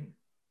Black Lagoon.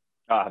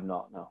 I have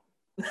not. No.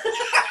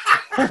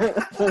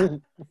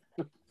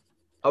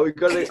 Are we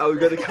gonna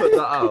cut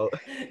that out?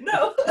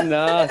 No.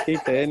 Nah,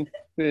 keep in.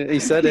 He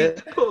said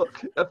it. Put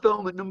a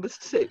film at number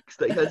 6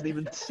 that he hasn't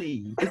even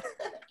seen.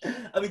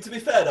 I mean, to be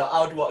fair though,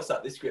 I would watch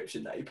that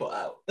description that you put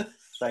out.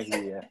 Thank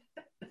you.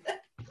 Yeah.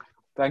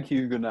 Thank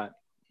you. Good night.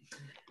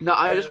 No,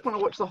 I just want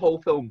to watch the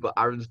whole film, but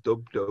Aaron's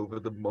dubbed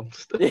over the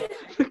monster.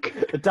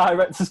 The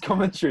director's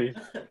commentary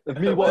of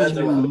me watching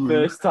it for the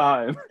first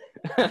time.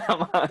 I'm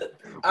like,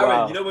 Aaron,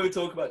 wow. you know when we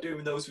talk about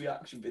doing those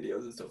reaction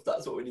videos and stuff,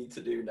 that's what we need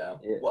to do now.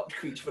 Yeah. Watch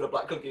Creature from the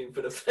Black Lagoon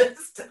for the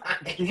first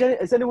time.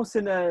 Has anyone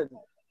seen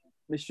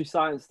Mystery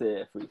Science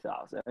Theater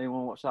 3000?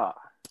 Anyone watch that?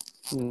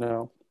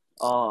 No.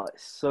 Oh,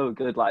 it's so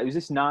good. Like, it was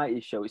this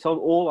 90s show. It's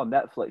all on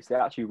Netflix. They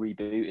actually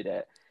rebooted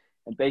it.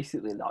 And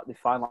basically, like, they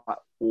find like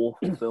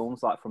awful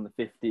films like from the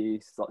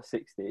 50s, like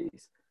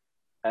 60s.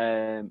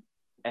 And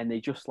they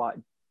just like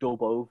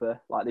dub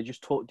over. Like, they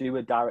just do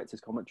a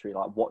director's commentary,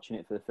 like watching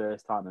it for the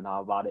first time and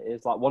how bad it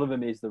is. Like, one of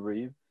them is The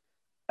Room.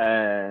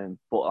 But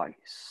like,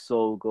 it's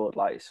so good.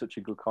 Like, it's such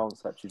a good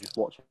concept to just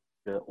watch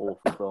an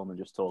awful film and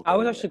just talk I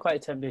was about actually it.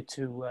 quite tempted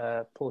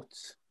to put,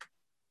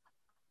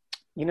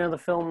 you know, the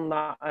film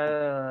that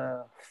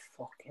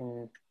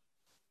fucking.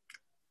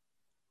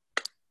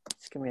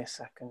 Just give me a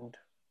second.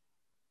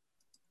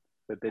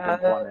 Forbidden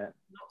Planet.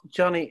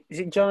 Johnny, is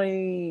it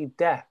Johnny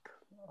Depp?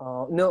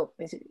 Oh no,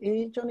 is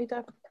it Johnny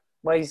Depp?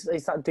 Well, he's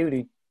that dude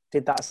who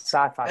did that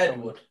sci-fi film in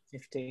Edward. the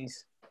 50s.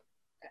 Is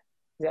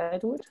it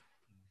Edward?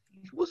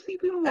 Was he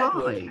even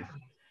alive?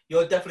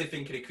 You're definitely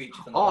thinking of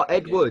Creature from the Oh,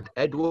 Black Lagoon.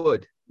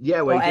 Edward.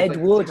 Yeah, Oh, where he did, Ed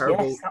like, Wood. the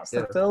terrible... Yes, that's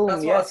yeah. the film.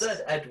 That's yes. what I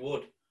said, Ed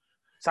Wood.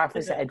 Sci-fi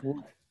said Ed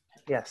Wood.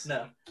 Yes.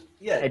 No.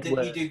 Yeah, Ed did he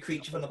Wood. do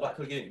Creature from the Black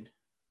Lagoon?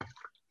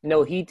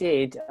 No, he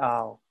did.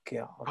 Oh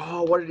god.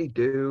 Oh, what did he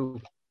do?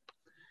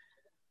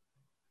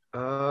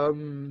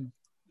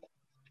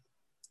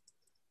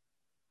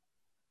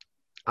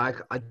 I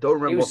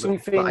don't remember It was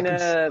what the, but I something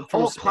can,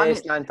 from oh,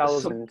 Space Planet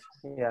 9000.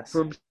 Yes.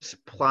 from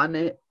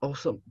Planet or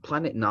some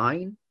Planet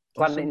 9.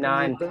 or Planet something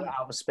 9, like that?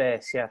 Outer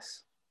Space.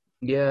 Yes.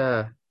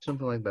 Yeah,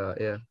 something like that.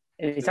 Yeah,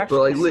 It's But,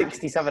 actually like,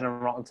 67 on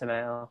Rotten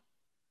Tomato.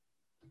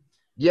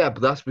 yeah,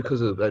 but that's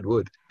because of Ed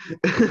Wood.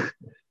 Johnny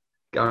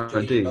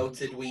Guaranteed.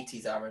 emoted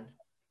Wheaties, Aaron.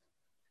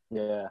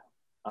 Yeah.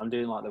 I'm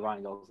doing like the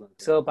Ryan Gosling.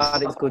 So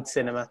bad it's good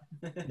cinema.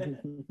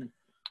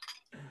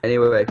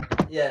 Anyway,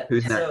 Yeah,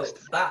 Who's so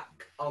next? back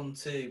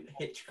onto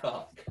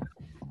Hitchcock.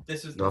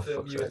 This was the Oh,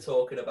 film fuck's you were sake.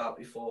 talking about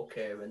before,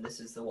 Kieran. This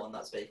is the one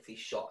that's basically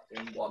shot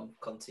in one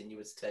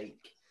continuous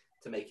take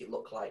to make it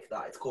look like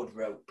that. It's called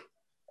Rope.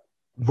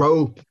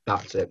 Rope.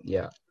 That's it.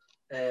 Yeah.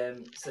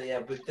 So yeah,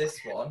 with this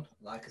one,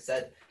 like I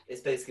said,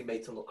 it's basically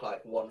made to look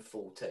like one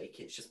full take.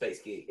 It's just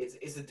basically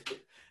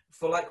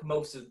for like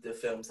most of the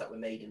films that were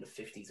made in the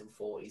 50s and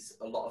 40s,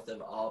 a lot of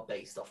them are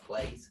based off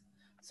plays.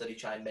 So they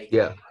try and make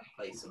it look like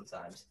plays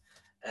sometimes.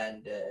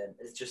 And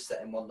it's just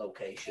set in one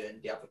location.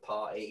 They have a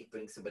party,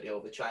 bring somebody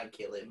over, try and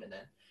kill him, and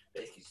then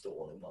basically just do it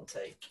all in one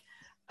take.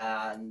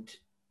 And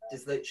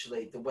there's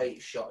literally, the way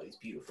it's shot is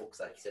beautiful because,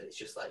 like you said, it's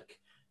just like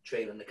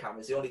trailing the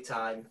cameras. The only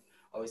time,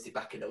 obviously,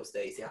 back in those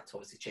days, they had to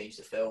obviously change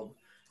the film.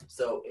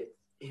 So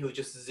he would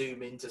just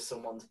zoom into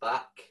someone's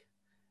back,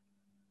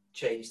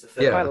 change the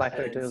film, I like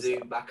and then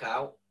zoom back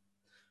out.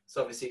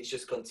 So obviously, it's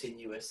just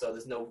continuous. So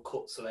there's no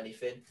cuts or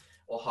anything,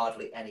 or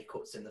hardly any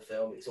cuts in the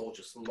film. It's all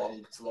just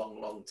long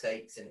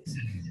takes, and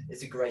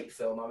it's a great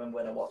film. I remember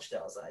when I watched it,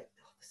 I was like,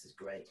 oh, this is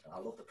great. And I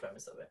love the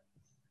premise of it.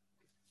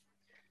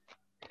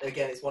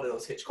 Again, it's one of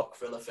those Hitchcock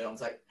thriller films,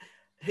 like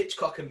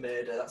Hitchcock and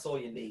murder. That's all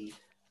you need.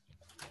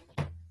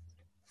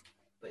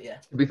 But yeah.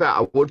 To be fair,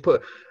 I would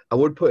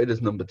put it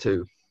as number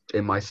 2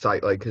 in my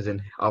sight, like as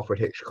in Alfred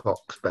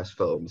Hitchcock's best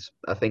films.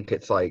 I think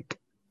it's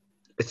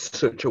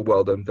such a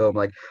well done film.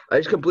 Like I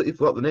just completely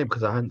forgot the name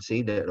because I hadn't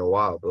seen it in a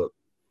while, but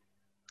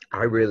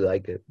I really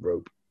like it.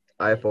 Rope.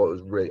 I thought it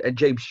was really, and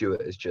James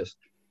Stewart is just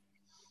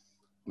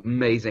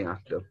amazing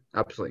actor,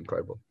 absolutely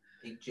incredible.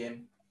 Big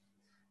Jim.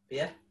 But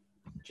yeah,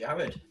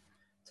 Jarad,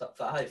 top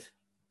 5.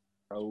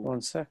 Oh.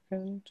 1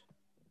 second.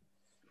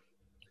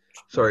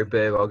 Sorry,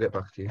 babe. I'll get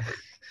back to you.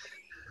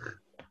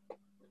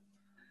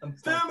 I'm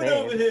filming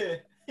over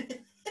here.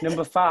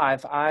 Number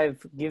 5,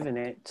 I've given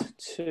it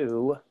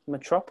to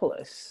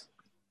Metropolis.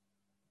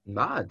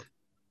 Mad.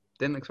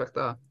 Didn't expect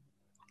that.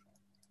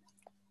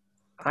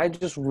 I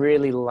just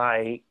really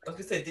like I was going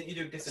to say, didn't you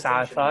do a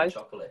dissertation sci-fi on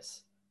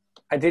Metropolis?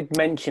 I did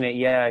mention it,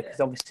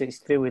 because obviously it's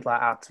to do with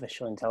like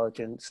artificial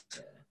intelligence.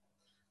 Yeah.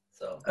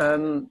 So.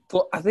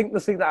 But I think the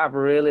thing that I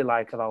really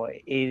like about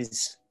it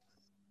is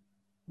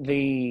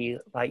the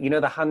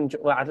the hand.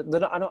 Well,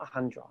 they're not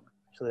hand drawn.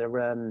 So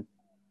they're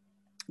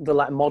the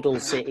like model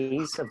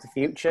cities of the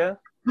future.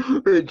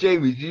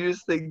 Jamie, do you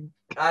just think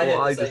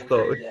I just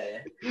thought? Yeah.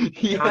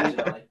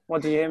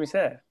 What did you hear me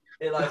say?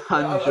 I was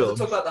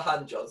talking about the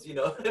hand jobs,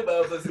 well,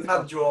 there's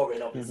hand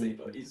drawing, obviously,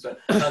 but he's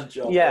hand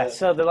job. Yeah,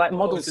 so they're like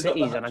model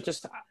cities, and I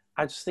just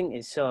think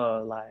it's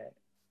so like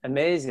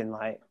amazing.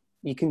 Like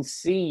you can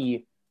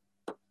see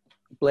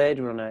Blade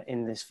Runner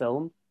in this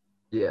film.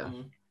 Yeah.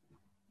 Mm-hmm.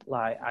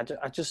 Like I don't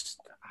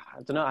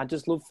know. I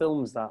just love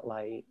films that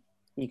like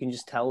you can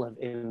just tell have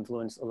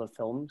influenced other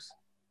films.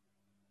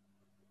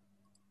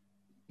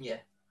 Yeah.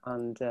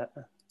 And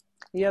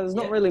there's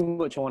not really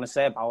much I want to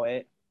say about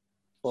it,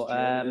 but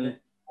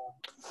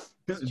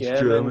it's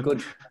German.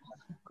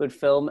 Good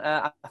film.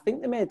 I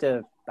think they made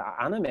that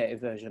animated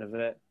version of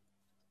it.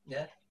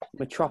 Yeah.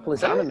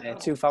 Metropolis anime,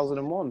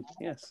 2001.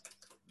 Yes.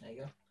 There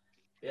you go.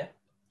 Yeah.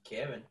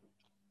 Kieran.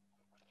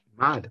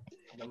 Mad.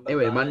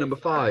 Anyway, my number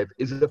 5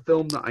 is a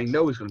film that I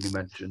know is going to be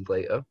mentioned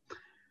later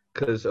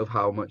because of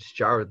how much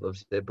Jarad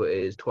loves it, but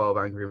it is 12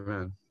 Angry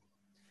Men.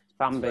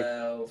 Bambi.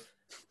 12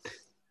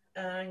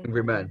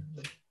 Angry Men.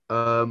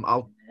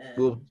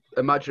 We'll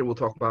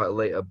talk about it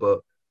later,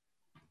 but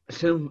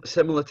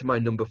similar to my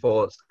number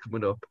 4 that's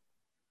coming up,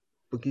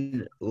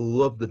 fucking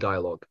love the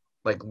dialogue,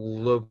 like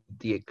love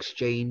the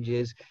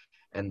exchanges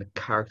and the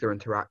character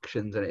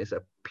interactions, and it's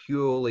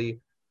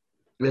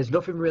there's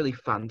nothing really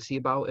fancy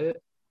about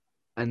it,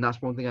 and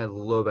that's one thing I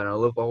love, and I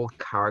love all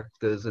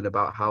characters and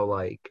about how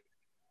like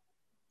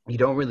you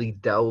don't really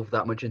delve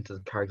that much into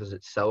the characters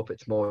itself.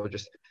 It's more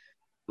just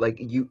like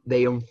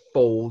they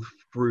unfold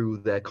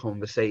through their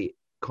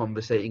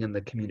conversating and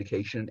the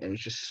communication, and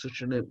it's just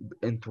such an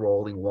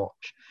enthralling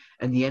watch.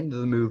 And the end of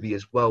the movie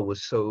as well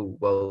was so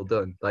well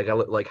done. Like I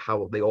like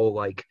how they all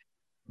like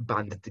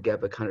banded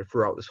together kind of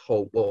throughout this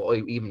whole, or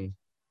even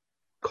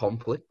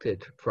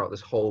conflicted throughout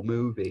this whole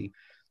movie,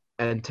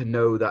 and to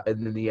know that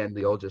in the end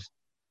they all just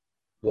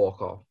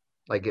walk off.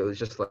 Like it was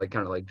just like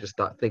kind of like just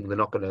that thing. They're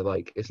not gonna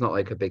like, it's not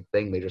like a big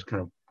thing. They just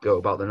kind of go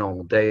about their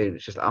normal day, and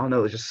it's just, I don't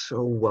know, it's just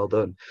so well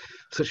done.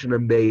 Such an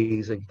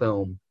amazing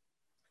film.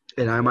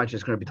 And I imagine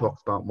it's going to be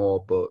talked about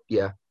more, but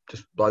yeah,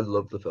 I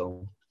love the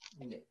film.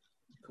 Yeah.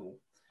 Cool.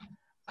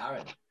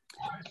 Aaron.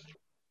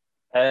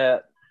 I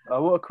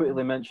want to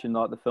quickly mention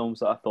like the films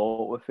that I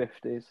thought were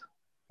 50s,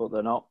 but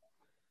they're not.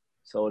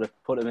 So I'd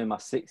have put them in my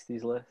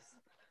 60s list.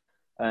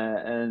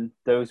 And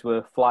those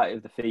were Flight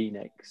of the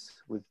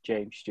Phoenix with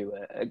James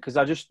Stewart. Because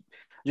I just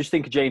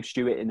think of James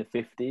Stewart in the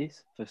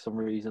 50s for some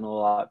reason,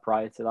 or like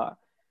prior to that.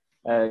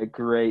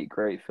 Great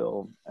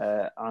film.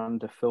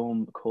 And a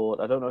film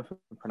called, I don't know if I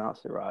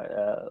pronounced it right,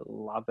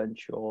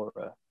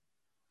 L'Avventura,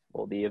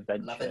 or The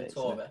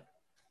Adventure.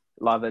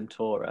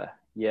 L'Avventura,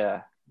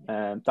 yeah.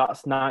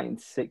 That's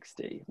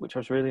 1960, which I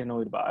was really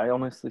annoyed about. I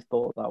honestly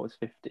thought that was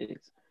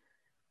 50s.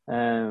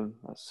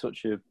 That's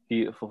such a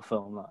beautiful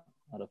film that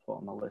I'd have put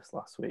on my list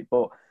last week.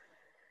 But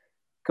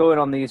going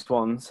on these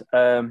ones,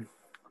 my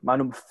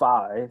number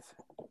 5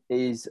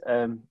 is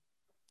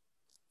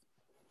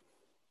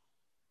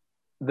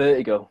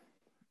Vertigo.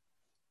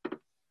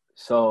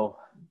 So,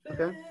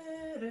 okay.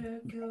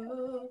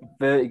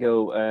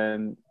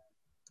 Vertigo.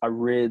 I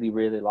really,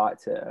 really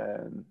liked it.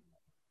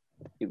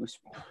 It was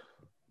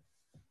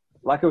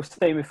like I was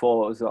saying before.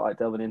 What I was like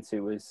delving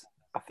into was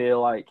I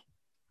feel like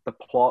the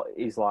plot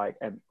is like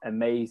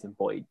amazing,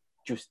 but it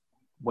just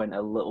went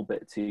a little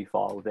bit too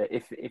far with it.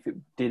 If it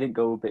didn't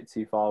go a bit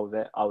too far with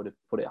it, I would have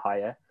put it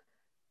higher.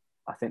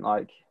 I think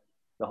like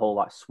the whole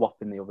like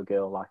swapping the other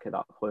girl like at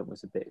that point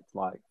was a bit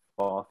like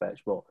far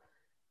fetched, but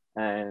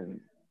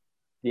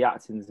the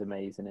acting's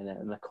amazing in it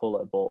and the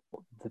colour. But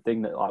the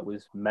thing that like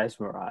was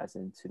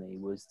mesmerising to me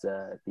was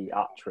the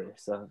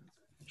actress. I'm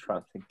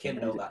trying to think. Kim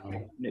Novak.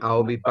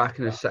 I'll be back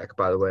in a sec,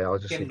 by the way. I'll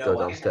just Kim need to go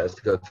Novak. downstairs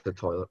to go to the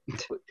toilet.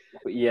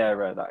 But yeah,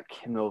 that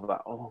Kim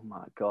Novak. Oh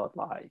my god,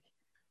 like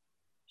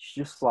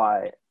she's just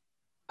like.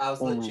 I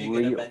was literally going to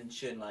Unreal.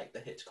 mention like the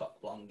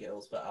Hitchcock blonde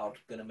girls, but I was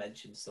going to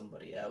mention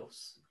somebody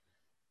else.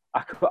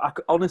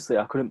 Honestly,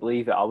 I couldn't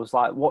believe it. I was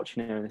like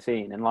watching her in the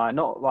scene, and like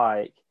not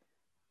like,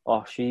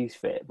 oh, she's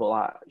fit, but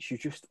like she's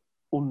just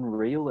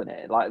unreal in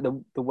it. Like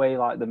the way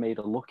like they made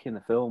her look in the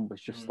film was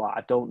just like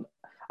I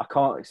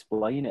can't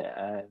explain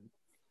it.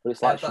 But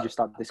it's like she just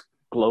had this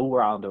glow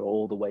around her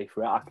all the way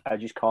through it. I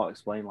just can't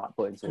explain like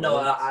putting into No,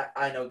 words.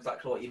 I know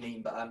exactly what you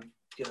mean, but I'm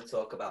going to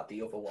talk about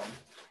the other one.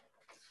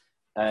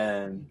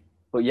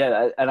 But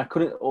yeah, and I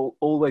couldn't all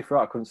the way through.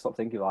 I couldn't stop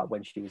thinking like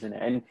when she was in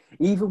it, and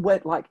even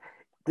when like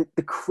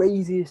the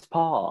craziest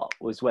part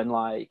was when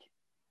like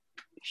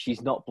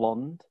she's not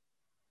blonde,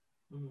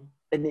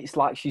 and it's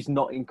like she's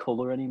not in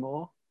color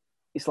anymore.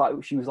 It's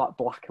like she was like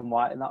black and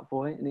white at that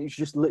point, and it was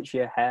just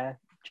literally a hair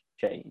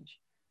change.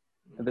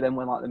 But then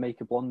when like they make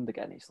her blonde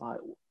again, it's like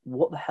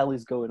what the hell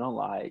is going on?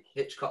 Like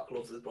Hitchcock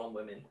loves his blonde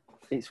women.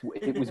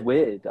 it was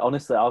weird.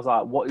 Honestly, I was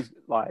like, what is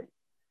like? It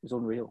was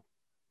unreal.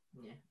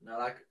 Yeah, no,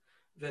 like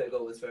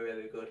Vertigo was very,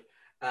 very good,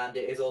 and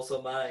it is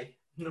also my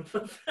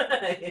number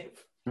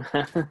 5.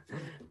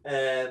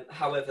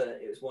 However,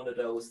 it was one of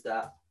those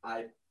that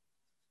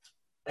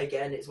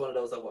it's one of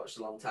those I watched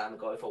a long time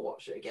ago. If I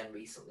watched it again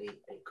recently,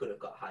 it could have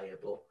got higher,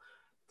 but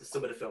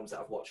some of the films that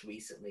I've watched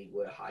recently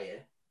were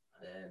higher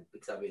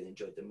because I really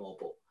enjoyed them more.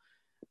 But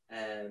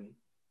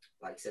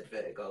like I said,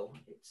 Vertigo,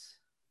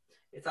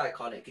 it's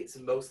iconic. It's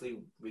mostly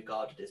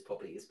regarded as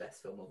probably his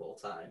best film of all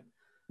time.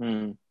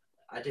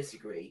 I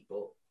disagree,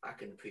 but I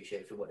can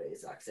appreciate it for what it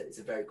is. Like I said, it's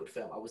a very good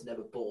film. I was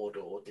never bored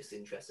or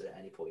disinterested at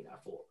any point. I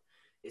thought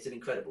it's an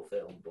incredible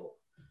film, but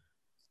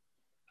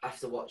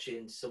after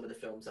watching some of the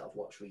films that I've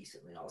watched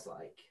recently, I was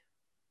like,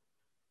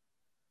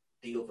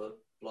 the other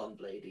blonde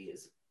lady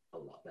is a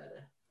lot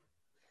better.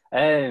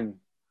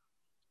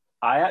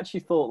 I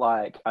actually thought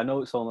like I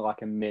know it's only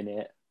like a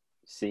minute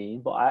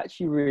scene, but I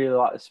actually really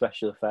like the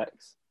special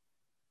effects.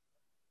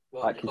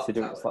 What, like the clock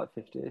considering tower? it's like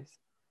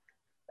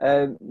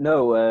 50s.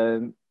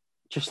 No,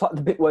 just like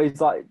the bit where he's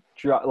like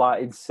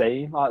like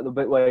insane, like the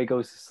bit where he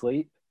goes to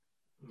sleep.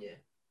 Yeah.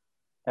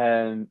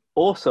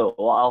 Also,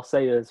 what I'll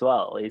say as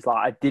well is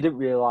like I didn't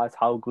realise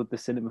how good the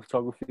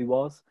cinematography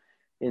was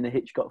in the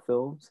Hitchcock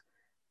films.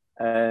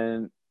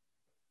 There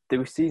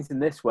were scenes in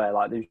this where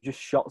like there was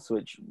just shots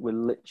which were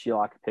literally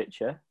like a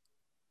picture,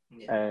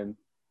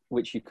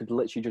 which you could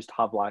literally just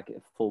have like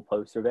a full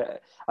poster of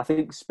it. I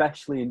think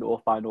especially in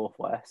North by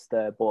Northwest,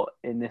 but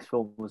in this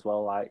film as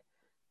well, like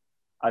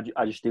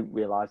I just didn't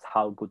realise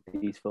how good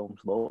these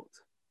films looked.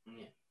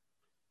 Yeah.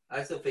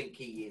 I still think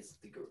he is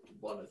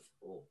one of,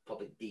 or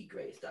probably the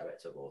greatest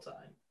director of all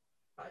time,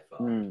 by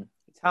far.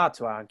 It's hard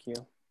to argue.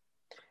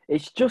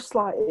 It's just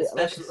like,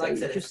 Especially, like I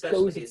said, it just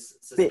especially goes his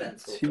a bit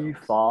suspenseful too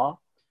films. far.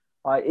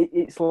 Like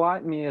it's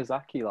like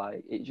Miyazaki.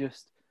 Like it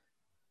just,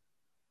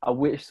 I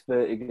wish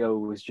Vertigo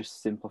was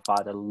just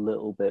simplified a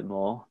little bit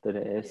more than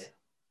it is.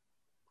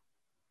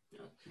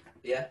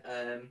 Yeah.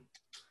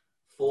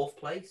 4th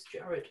place,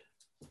 Jarad.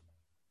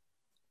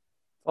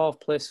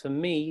 4th place for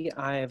me,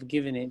 I have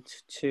given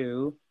it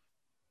to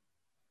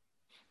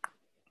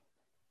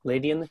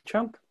Lady and the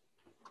Tramp.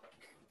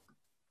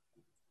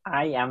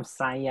 I am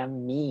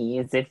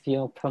Siamese, if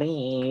you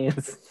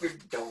please.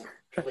 Don't,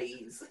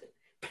 please.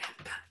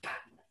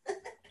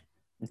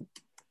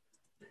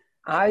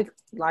 I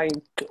like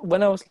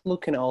when I was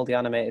looking at all the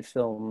animated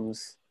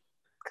films,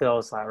 because I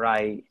was like,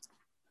 right,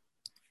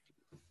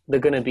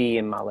 they're gonna be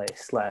in my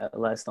list.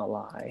 Let's not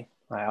lie.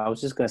 Like, I was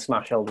just gonna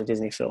smash all the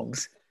Disney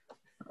films.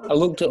 I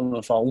looked at them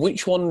and thought,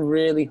 which one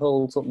really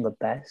holds up the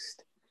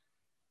best?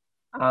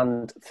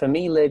 And for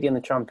me, Lady and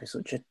the Tramp is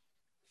such a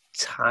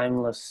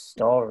timeless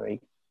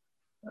story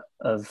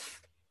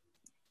of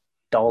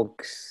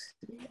dogs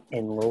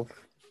in love.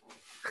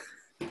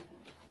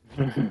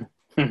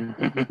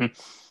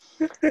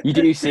 You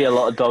do see a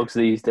lot of dogs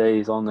these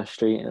days on the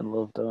street in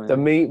love, don't you? The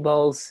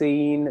meatball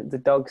scene, the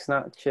dog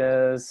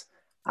snatchers.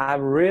 I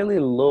really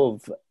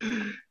love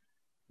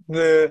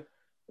the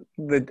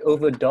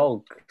other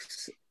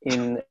dogs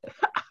in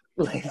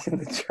Lady and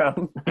the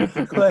Tramp.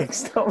 Like,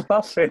 stop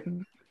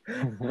laughing.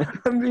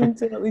 I'm being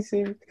totally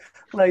serious.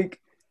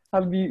 Like,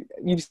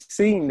 you've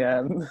seen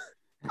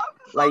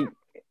like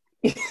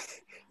you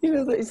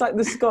know, it's like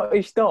the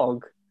Scottish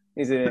dog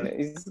isn't it?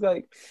 He's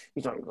like,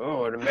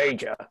 oh, the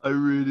major. I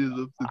really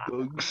love the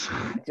dogs.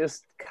 I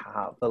just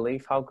can't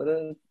believe how good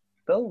a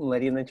film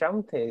Lady and the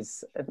Tramp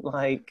is. And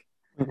like,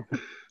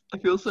 I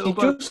feel so She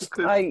bad just,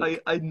 because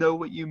like- I know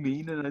what you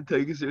mean and I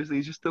take it seriously.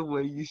 It's just the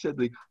way you said,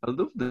 like, I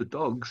love the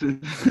dogs.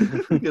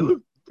 I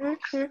love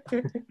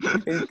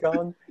he's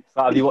gone.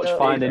 So have you watched No,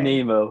 Finding it-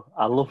 Nemo?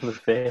 I love the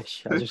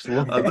fish. I just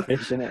love the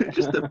fish in it.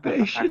 just the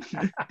fish.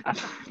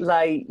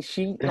 Like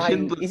she, like,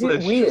 Schindler's is it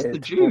List, just the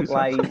weird? Jews. But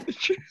like, The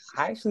Jews.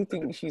 I actually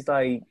think she's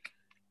like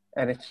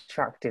an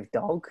attractive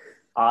dog.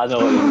 I know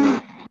what you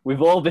mean.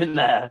 We've all been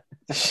there.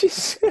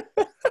 She's.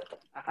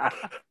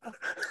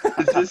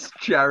 Is this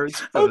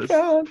Jared's Oh first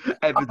god!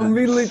 evidence? I'm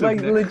really of like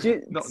ne-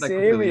 legit not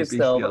serious necrophilia,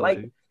 though. But like,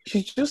 bestiality?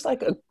 she's just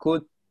like a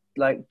good,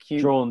 like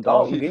cute Drawn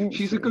dog. dog. Isn't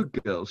She's she? a good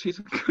girl. She's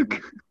a good girl.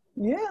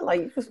 Yeah,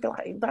 like just be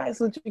like that is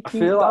such a I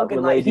cute feel like dog, and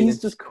with like Lady he's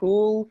and- just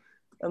cool,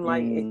 and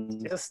like it's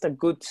Mm. just a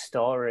good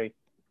story.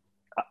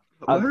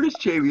 Where is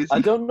Jamie? Is I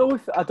he- don't know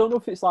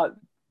if it's like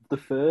the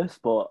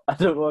first, but I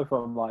don't know if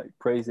I'm like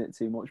praising it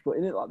too much. But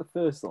in it, like the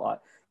first, like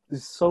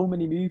there's so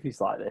many movies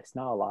like this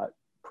now, like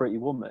Pretty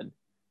Woman,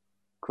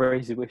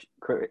 Crazy Rich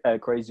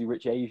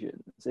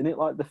Asians. Isn't it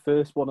like the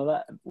first one of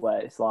them where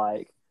it's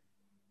like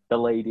the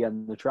Lady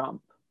and the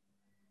Tramp?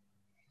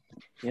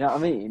 You know what I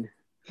mean?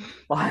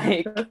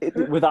 Like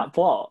with that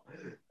plot,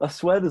 I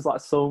swear there's like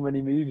so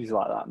many movies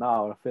like that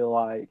now, and I feel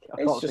like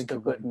I It's can't just think a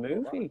of good one.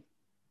 movie.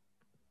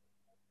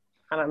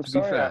 And I'm To be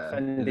sorry I fair,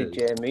 offended it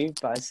is. Jamie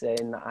by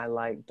saying that I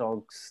like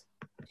dogs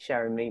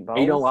sharing meatballs.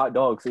 He don't like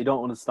dogs. He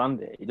don't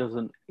understand it. He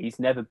doesn't. He's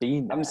never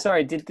been there. I'm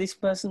sorry, did this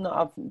person not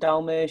have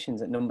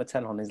Dalmatians at number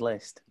 10 on his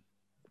list?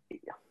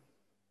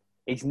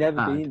 He's never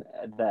Mad. been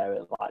there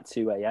at like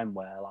 2 a.m.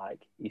 where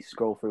like he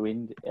scroll through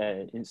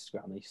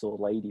Instagram and he saw a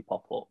lady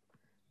pop up.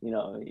 You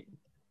know,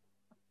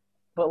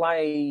 But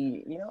like,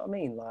 you know what I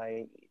mean?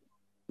 Like,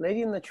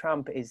 Lady and the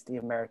Tramp is the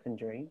American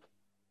dream.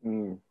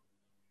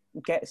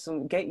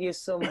 Get you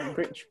some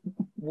rich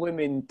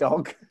women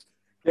dog.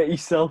 get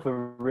yourself a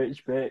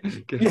rich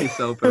bitch. Get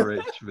yourself a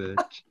rich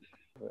bitch.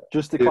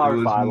 Just to It was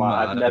clarify, like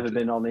I've mad. never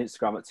been on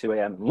Instagram at 2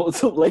 a.m. and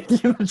looked up Lady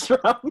in the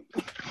Tramp.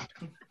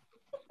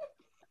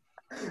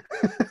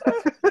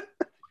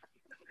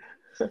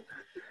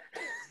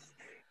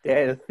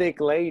 Yeah, the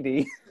thick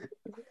lady.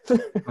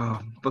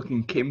 Oh,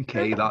 fucking Kim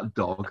K, that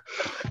dog.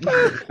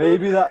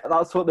 Maybe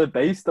that's what they're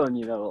based on.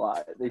 You know,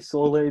 like they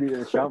saw Lady in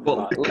the Tramp. Well,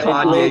 Like,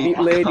 Kanye-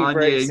 lady Kanye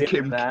breaks and in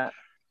Kim- that.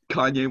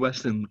 Kanye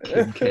West and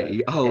Kim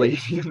K are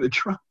Lady in the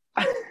Tramp.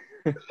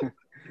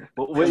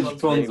 but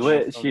which one's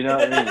which? You know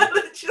what I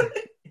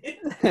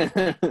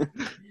mean?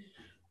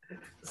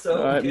 So,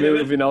 All right, Kieran,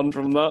 moving on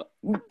from that.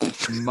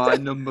 My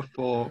number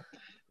 4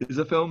 is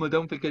a film I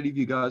don't think any of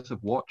you guys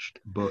have watched,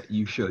 but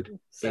you should. It is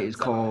Sense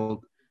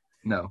called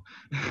no.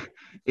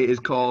 It is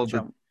called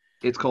Tramp.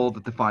 it's called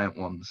The Defiant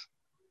Ones.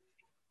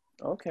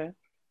 Okay.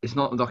 It's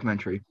not a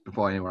documentary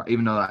before anyone,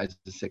 even though that is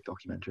a sick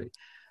documentary.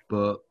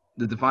 But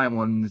The Defiant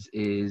Ones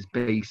is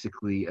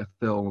basically a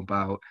film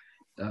about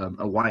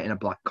a white and a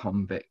black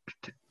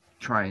convict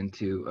trying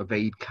to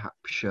evade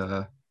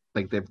capture.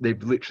 Like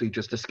they've literally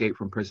just escaped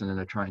from prison and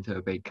are trying to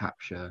evade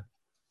capture,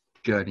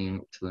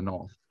 journeying up to the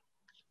north.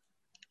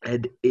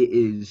 And it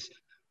is,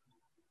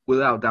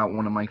 without doubt,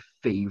 one of my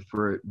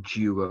favorite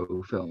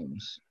duo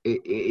films.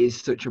 It is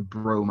such a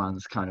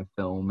bromance kind of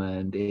film,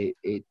 and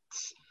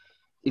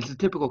it's a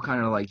typical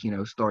kind of like, you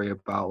know, story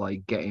about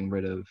like getting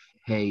rid of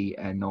hate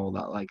and all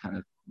that like kind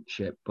of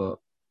shit. But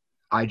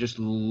I just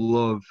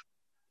love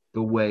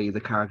the way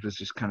the characters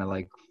just kind of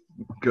like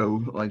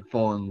go like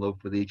fall in love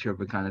with each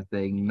other kind of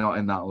thing. Not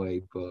in that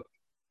way, but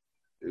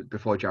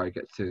before Jarad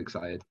gets too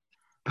excited.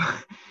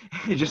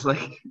 It's just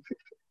like,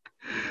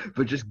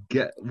 but just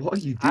get, what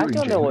are you doing? I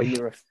don't know what Jamie?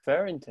 you're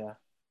referring to.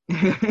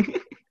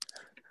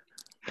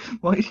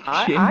 What is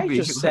I Jamie?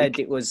 just said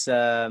it was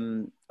a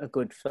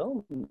good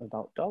film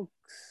about dogs.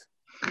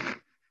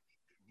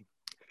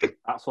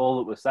 That's all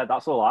that was said.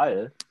 That's all I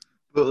heard.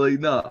 But like,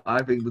 no,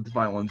 I think The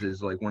Defiant Ones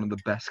is like one of the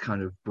best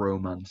kind of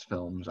bromance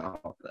films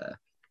out there.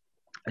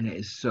 And it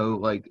is so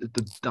like,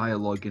 the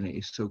dialogue in it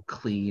is so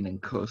clean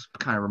and crisp.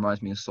 Kind of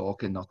reminds me of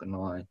Sorkin, not gonna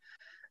lie.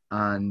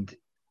 And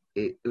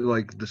it,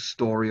 like, the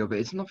story of it,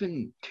 it's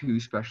nothing too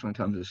special in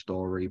terms of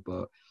story,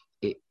 but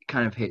it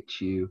kind of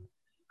hits you,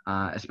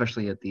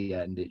 especially at the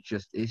end.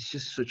 It's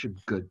just such a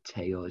good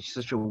tale. It's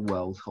such a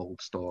well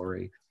told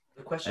story.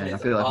 the question And I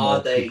is, feel like are more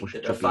they people the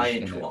should be in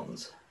defiant it.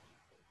 ones?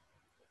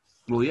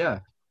 Well, yeah,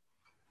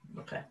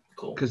 Okay,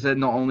 cool. because they're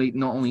not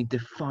only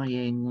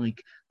defying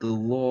like the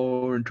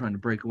law and trying to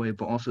break away,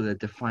 but also they're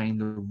defying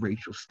the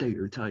racial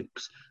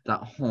stereotypes that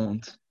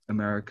haunt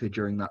America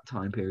during that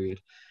time period.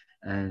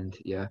 And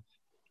yeah,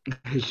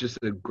 it's just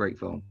a great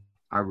film.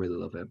 I really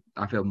love it.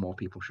 I feel more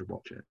people should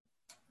watch it.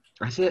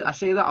 I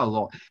say that a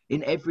lot.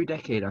 In every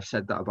decade, I've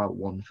said that about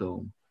one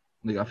film.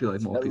 Like, I feel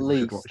like more At people should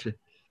least. watch it.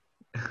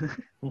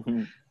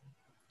 North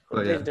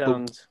But They yeah, but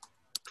don't.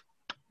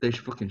 they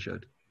fucking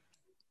should.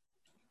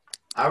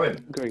 Aaron,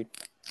 Agreed.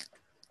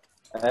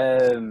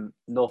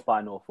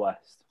 by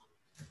Northwest.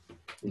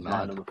 is my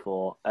Mad. number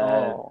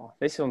 4.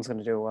 This one's going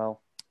to do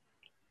well.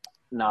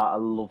 No, I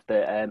loved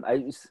it.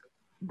 It was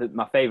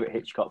my favourite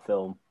Hitchcock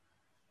film,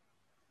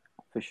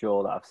 for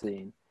sure, that I've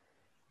seen.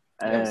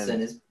 You haven't seen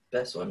his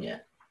best one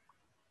yet.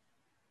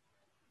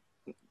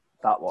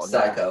 That one,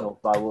 Psycho. Yeah,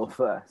 North by Wolf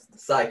first.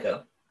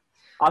 Psycho.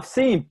 I've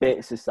seen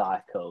bits of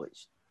Psycho.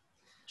 It's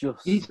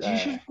just... You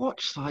should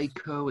watch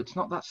Psycho. It's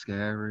not that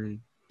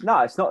scary. No,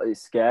 it's not.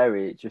 It's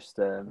scary. It's just...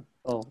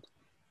 Old.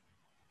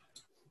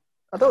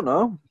 I don't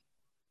know.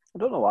 I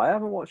don't know why I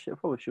haven't watched it. I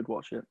probably should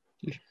watch it.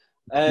 You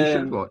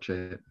should watch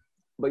it.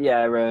 But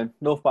yeah,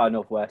 North by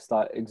Northwest,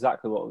 like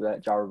exactly what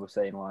Jarad was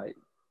saying, like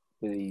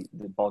the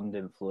Bond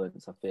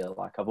influence. I feel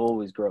like I've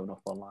always grown up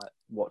on like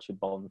watching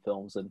Bond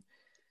films,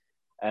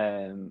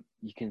 and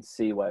you can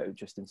see where it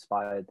just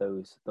inspired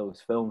those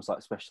films, like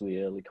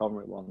especially early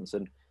Connery ones.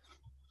 And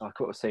like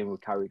what I was saying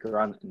with Cary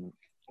Grant, and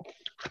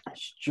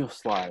it's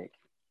just like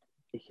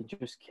he can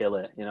just kill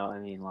it. You know what I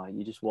mean? Like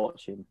you just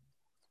watch him,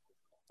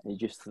 and you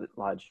just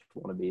want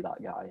to be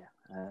that guy.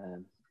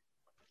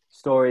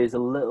 Story is a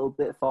little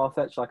bit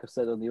far-fetched, like I've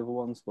said on the other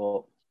ones,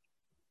 but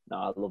no,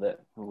 I love it.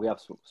 We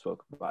have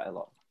spoken about it a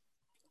lot.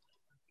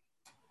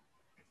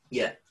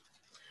 Yeah.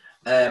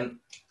 I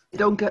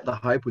don't get the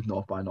hype with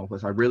North by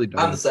Northwest. I really don't.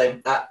 I'm the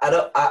same.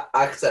 I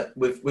accept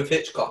with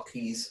Hitchcock,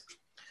 he's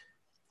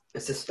a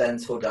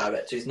suspenseful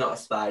director. He's not a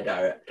spy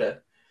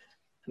director.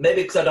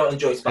 Maybe because I don't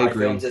enjoy spy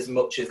films as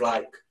much as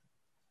like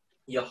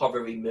your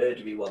horror-y,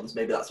 murdery ones.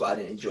 Maybe that's why I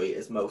didn't enjoy it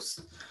as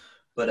most.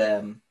 But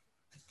I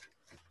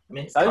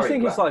mean, I just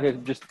think it's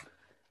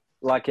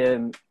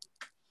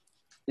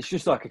it's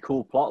just like a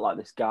cool plot. Like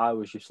this guy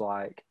was just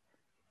like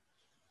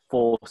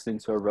forced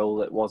into a role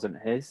that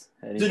wasn't his.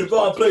 And in the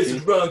wrong place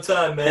at the wrong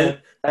time, man.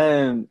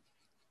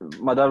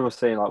 My dad was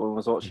saying, like when I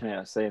was watching it,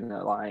 I was saying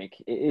that like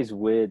it is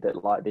weird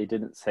that like they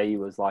didn't say he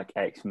was like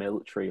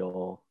ex-military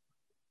or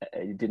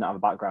he didn't have a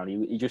background.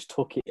 He just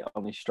took it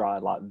on his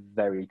stride like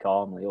very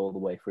calmly all the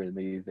way through the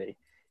movie.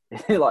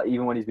 Like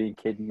even when he's being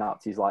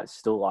kidnapped, he's like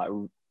still like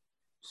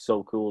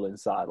so cool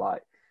inside,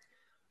 like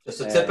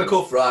just a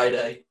typical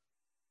Friday.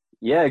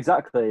 Yeah,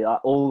 exactly. Like,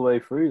 all the way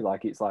through,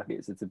 like it's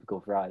a typical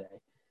Friday.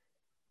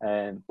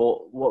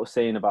 But what I was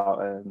saying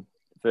about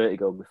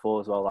Vertigo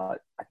before as well, like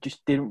I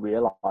just didn't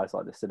realise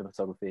like the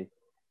cinematography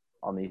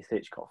on these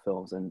Hitchcock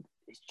films, and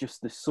it's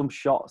just there's some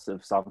shots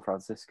of San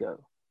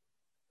Francisco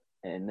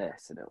in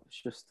this, and it was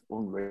just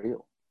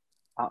unreal,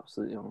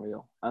 absolutely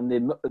unreal.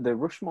 And the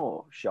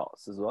Rushmore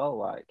shots as well,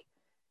 like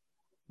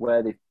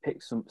where they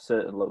picked some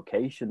certain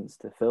locations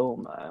to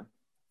film,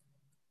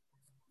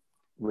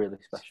 really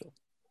special.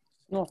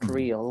 Not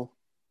real.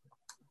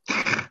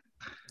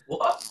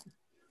 What?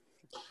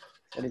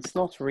 And it's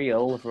not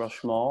real,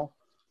 Rushmore.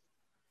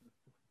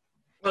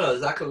 Well, no,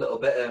 there's like a little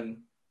bit. I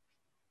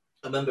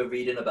remember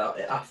reading about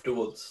it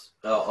afterwards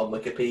on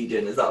Wikipedia,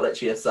 and there's that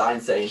literally a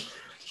sign saying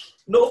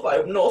North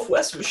by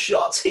Northwest was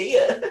shot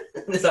here.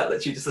 And there's like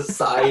literally just a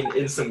sign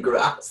in some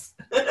grass.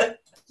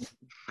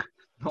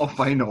 North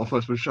by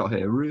Northwest was shot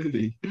here,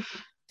 really?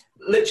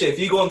 Literally, if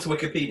you go onto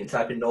Wikipedia and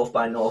type in North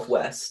by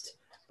Northwest,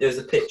 there's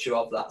a picture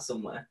of that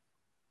somewhere.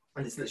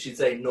 And it's literally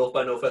saying North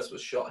by Northwest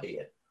was shot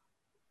here.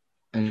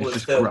 And it's Was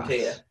just filmed grass.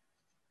 here.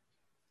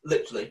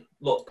 Literally,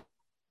 look.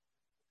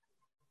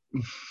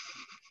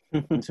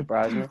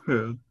 Surprise me.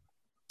 Yeah.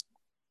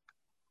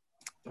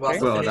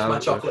 Whilst Well, I finish that my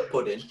was chocolate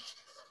pudding.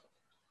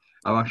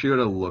 I'm actually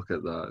going to look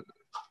at that.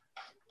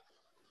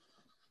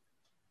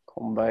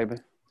 Come on, baby.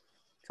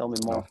 Tell me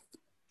more.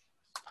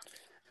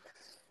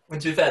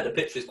 And to be fair, the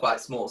picture is quite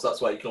small, so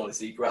that's why you can only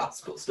see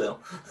grass, but still.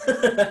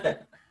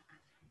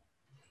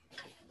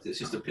 It's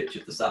just a picture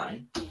of the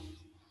sign.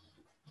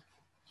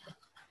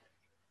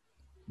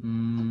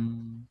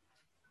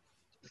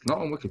 It's not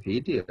on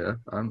Wikipedia.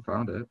 I haven't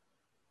found it.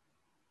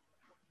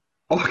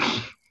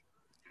 Oh,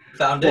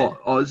 Found it? what?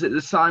 Oh, is it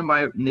the sign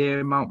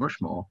near Mount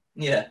Rushmore?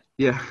 Yeah.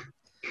 Yeah,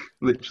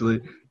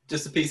 literally.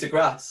 Just a piece of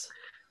grass.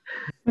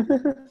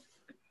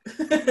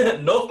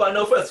 North by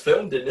Northwest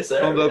filmed in this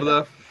area. Found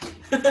over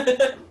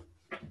there.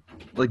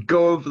 Like,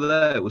 go over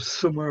there. It was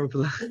somewhere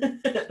over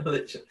there.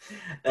 Literally.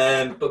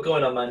 But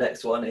going on, my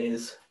next one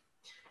is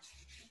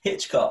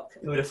Hitchcock.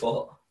 Who would have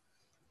thought?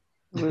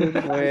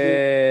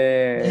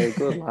 Way,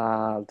 good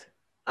lad.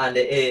 And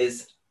it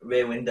is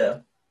Rear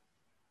Window.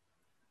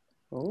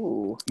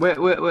 Oh. Wait.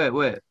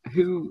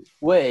 Who?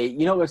 Wait,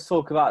 you're not going to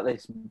talk about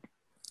this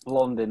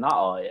blonde in that,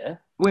 are you?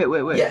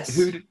 Wait. Yes.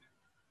 Who?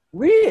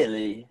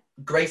 Really?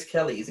 Grace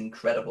Kelly is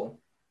incredible.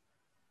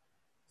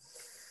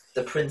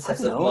 The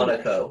Princess I of know.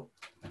 Monaco.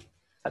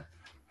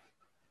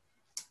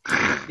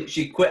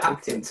 She quit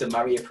acting to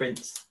marry a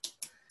prince.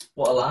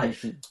 What a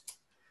life.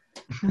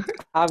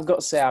 I've got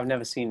to say, I've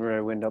never seen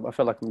Rear Window, but I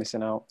feel like I'm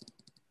missing out.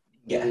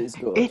 Yeah. It is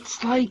good.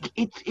 It's like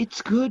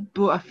it's good,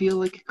 but I feel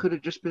like it could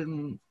have just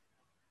been.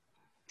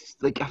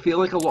 Like I feel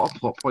like a lot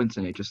of plot points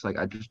in it, just like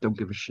I just don't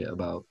give a shit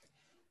about.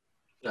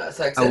 No, it's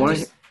like I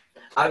said,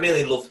 I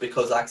really loved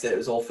because, like I said, it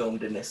was all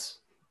filmed in this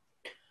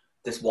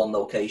one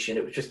location.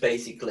 It was just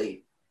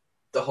basically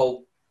the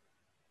whole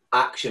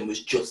action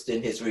was just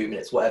in his room, and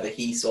it's whatever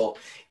he saw.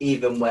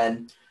 Even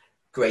when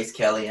Grace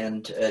Kelly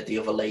and the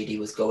other lady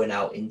was going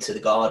out into the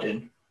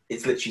garden,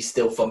 it's literally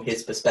still from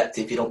his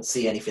perspective. You don't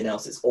see anything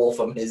else. It's all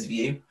from his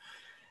view.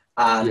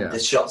 And the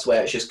shots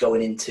where it's just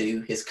going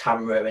into his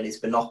camera and his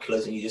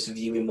binoculars, and you're just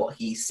viewing what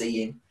he's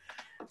seeing.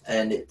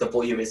 And the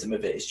voyeurism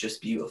of it is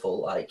just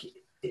beautiful. Like,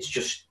 it's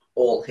just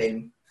all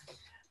him,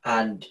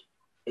 and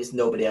it's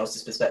nobody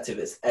else's perspective.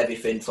 It's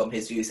everything from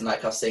his views. And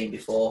like I was saying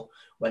before,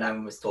 when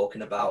Aaron was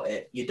talking about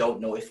it, you don't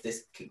know if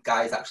this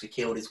guy's actually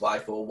killed his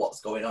wife or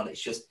what's going on.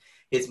 It's just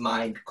his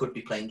mind could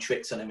be playing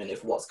tricks on him, and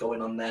if what's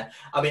going on there.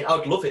 I mean,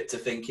 I'd love it to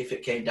think if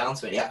it came down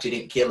to it, he actually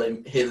didn't kill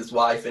his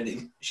wife,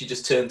 and she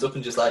just turns up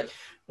and just like,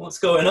 what's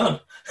going on?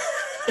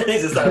 And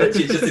it's just like, it's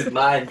just his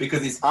mind,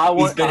 because he's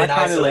been in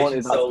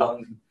isolation so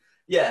long.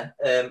 Yeah,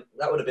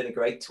 that would have been a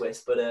great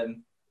twist, but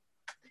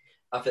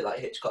I feel like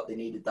Hitchcock, they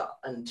needed that,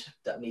 and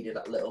that needed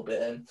that little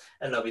bit,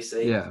 and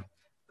obviously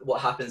what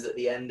happens at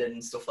the end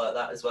and stuff like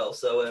that as well.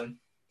 So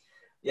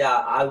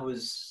yeah,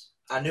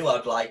 I knew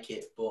I'd like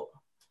it, but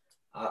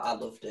I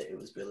loved it. It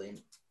was brilliant.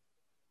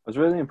 I was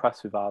really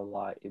impressed with how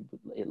like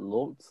it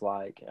looked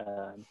like,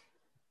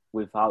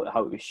 with how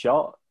it was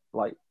shot,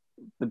 like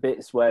the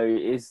bits where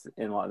it is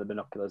in like the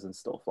binoculars and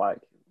stuff. Like,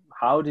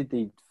 how did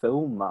they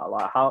film that?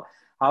 Like,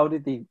 how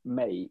did they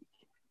make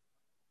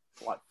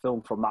like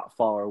film from that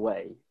far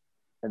away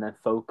and then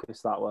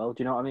focus that well?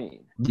 Do you know what I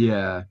mean?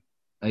 Yeah,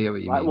 I get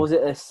what you mean. Was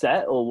it a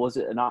set or was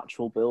it an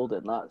actual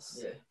building?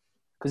 That's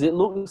because it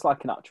looks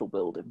like an actual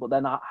building, but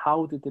then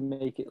how did they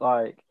make it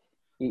like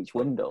each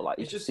window, like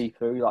you just see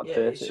through like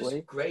perfectly? It's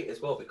just great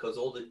as well, because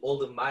all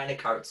the minor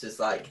characters,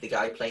 like the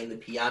guy playing the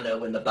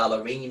piano and the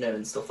ballerina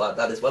and stuff like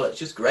that as well. It's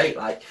just great.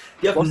 Like,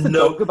 what's the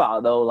dog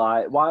about though?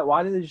 Like,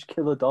 why did they just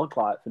kill a dog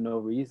like for no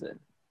reason?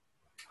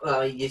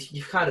 Well,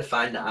 you kind of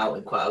find that out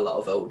in quite a lot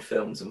of old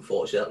films.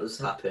 Unfortunately, that does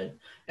happen.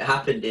 It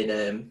happened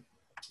in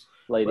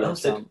Lady and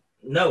Champ.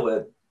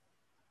 No,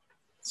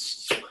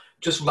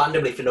 just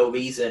randomly for no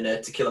reason,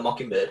 To Kill a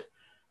Mockingbird.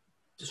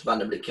 Just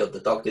randomly killed the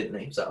dog, didn't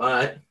he? He was like, all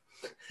right.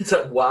 It's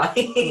like, why?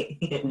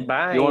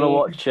 Bye. You want to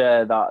watch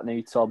that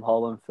new Tom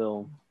Holland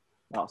film?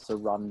 That's a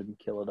random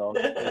killer dog.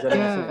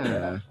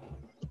 Yeah.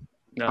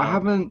 No. I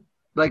haven't.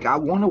 Like, I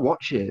want to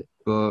watch it,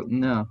 but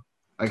no,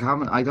 I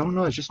haven't. I don't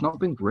know. It's just not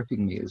been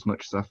gripping me as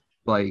much as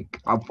I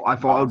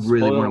thought I'd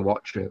really want to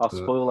watch it. I'll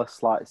spoil a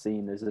slight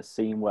scene. There's a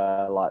scene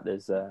where like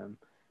there's a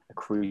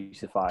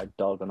crucified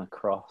dog on a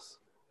cross,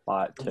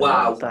 like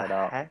turned inside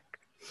out. Heck?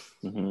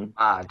 Mm-hmm.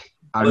 Mad.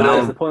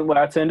 There's the point where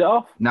I turned it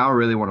off. Now I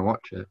really want to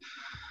watch it.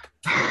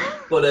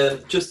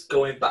 But just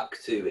going back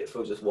to it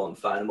for just one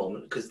final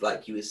moment, because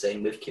like you were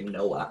saying with Kim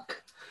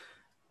Nowak,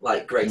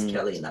 like Grace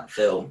Kelly in that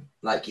film,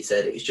 like you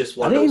said, it was just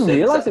one of those things. I didn't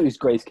even realise it was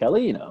Grace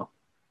Kelly, you know.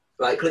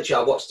 Like,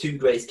 literally, I watched 2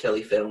 Grace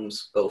Kelly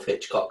films, both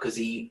Hitchcock, because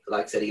he,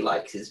 like I said, he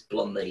likes his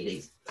blonde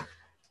ladies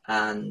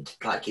and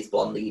like his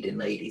blonde leading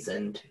ladies.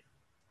 And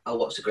I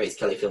watched the Grace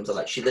Kelly films, and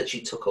like she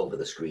literally took over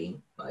the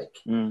screen. Like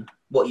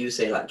what you were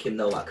saying, like Kim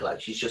Nowak,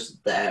 like she's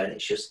just there, and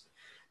it's just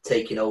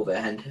taking over,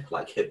 and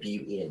like her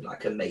beauty and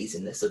like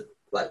amazingness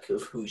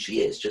of who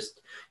she is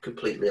just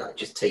completely like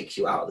just takes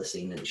you out of the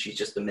scene, and she's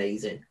just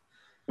amazing.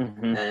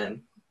 But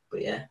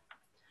yeah,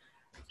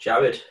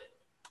 Jarad.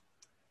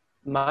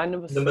 My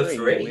number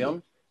 3. Are we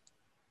on?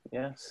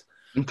 Yes.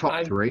 In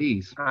top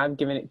threes. I'm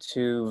giving it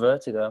to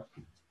Vertigo.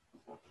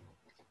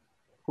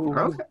 Ooh,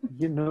 okay.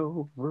 You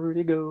know,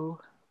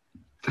 Vertigo.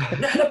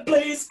 Not a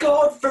place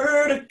called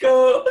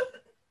Vertigo.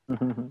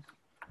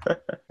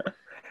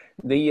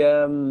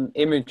 The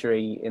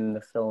imagery in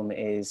the film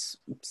is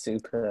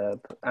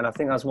superb, and I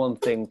think that's one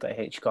thing that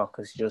Hitchcock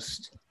has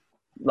just,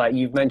 like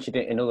you've mentioned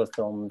it in other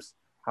films,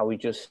 how he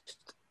just,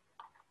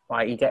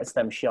 like, he gets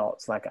them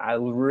shots. Like, I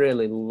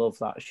really love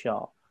that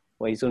shot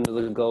where he's under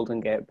the Golden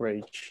Gate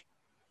Bridge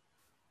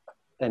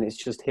and it's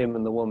just him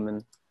and the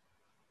woman.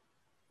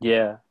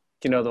 Yeah.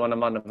 Do you know the one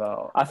I'm on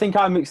about? I think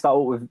I mixed that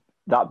up with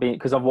that being,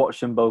 because I've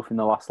watched them both in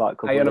the last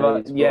couple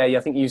of days. Yeah, I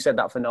think you said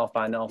that for North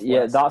by Northwest.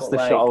 Yeah, that's the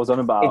shot I was on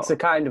about. It's a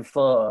kind of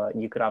photo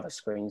you could have a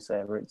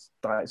screensaver. It's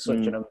like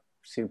such a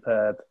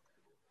superb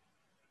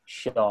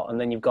shot. And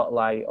then you've got,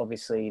 like,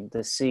 obviously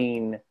the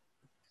scene.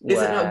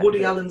 Isn't that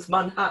Woody Allen's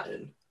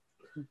Manhattan?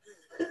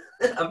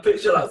 I'm pretty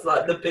sure that's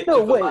like the picture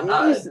for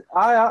Manhattan.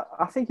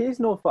 I think it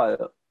is North by.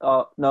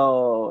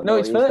 No,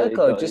 it's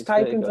Vertigo. Just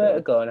type in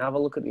Vertigo and have a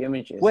look at the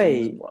images.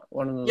 Wait,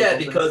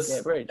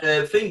 because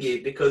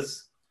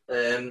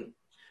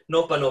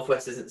North by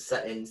Northwest isn't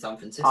set in San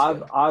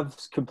Francisco. I've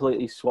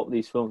completely swapped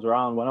these films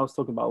around. When I was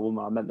talking about a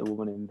woman, I meant the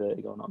woman in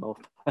Vertigo, not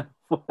North by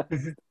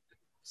Northwest.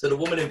 So the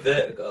woman in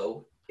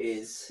Vertigo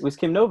is... It was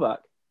Kim Novak?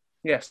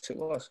 Yes, it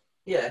was.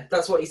 Yeah,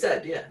 that's what he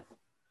said, yeah.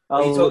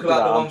 Are you talking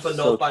about the one for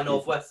North by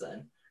Northwest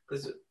then?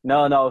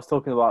 No, I was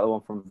talking about the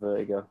one from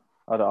Vertigo.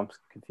 I'm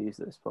confused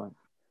at this point.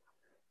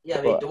 Yeah,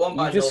 I mean, the one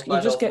by North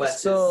by Northwest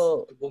is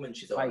the woman,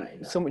 she's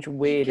alright. So much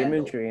weird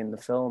imagery in the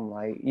film.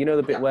 Like, you know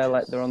the bit where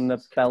like they're on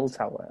the bell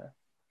tower?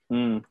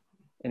 And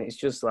it's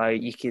just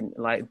like, you can,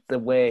 like, the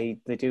way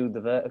they do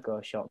the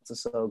Vertigo shots are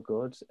so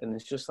good. And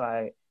it's just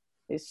like,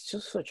 It's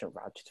just such a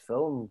rad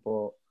film,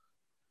 but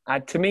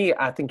to me,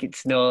 I think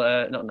it's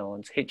not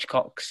Nolan's,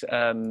 Hitchcock's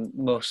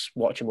most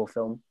watchable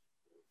film.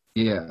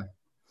 Yeah.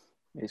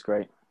 It's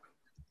great.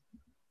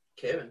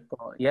 Kieran.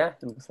 But yeah,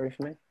 number 3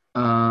 for me.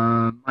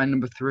 My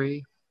number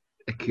 3,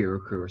 Akira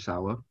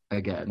Kurosawa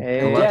again.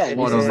 Hey, the last yeah,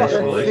 one this on is this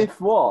like the list.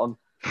 fifth one.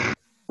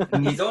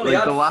 He's only Like,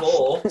 had the last-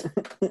 4.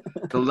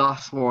 The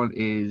last one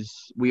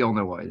is, we all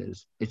know what it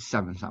is. It's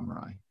Seven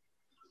Samurai.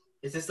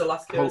 Is this the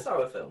last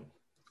Kurosawa film?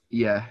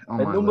 Yeah, on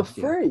And my number list.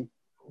 3.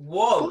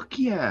 Whoa. Fuck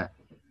yeah.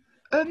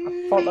 thought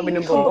that'd be number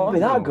Amazing one. Be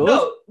that film.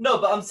 good. No,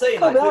 but I'm saying,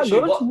 Can't like, be that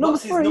literally, good.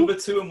 what's his Number 3. number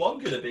 2 and 1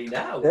 going to be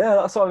now? Yeah,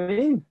 that's what I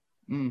mean.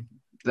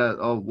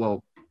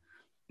 Well,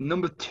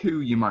 number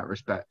 2 you might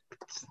respect,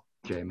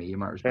 Jamie. You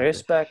might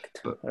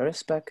respect.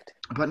 Respect.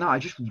 But no, I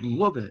just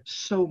love it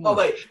so much. Oh,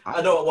 wait,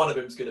 I know what one of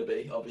them's going to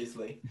be,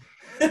 obviously.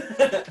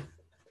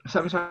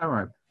 Seven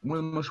Samurai, one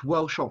of the most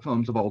well-shot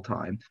films of all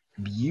time.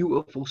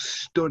 Beautiful,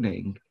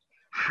 stunning.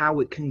 How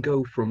it can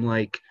go from,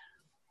 like,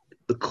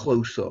 a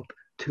close-up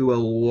to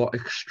a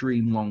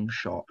extreme long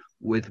shot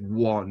with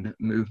one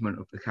movement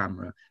of the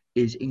camera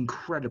is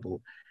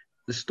incredible.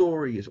 The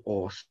story is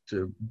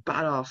awesome,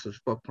 badass as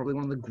fuck, probably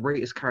one of the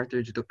greatest character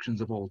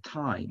introductions of all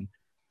time.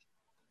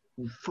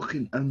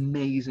 Fucking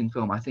amazing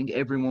film. I think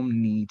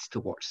everyone needs to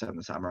watch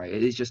Seven Samurai.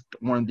 It is just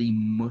one of the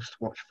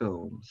must-watch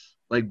films.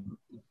 Like,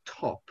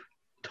 top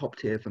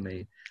tier for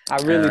me. I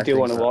really I do think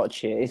want to that-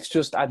 watch it. It's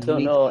just, I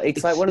don't know.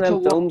 It's like one of it's a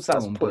them long films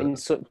that's film, put in but-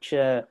 such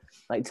a,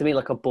 like, to me,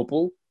 like a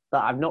bubble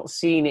that I've not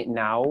seen it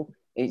now.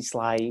 It's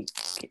like,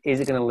 is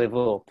it going to live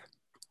up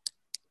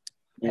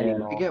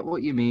anymore? I get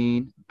what you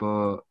mean,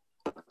 but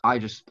I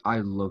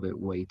love it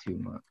way too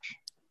much.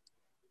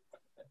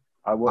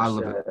 I watch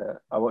love it.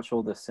 I watch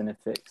all the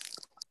Cinefix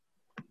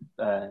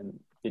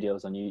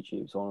videos on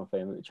YouTube. It's one of my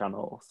favorite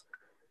channels,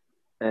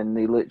 and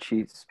they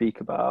literally speak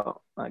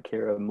about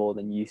Kira more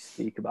than you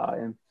speak about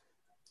him.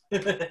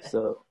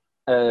 So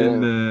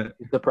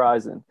it's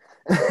surprising,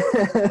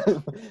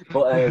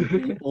 but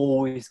you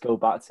always go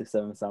back to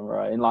Seven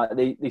Samurai, and like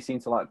they seem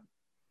to like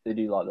they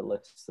do like the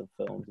lists of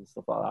films and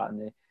stuff like that,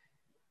 and they.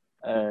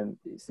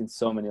 It's in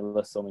so many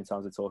lists, so many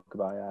times they talk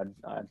about it.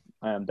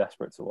 I am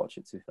desperate to watch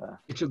it, to be fair.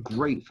 It's a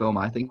great film.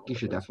 I think you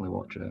should definitely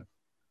watch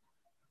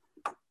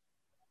it.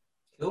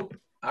 Cool.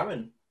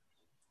 Aaron,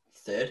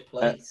 3rd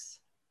place.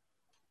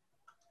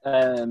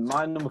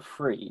 My number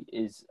 3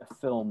 is a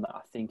film that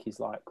I think is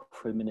like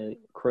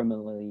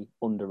criminally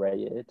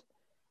underrated.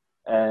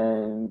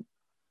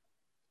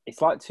 It's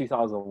like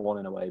 2001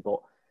 in a way, but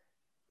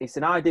it's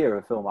an idea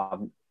of a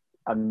film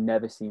I've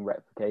never seen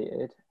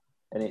replicated.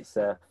 And it's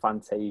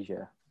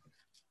Fantasia.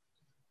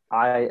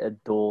 I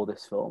adore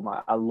this film.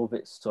 I love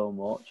it so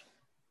much.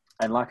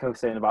 And like I was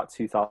saying about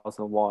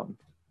 2001,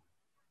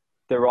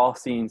 there are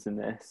scenes in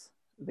this,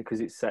 because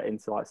it's set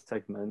into like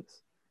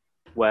segments,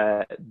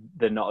 where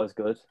they're not as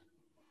good.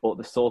 But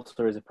The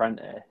Sorcerer's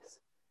Apprentice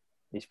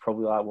is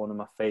probably like one of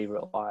my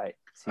favourite like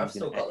scenes. I've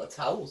still got the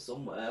towel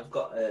somewhere. I've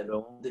got,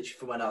 literally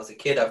from when I was a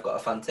kid, I've got a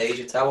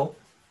Fantasia towel.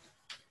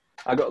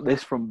 I got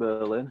this from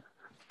Berlin.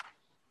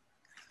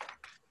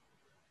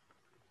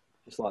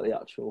 Just like the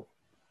actual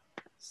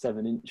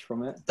 7-inch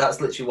from it. That's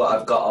literally what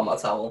I've got on my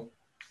towel.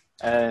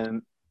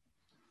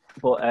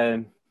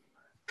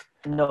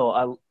 No,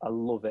 I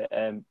love it.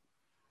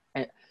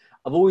 I've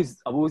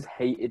always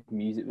hated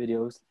music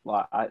videos.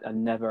 Like I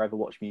never ever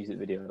watch music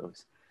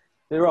videos.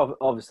 There are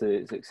obviously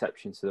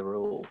exceptions to the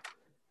rule,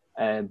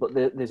 but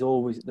they're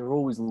always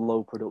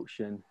low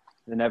production.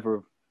 They're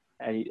never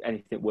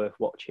anything worth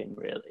watching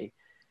really.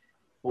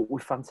 But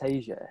with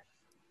Fantasia,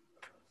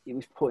 it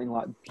was putting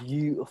like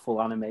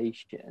beautiful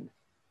animation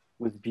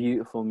with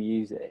beautiful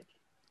music,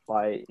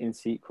 like in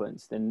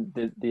sequence. Then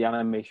the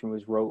animation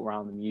was wrote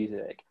around the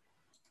music,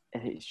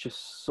 and it's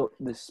just so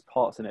there's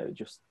parts in it that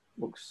just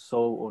looks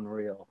so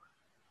unreal.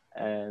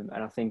 And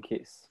I think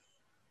it's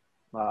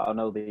I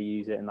know they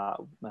use it in that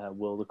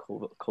World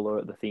of Colour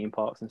at the theme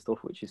parks and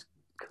stuff, which is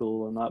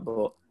cool and that.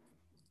 But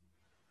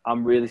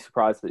I'm really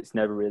surprised that it's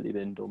never really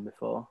been done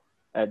before,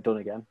 done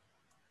again.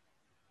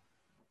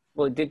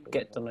 Well, it did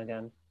get done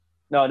again.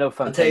 No,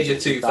 Fantasia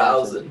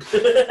 2000.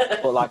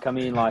 But like, I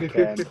mean, like,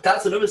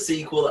 that's another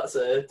sequel. That's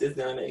a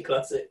Disney animated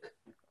classic.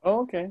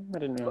 Oh, okay. I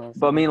didn't know.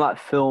 But I mean, like,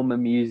 film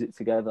and music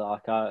together. I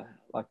don't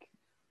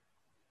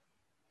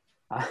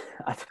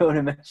want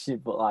to mention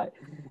it, but like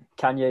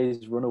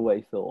Kanye's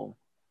Runaway film.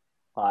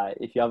 Like,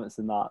 if you haven't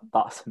seen that,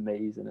 that's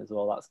amazing as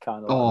well. That's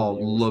kind of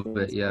like love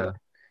it, yeah.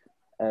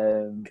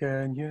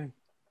 Kanye.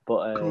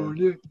 But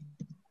Kanye.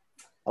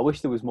 I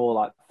wish there was more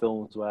like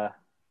films where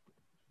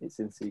it's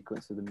in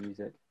sequence with the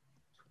music.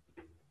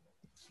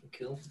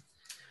 Cool.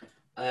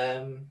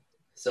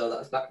 So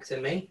that's back to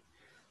me.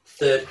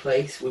 3rd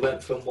place, we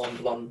went from one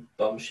blonde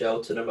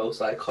bombshell to the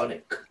most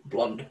iconic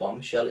blonde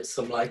bombshell. It's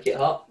Some Like It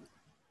Hot.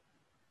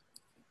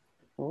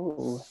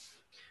 Oh.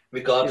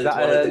 Regarded Is that,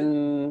 one of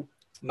the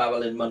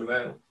Marilyn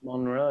Monroe.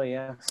 Monroe,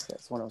 yes,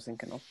 that's what I was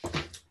thinking of.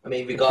 I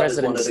mean, regarded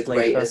as one of the President's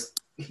Sleeper. greatest.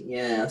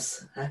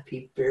 Yes.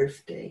 Happy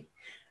birthday,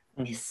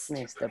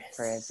 Mr.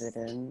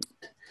 President.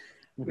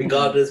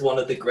 regarded as one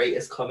of the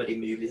greatest comedy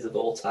movies of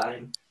all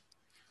time.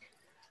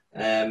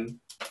 It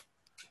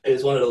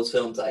was one of those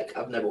films, like,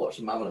 I've never watched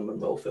a Marilyn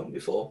Monroe film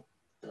before.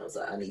 And I was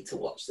like, I need to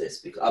watch this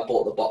because I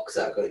bought the box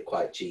set, I got it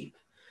quite cheap.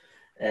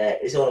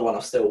 It's the only one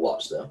I've still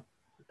watched though.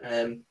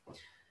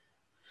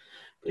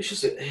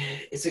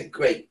 It's a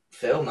great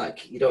film.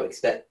 Like, you don't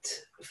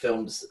expect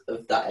films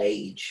of that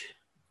age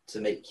to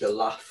make you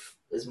laugh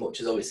as much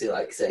as obviously,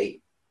 like,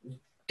 say,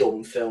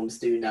 dumb films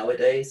do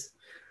nowadays.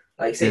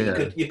 Like,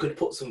 say, you could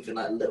put something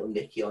like Little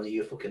Nicky on,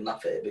 you fucking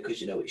laugh at it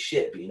because you know it's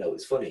shit, but you know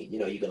it's funny. You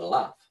know you're gonna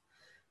laugh.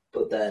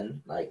 But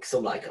then, like,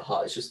 Some Like It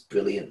Hot is just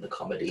brilliant, the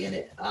comedy in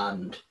it,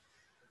 and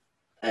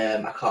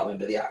I can't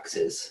remember the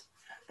actors.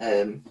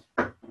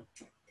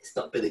 It's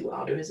not Billy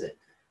Wilder, is it?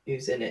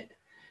 Who's in it?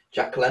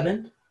 Jack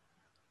Lemmon.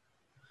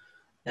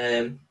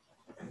 I'm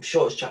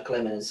sure it's Jack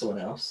Lemmon and someone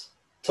else.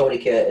 Tony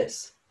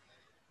Curtis.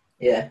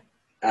 Yeah.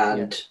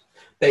 And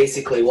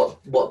basically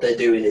what they're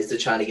doing is they're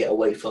trying to get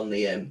away from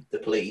the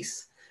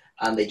police,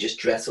 and they just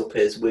dress up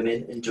as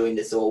women and join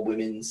this all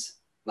women's,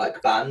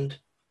 like, band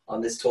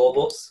on this tour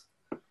bus,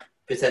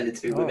 pretending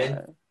to be women.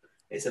 Right.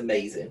 It's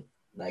amazing.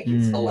 Like,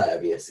 it's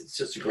hilarious. It's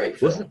just a great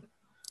film.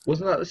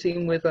 Wasn't that the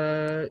scene with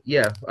I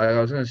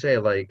was gonna say,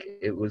 like,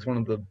 it was one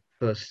of the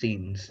first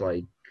scenes,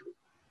 like,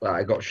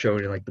 I got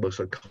shown in, like, the most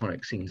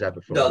iconic scenes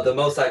ever. No, the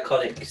most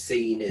iconic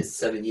scene is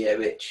 7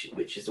 Year Itch,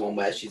 which is the one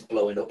where she's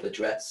blowing up a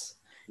dress.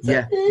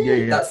 Yeah.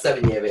 That's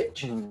 7 Year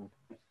Itch.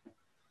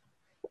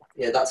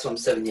 Yeah, that's from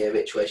 7 Year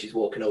Itch, where she's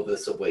walking over the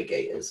subway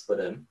gators.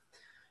 But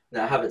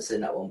no, I haven't seen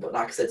that one. But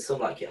like I said,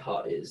 Some Like It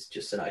Hot is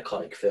just an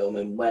iconic film.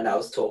 And when I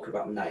was talking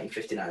about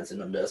 1959s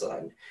and under, I was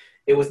like,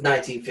 it was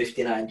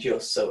 1959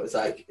 just, so it was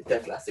like, it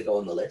definitely has to go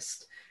on the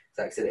list.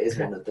 Like I said, it is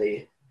one of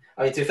the...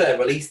 I mean, to be fair,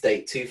 release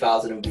date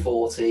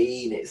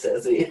 2014, it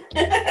says it.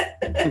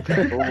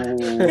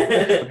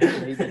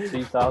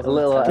 A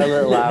little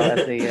out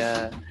at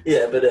the...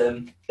 Yeah, but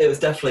it was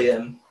definitely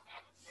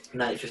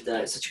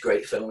 1959. It's such a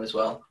great film as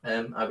well.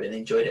 I really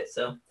enjoyed it.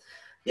 So,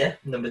 yeah,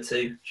 number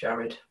 2,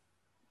 Jarad.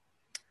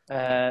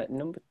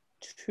 Number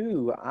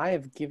 2, I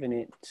have given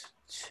it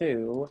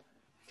to...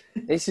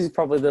 This is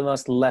probably the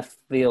most left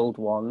field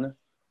one,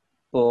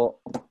 but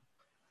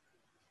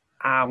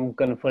I'm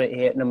going to put it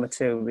here at number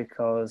 2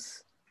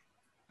 because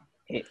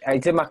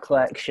it's in my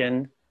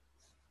collection,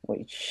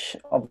 which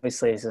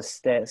obviously is a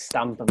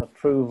stamp of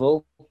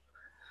approval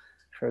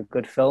for a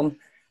good film.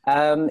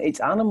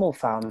 It's Animal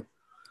Farm.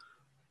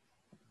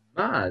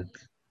 Mad.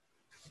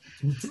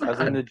 As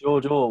in the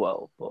George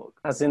Orwell book.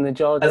 As in the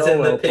George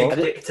Orwell book.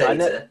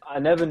 Dictator. I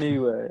never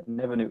knew it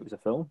was a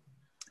film.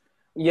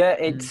 Yeah,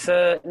 it's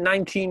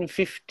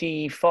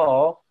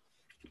 1954.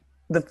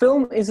 The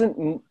film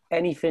isn't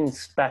anything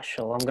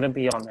special, I'm going to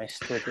be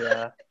honest with you.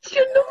 It's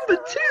your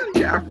number 2,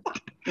 Jack.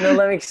 No,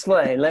 let me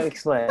explain. I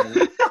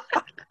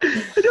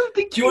don't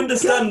think... Do you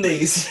understand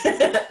these?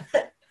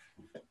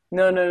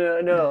 No.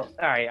 All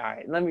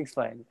right. Let me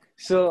explain.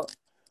 So,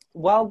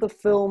 while the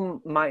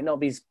film might not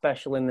be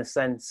special in the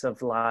sense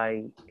of,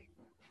 like,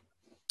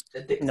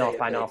 North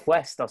by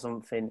Northwest or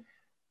something,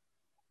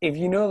 if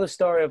you know the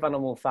story of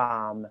Animal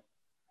Farm,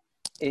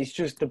 it's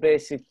just the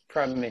basic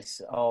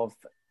premise of,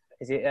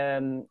 is it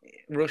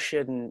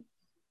Russian?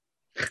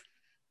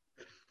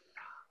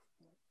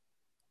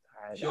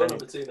 Your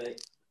number 2,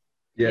 mate.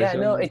 Yeah,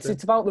 no,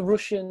 it's about the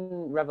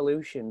Russian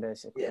Revolution,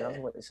 basically. Yeah. That's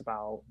what it's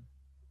about.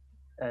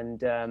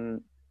 And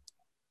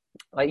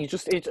like,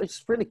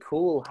 it's really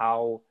cool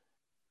how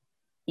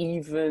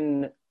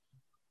even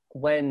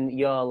when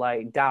you're,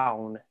 like,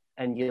 down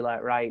and you're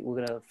like, right,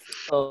 we're gonna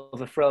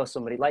overthrow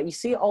somebody. Like, you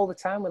see it all the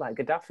time with, like,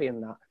 Gaddafi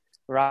and that.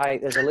 Right,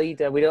 there's a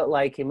leader, we don't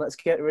like him, let's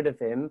get rid of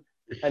him.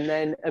 And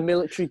then a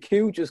military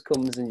coup just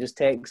comes and just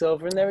takes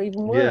over, and they're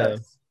even worse.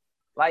 Yeah.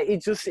 Like,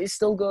 it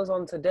still goes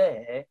on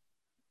today.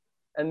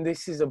 And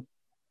this is a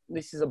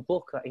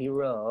book that he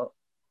wrote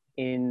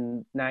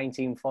in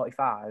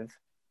 1945.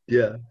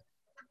 Yeah.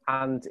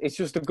 And it's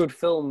just a good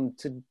film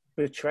to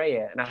portray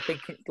it. And I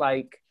think it's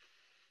like,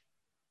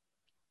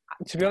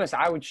 to be honest,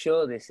 I would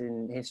show this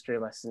in history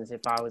lessons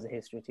if I was a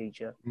history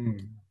teacher.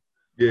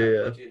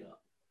 Yeah.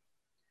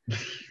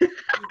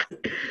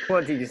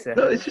 What did you say?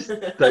 No, it's just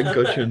thank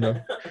God you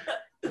know.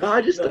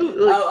 I just don't,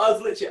 like...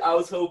 I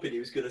was hoping he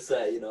was gonna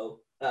say, you know,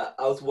 I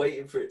was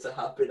waiting for it to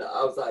happen.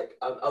 I was like,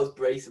 I was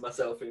bracing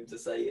myself for him to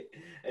say it,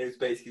 and it was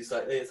basically just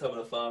like, hey, it's having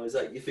a farm. It's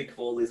like, you think of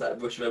all these,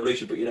 like, Russian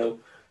Revolution, but, you know,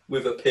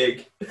 with a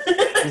pig.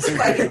 It's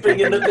like he's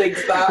bringing the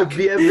pigs back. Have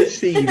you ever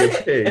seen a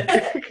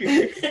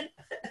pig?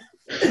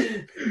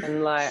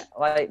 And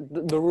like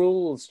the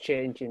rules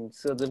changing.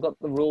 So they've got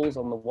the rules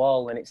on the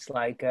wall, and it's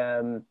like,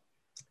 2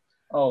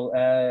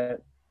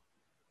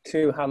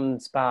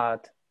 hands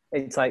bad.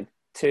 It's like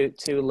two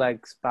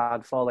legs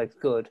bad, 4 legs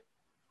good,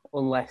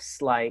 unless,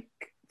 like,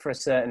 for a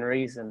certain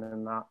reason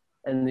and that.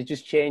 And they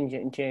just change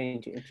it and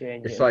change it and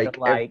change it's it.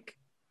 Like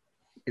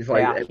it's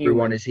like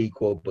everyone is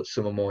equal, but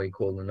some are more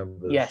equal than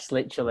others. Yes,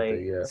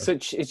 literally. Yeah.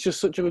 It's just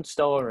such a good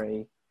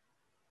story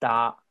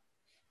that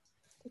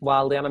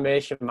while the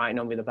animation might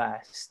not be the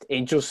best,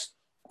 it just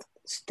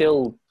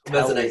still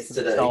tells Resonates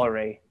the today.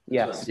 story.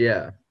 Yes.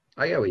 Yeah,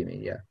 I get what you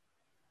mean. Yeah,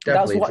 That's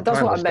definitely. what it's a I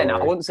timeless meant. I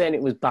story. wasn't saying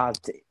it was bad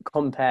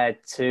compared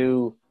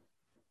to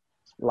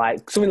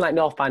like something like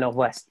North by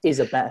Northwest is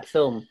a better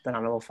film than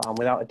Animal Farm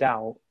without a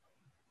doubt.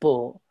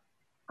 But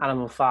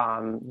Animal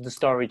Farm, the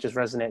story just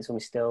resonates with me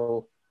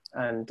still,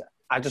 and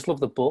I just love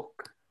the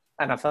book,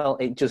 and I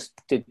felt it just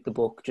did the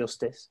book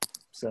justice.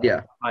 So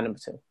Yeah. my number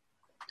 2.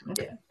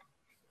 Yeah.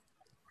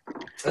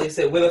 Like I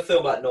say, with a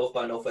film like North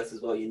by Northwest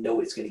as well, you know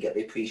it's going to get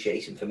the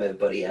appreciation from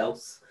everybody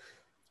else.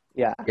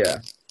 Yeah. Yeah.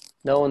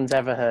 No one's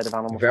ever heard of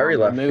Animal Very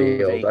Farm, left the movie.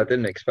 field. I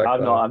didn't expect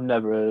that. I've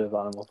never heard of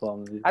Animal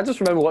Farm. I just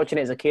remember watching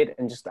it as a kid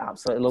and just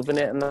absolutely loving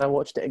it, and then I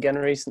watched it again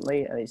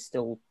recently, and it's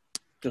still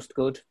just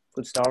good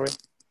story.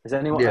 Has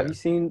anyone? Yeah. Have you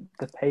seen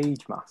The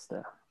Page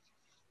Master?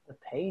 The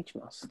Page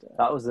Master.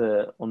 That was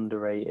a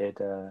underrated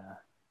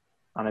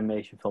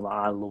animation film that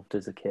I loved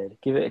as a kid.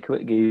 Give it a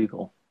quick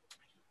Google.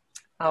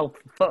 Oh,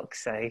 for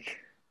fuck's sake!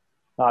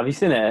 Have you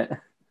seen it?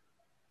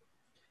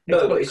 No,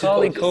 It's but got it's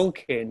Macaulay just-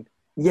 Culkin.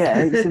 Yeah,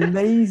 it's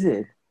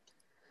amazing.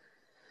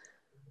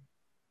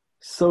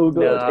 So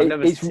good. No, I've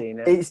never seen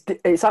it.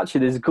 It's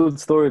actually, there's a good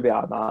story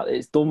behind that.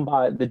 It's done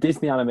by the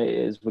Disney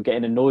animators were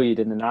getting annoyed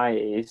in the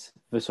 90s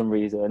for some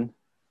reason,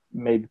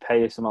 maybe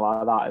pay or something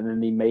like that, and then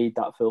they made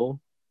that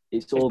film.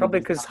 It's all Probably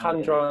the because Disney animators.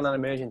 hand-drawn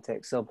animation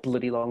takes so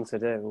bloody long to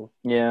do.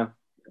 Yeah.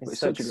 It's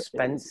such so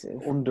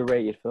expensive.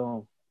 Underrated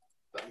film.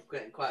 But I'm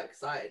getting quite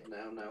excited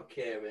now,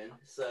 Kieran.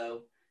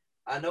 So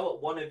I know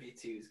what one of you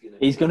two is going to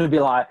He's going to be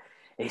like,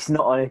 it's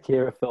not an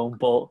Akira film,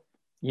 but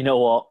you know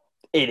what?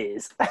 It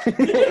is.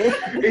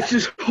 It's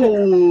just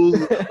whole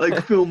like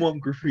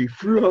filmography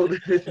throughout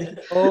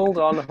the Hold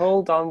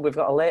on. We've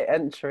got a late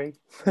entry.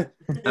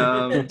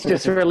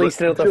 Just released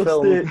but another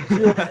film.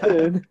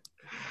 Justin,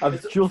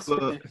 I've just but-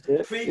 finished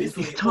it.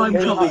 Previously, it's time to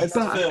unreleased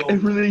back film.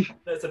 and release.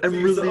 There's a and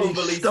previously release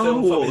unreleased Star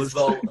film from his Wars.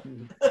 vault.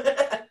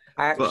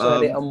 I actually But,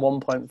 had it on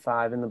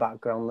 1.5 in the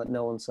background that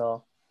no one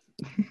saw.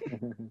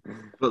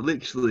 But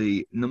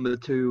literally, number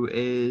 2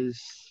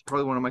 is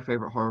probably one of my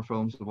favorite horror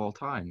films of all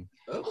time.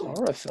 Oh,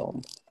 Horror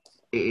film.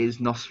 It is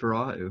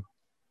Nosferatu.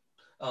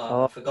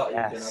 I forgot you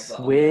were going to have yes. that.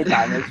 on Weird.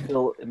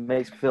 there. It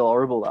makes me feel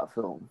horrible, that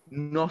film.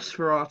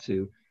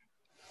 Nosferatu.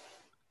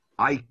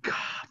 I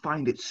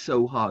find it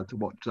so hard to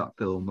watch that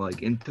film.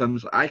 Like, in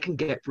terms, I can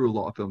get through a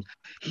lot of films.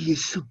 He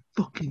is so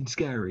fucking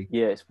scary.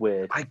 Yeah, it's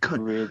weird. I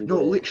couldn't. Really No,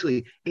 weird.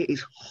 literally, it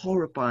is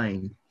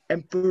horrifying.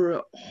 And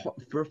for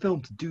a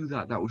film to do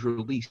that was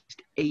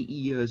released 80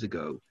 years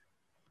ago,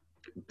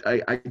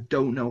 I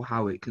don't know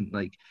how it can,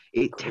 like,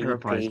 it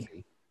terrifies Creepy.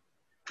 me.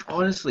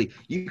 Honestly,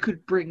 you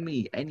could bring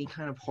me any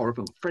kind of horror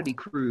film, Freddy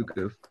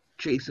Krueger,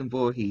 Jason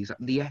Voorhees,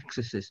 The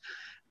Exorcist,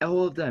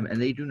 all of them, and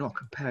they do not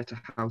compare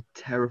to how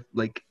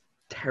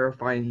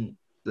terrifying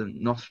the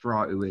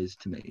Nosferatu is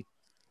to me.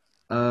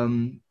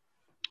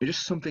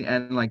 Just something,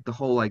 and like the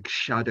whole like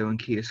shadow and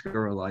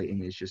chiaroscuro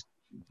lighting is just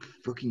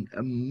fucking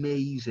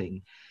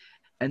amazing.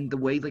 And the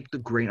way like the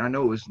green, I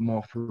know it was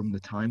more from the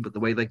time, but the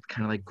way like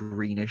kind of like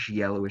greenish,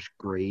 yellowish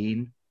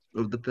green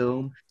of the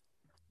film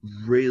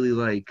really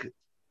like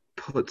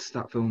puts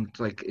that film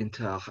like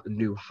into a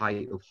new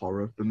height of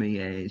horror for me.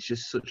 And it's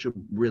just such a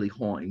really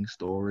haunting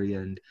story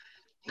and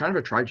kind of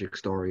a tragic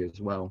story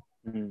as well.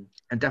 Mm.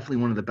 And definitely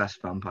one of the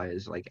best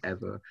vampires like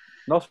ever.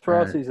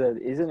 Nosferatu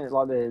isn't it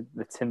like the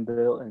Tim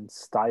Burton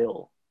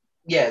style?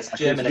 Yeah, it's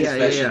German Yeah,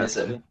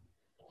 expressionism.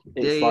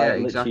 It's Yeah, like yeah,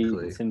 literally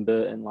exactly. Tim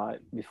Burton, like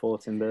before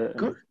Tim Burton.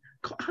 God,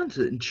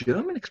 Hunter,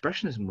 German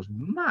expressionism was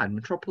mad.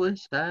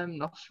 Metropolis,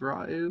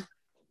 Nosferatu,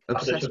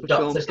 obsessed with Dr.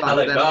 films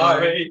like them.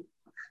 Caligari.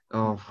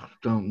 Oh,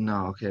 don't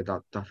know. Okay,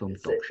 that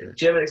film's dog shit.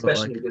 German But,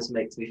 expressionism like, just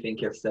makes me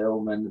think of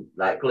film and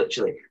like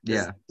literally.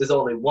 Yeah. There's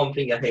only one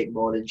thing I hate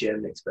more than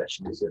German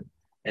expressionism,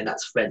 and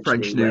that's French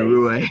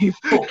New Wave.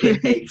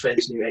 Fucking hate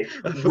French New Wave.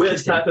 I fucking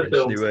Worst hate type of French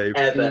film New Wave.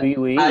 ever. Oui,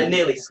 oui. I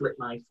nearly slit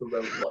my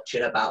throat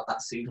watching about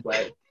that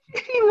souffle.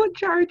 What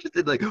Jared just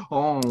did, like,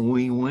 oh,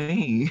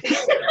 wee.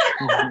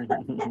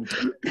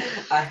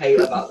 I hate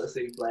about the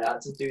souffle. I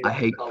had to do that. I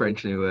hate in college.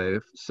 French New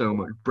Wave so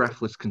much.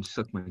 Breathless can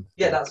suck my.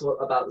 Yeah, that's what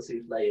about the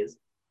souffle is.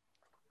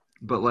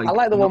 But like, I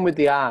like the one with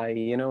the eye,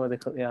 you know, where they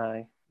cut the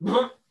eye.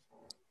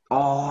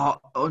 Oh,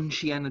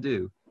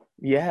 Unxianadu.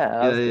 Yeah.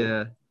 that's good.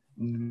 Yeah.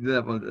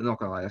 That one, not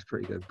gonna lie, that's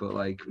pretty good. But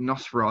like,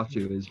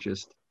 Nosferatu is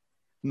just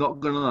not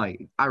gonna lie.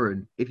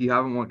 Aaron, if you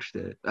haven't watched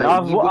it,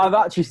 I've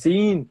actually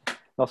seen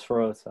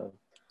Nosferatu.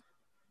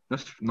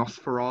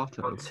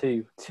 Nosferatu.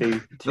 Two.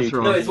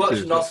 Nosferatu. No, it's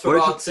watched too.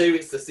 Nosferatu.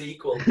 It's the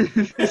sequel.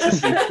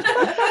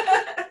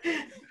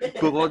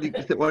 But what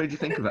did you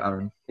think of it,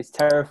 Aaron? It's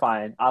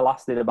terrifying. I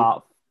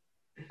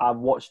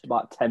watched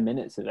about 10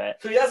 minutes of it.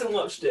 So he hasn't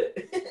watched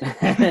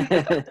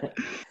it.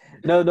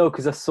 No,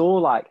 because I saw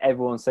like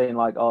everyone saying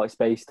like, oh, it's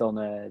based on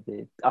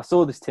I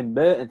saw this Tim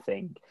Burton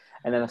thing,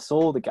 and then I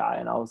saw the guy,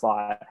 and I was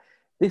like,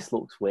 this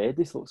looks weird.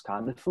 This looks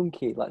kind of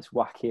funky. Let's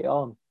whack it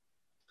on.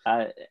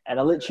 And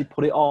I literally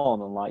put it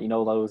on, and like, you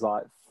know, those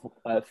like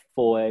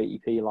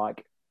 480p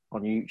like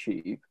on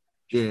YouTube,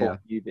 Yeah.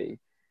 4UB.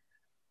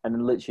 And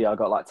then literally, I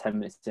got like 10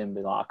 minutes in, and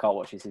be like, I can't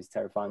watch this. It's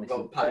terrifying.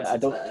 I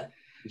don't.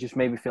 It just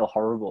made me feel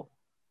horrible.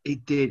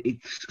 It did.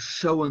 It's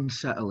so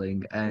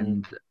unsettling,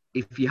 and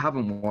if you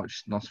haven't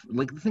watched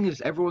like the thing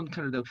is, everyone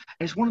kind of knows.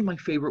 And it's one of my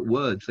favorite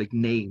words, like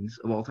names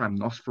of all time,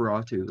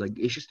 Nosferatu. Like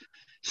it's just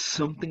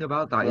something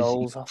about that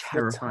Rolls is off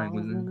terrifying.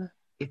 the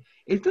tongue.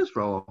 It does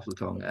roll off the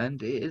tongue,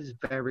 and it is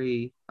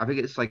very. I think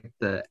it's like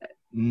the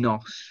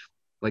Nos,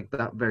 like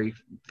that very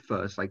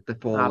first, like the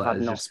four I've had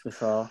letters. Nos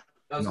before.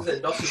 I was going to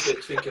say, Nos is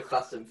what think of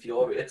Fast and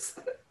Furious.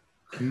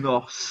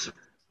 Nos,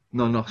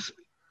 no Nos.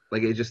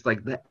 Like it's just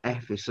like the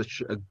F is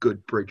such a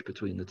good bridge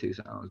between the two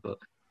sounds, but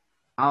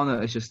I don't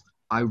know. It's just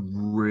I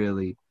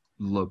really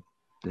love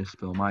this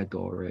film. I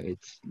adore it.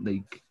 It's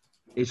like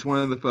it's one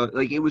of the first.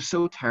 Like it was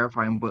so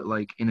terrifying, but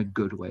like in a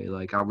good way.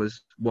 Like I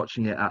was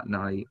watching it at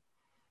night,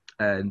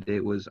 and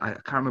it was I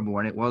can't remember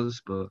when it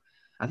was, but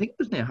I think it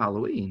was near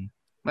Halloween.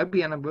 Might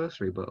be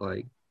anniversary, but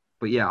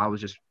yeah, I was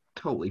just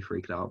totally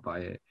freaked out by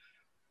it.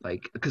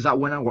 Like because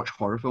when I watch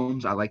horror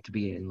films, I like to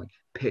be in like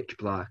pitch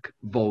black,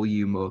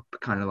 volume up,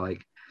 kind of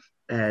like.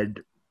 And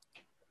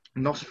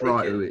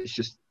Nosferatu, it's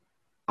just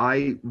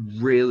I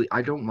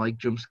don't like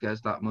jump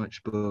scares that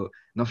much, but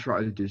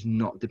Nosferatu does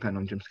not depend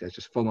on jump scares,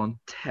 just full on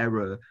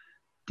terror,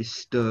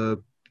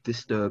 disturb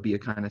you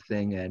kind of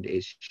thing, and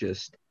it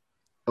just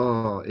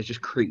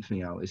creeps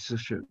me out. It's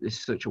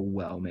such a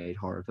well made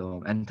horror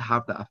film, and to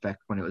have that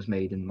effect when it was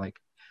made in like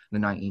the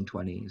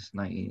 1920s,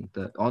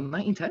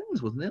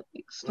 1910s, wasn't it?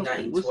 Like, stuff,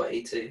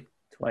 1922.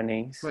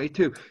 20s.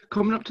 22,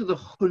 coming up to the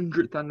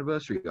 100th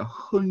anniversary,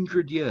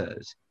 100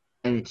 years.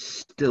 And it's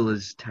still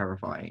as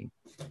terrifying.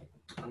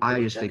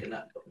 I just think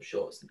that, I'm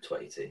sure it's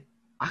 22.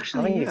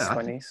 Actually, I think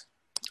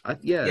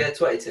yeah, it's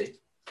 20s. Yeah, 22.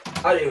 I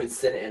haven't even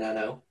seen it, and I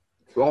know.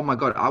 Oh my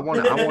god, I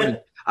want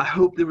to. I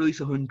hope they release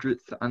a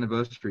 100th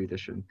anniversary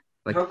edition,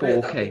 like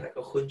 4K. Like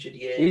 100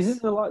 years.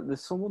 Isn't there like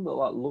there's someone that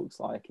like looks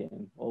like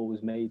him or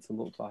was made to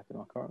look like him?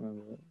 I can't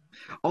remember it.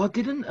 Oh,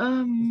 didn't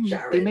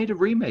Jarad. they made a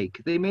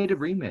remake? They made a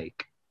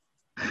remake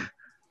of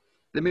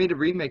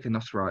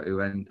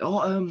Nosferatu, and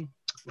Robert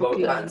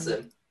fucking,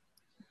 Pattinson.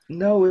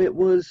 no, it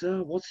was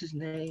what's his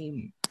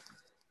name?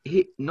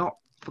 Not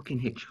fucking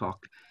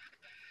Hitchcock.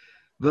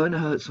 Werner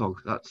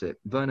Herzog, that's it.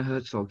 Werner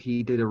Herzog,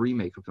 he did a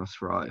remake of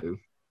Nosferatu,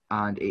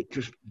 and it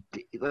just,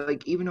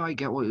 like, even though I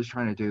get what he was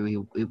trying to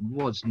do, it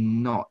was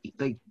not,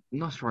 like,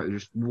 Nosferatu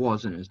just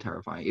wasn't as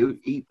terrifying.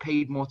 It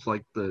paid more to,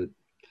 like, the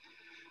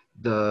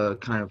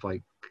kind of,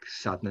 like,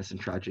 sadness and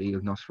tragedy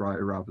of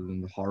Nosferatu rather than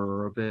the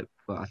horror of it,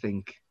 but I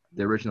think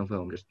the original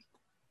film just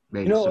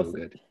made it so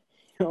good.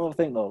 You know what I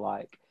think, though?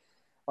 Like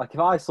if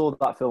I saw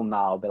that film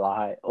now, I'd be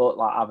like,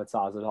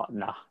 Avatar, I'd be like,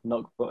 nah,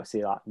 not going to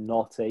see that,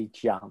 not a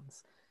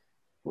chance.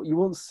 But you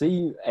won't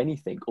see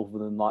anything other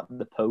than like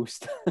the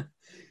poster. So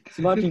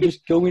imagine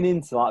just going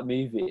into that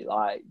movie,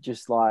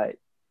 just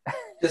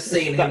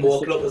seeing him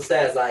walking up the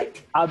stairs,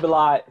 like I'd be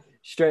like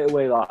straight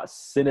away, like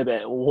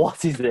Cinnabit,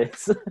 what is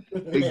this?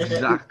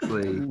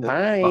 Exactly.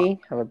 Bye.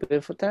 Have a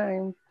beautiful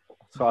time.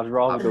 So I'd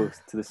rather go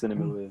to the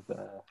cinema with.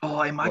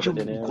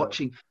 Imagine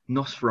watching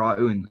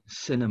Nosferatu in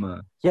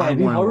cinema. Yeah, it'd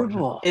be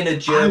horrible. In a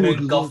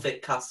German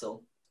Gothic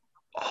castle.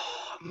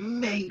 Oh,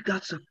 mate,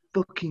 that's a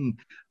fucking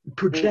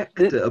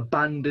projector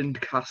abandoned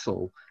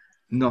castle.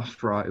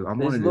 Nosferatu. I want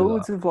to There's do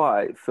loads that. of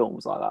like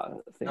films like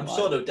that. I'm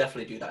sure they'll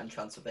definitely do that in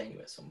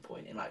Transylvania at some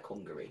point, in like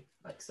Hungary,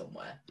 like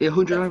somewhere. Yeah,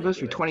 100th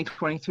anniversary,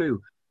 2022.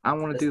 I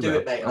want to do that. Let's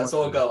do it, mate. Let's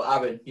all go.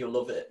 Aaron, you'll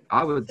love it.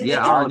 I would,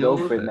 yeah, I'll Aaron, go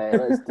you'll for love it,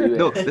 mate. Let's do it.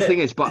 No, the thing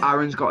is, but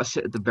Aaron's got to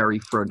sit at the very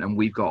front, and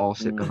we've got to all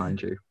sit behind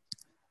you.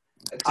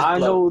 I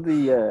know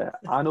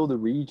the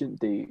Regent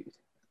dude.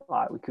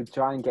 Like, we could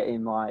try and get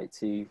him like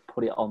to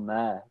put it on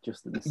there,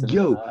 just at the cinema.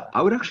 Yo, there.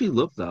 I would actually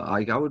love that.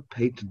 I would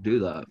pay to do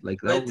that.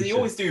 Like, that They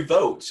always do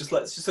votes.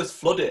 Let's just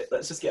flood it.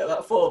 Let's just get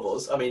that 4 of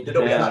us. I mean, they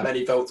don't get that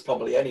many votes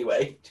probably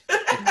anyway.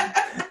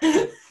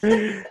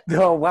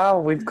 Oh wow,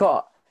 we've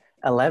got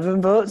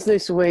 11 votes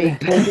this week.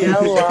 Bloody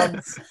hell,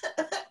 lads.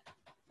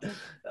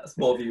 That's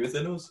more viewers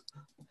than us.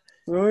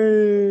 But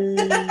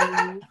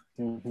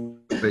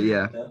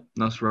yeah,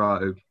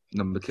 Nosferatu,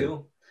 number 2.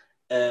 Cool.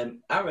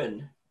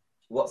 Aaron,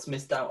 what's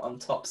missed out on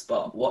top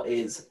spot? What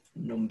is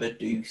number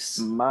deuce?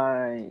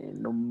 My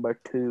number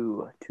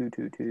 2.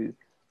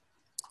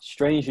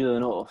 Strangely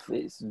enough,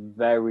 it's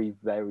very,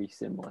 very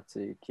similar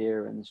to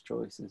Kieran's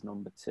choice as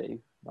number 2,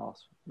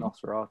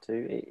 Nosferatu.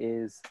 It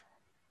is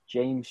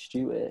James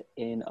Stewart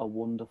in A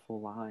Wonderful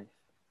Life.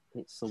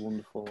 It's A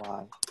Wonderful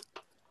Life.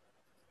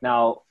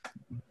 Now,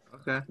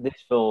 this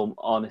film,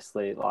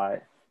 honestly,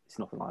 like, it's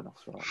nothing like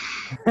Nosferatu.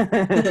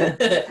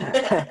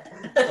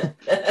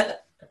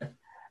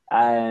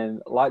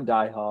 Like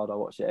Die Hard, I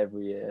watch it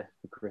every year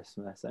for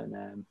Christmas,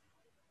 and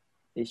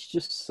it's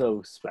just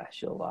so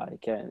special.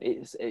 Like,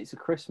 it's a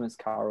Christmas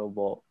Carol,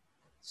 but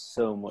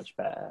so much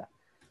better.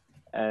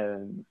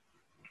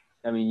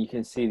 I mean, you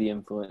can see the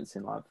influence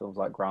in like films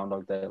like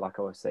Groundhog Day, like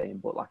I was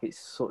saying, but like it's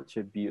such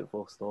a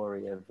beautiful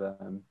story of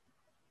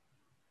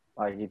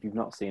like, if you've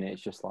not seen it,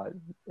 it's just like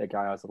a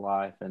guy has a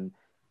life, and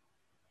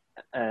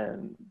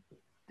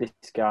this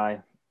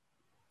guy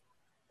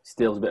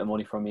steals a bit of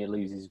money from you,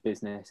 loses his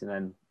business, and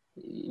then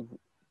he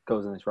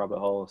goes in this rabbit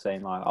hole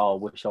saying like, "Oh, I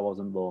wish I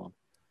wasn't born."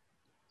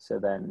 So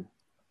then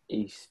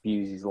he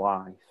views his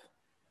life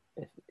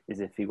as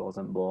if he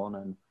wasn't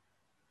born,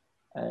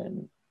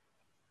 and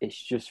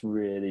it's just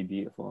really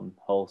beautiful and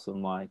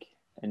wholesome. Like,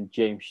 and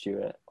James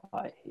Stewart,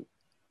 like,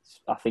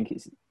 I think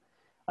it's.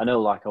 I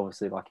know, like,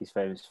 obviously, like, he's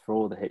famous for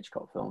all the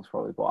Hitchcock films,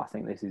 probably, but I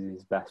think this is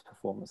his best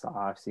performance that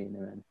I've seen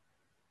him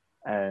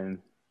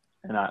in.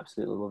 And I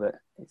absolutely love it.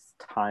 It's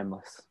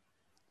timeless.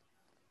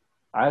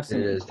 I have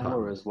seen it in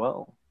colour as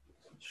well,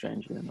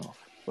 strangely enough,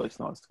 but it's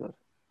not as good.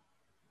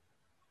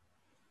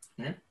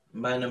 Yeah.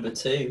 My number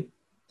 2.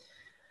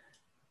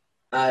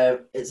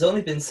 It's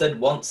only been said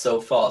once so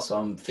far, so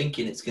I'm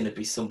thinking it's going to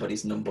be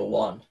somebody's number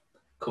 1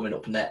 coming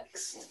up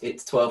next.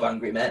 It's 12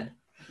 Angry Men.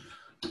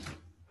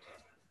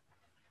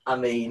 I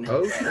mean,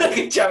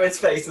 Jared's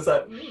face is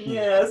like,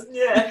 yes.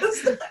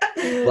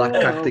 Black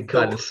acting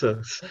kind of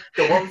sucks.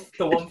 The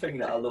one thing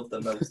that I love the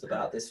most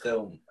about this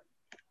film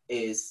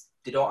is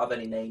they don't have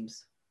any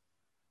names.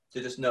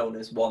 They're just known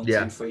as 1,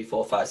 2, 3,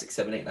 4, 5, 6,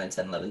 7, 8, 9,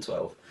 10, 11,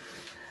 12.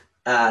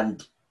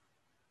 And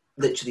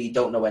literally you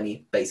don't know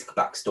any basic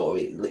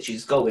backstory. Literally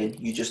just go in,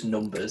 you just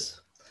numbers.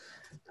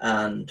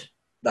 And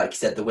like you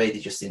said, the way they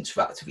just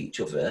interact with each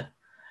other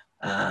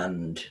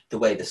and the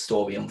way the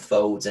story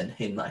unfolds and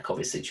him, like,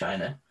 obviously trying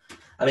to...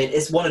 I mean,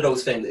 it's one of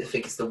those things that I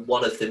think is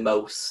one of the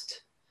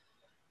most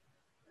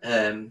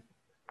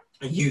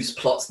used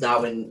plots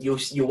now, and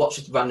you watch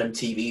a random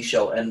TV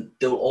show and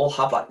they'll all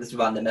have, like, this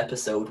random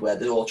episode where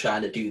they're all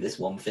trying to do this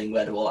one thing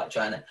where they're all, like,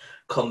 trying to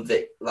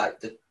convict,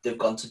 like, they've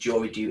gone to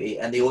jury duty,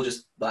 and they all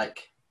just,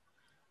 like,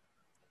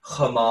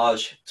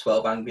 homage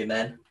 12 Angry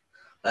Men.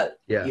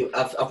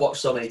 I've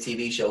watched so many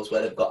TV shows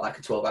where they've got, like,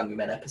 a 12 Angry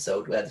Men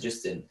episode where they're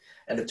just in,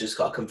 and they've just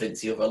got to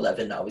convince the other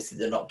 11 that obviously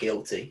they're not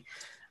guilty.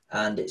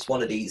 And it's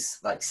one of these,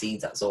 like,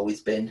 scenes that's always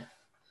been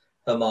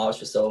homage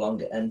for so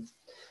long. And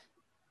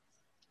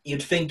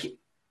you'd think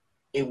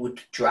it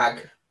would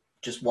drag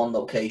just one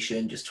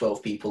location, just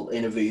 12 people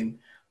in a room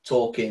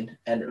talking,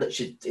 and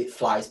it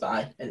flies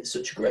by, and it's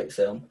such a great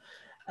film.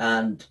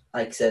 And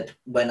like I said,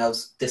 when I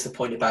was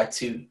disappointed by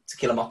To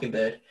Kill a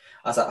Mockingbird,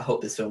 I was like, I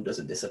hope this film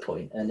doesn't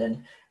disappoint. And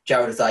then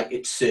Jarad was like,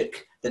 it's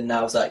sick. Then now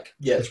I was like,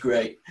 yeah, it's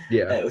great.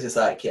 Yeah. And it was just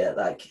like, yeah,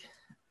 like,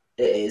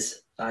 it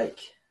is. Like,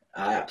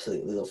 I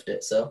absolutely loved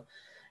it. So,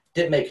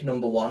 didn't make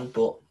number 1,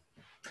 but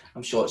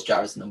I'm sure it's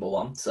Jared's number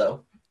 1.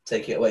 So,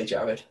 take it away,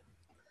 Jarad.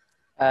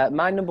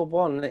 My number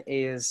 1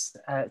 is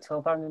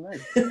 12 Angry Men.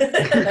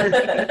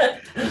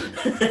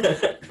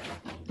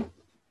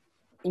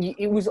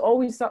 It was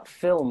always that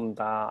film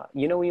that,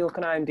 you know, when you look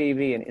on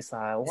IMDb and it's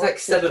like... It's like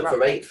 7th or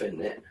 8th,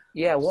 isn't it?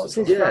 Yeah, what's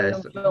this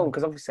random film?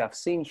 Because obviously I've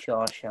seen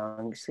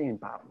Shawshank, seen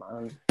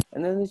Batman,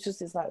 and then there's just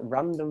this, like,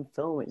 random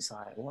film. It's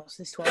like, what's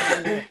this 12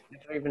 Angry Men? I've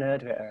never even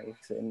heard of it or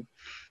anything.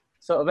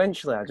 So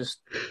eventually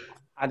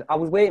I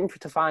was waiting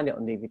to find it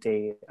on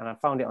DVD, and I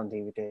found it on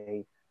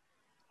DVD.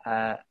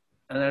 And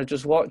I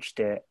just watched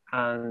it,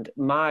 and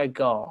my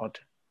God,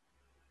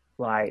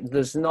 like,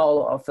 there's not a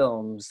lot of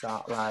films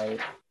that,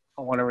 like,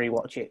 I want to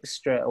rewatch it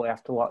straight away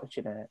after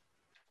watching it.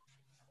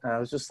 And I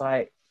was just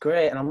like,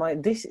 great. And I'm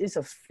like, this is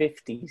a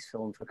 50s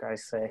film, for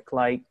Christ's sake.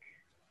 Like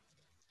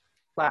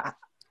I'm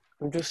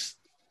just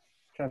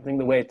trying to think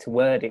the way to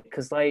word it.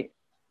 Because, like,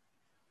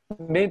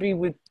 maybe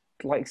with,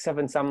 like,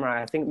 Seven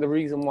Samurai, I think the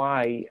reason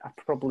why I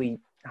probably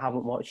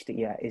haven't watched it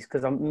yet is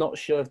because I'm not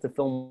sure if the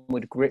film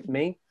would grip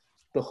me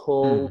the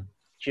whole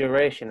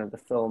duration of the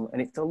film.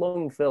 And it's a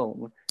long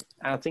film.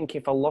 And I think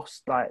if I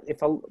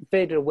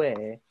faded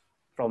away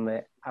from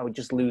it, I would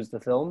just lose the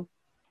film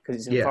because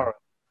it's in horror.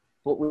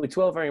 But with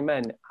 12 Angry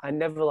Men, I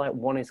never, like,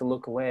 wanted to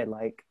look away.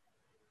 Like,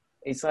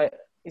 it's like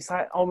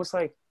almost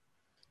like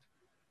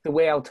the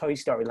way out Toy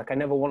Story. Like, I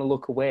never want to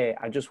look away.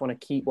 I just want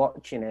to keep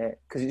watching it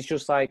because it's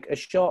just like a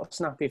short,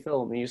 snappy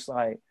film. And you're just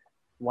like,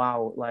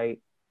 wow, like,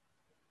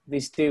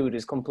 this dude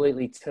has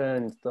completely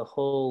turned the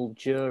whole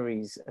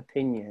jury's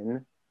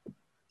opinion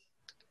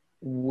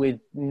with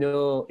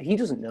he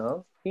doesn't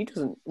know.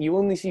 You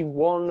only see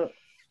one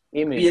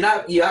image.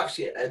 You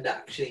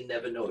actually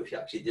never know if you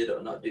actually did it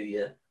or not, do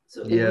you?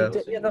 So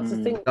that's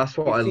the thing. That's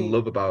what I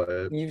love about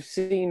it. You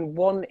see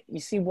one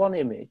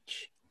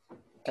image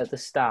at the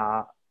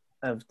start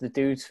of the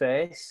dude's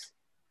face,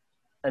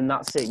 and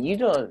that's it. You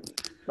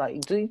don't,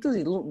 like, does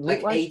he look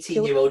like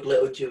 18-year-old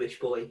little Jewish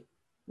boy?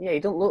 Yeah, he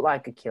don't look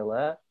like a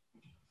killer,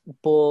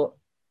 but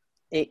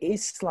it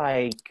is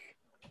like,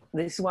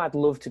 this is why I'd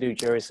love to do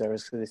jury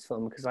service for this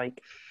film, because,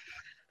 like,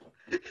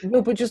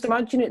 no, but just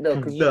imagine it though,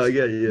 because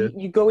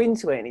you go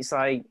into it and it's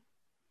like,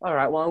 all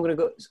right, well, I'm gonna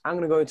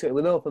go into it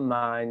with an open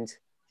mind,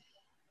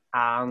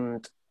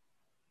 and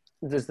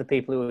there's the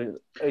people who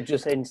are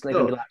just instantly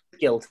gonna be like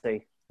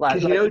guilty. Like,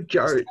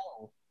 Jared's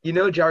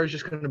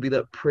just gonna be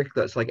that prick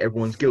that's like,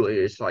 everyone's guilty.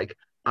 It's like,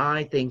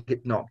 I think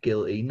it's not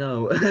guilty.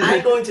 No,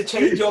 I'm going to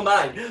change your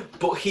mind,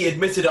 but he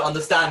admitted it on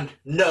the stand.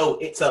 No,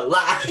 it's a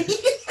lie.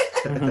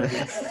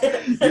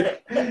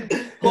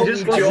 Hung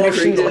just wants jury,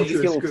 straight into please.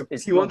 a guilt script.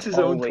 is He wants not his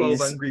own 12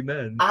 always- Angry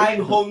Men.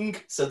 I'm hung,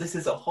 so this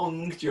is a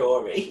hung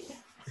jury.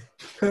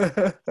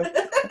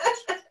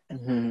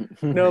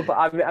 No, but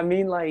I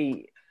mean,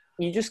 like,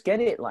 you just get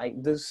it.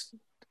 Like, there's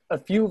a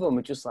few of them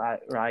are just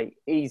like, right,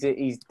 he's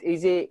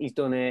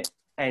done it,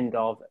 end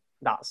of,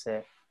 that's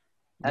it.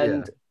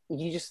 And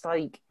you just,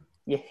 like,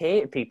 you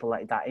hate people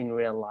like that in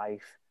real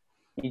life.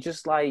 You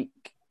just, like,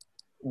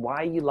 why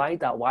are you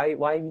like that? Why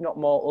are you not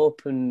more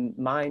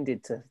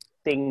open-minded to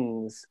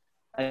things?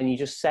 And you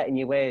just set in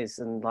your ways.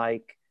 And,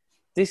 like,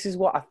 this is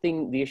what I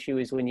think the issue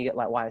is when you get,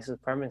 like, white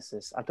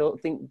supremacists. I don't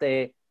think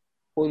they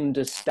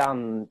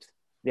understand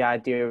the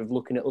idea of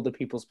looking at other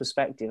people's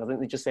perspective. I think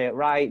they just say,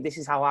 right, this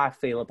is how I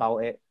feel about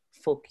it.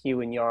 Fuck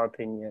you and your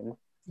opinion.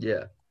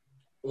 Yeah.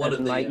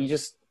 You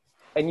just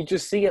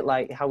see it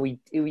like how you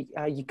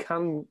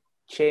can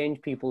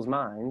change people's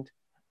mind.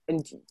 And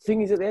the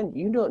thing is, at the end,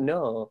 you don't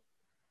know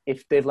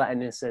if they've let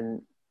an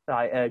innocent,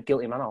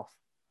 guilty man off.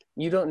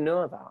 You don't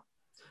know that.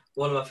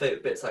 One of my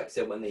favourite bits, like I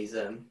said, when he's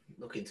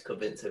looking to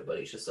convince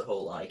everybody, it's just the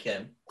whole, like,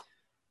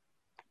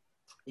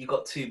 you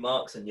got 2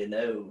 marks on your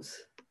nose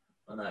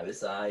on either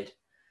side.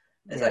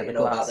 It's like, you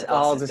know about the glasses.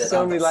 Oh, there's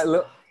so many, like,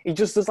 look, he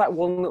just does, like,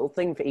 one little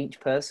thing for each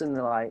person.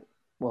 They're like,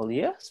 well,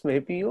 yes,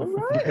 maybe you're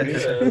right.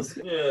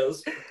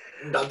 yes.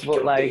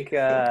 But, like,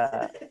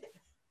 I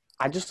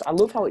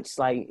love how it's,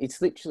 like,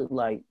 it's literally,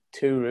 like,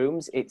 2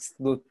 rooms. It's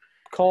the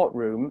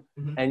courtroom,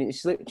 and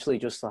it's literally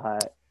just,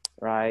 like,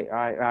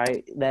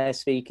 right, they're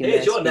speaking.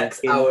 Here's your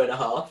next hour and a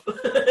half.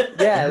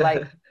 Yeah,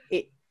 like,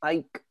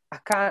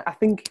 I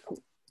think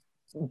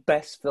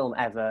best film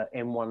ever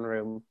in one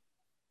room.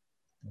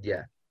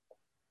 Yeah.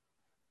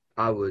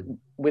 I would.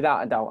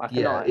 Without a doubt.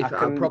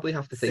 I'd probably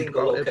have to think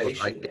Single about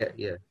location.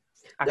 it,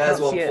 but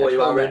There's one for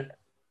you, Aaron.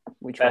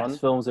 Which Best one?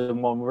 films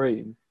in one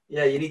room.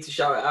 Yeah, you need to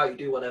shout it out. You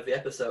do one every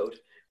episode.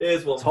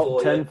 Here's one Top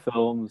for 10 you.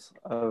 films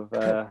of...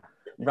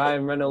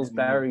 Ryan Reynolds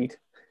Buried.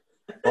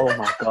 Oh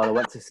my god, I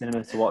went to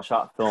cinema to watch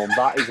that film.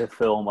 That is a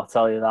film, I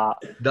tell you that.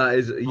 That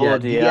is,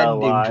 Bloody the hell,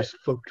 ending like, just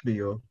fucked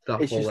me up.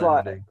 That it's whole just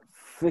ending.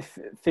 like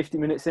 50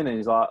 minutes in and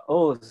he's like,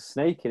 oh, there's a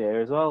snake in here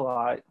as well.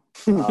 Like,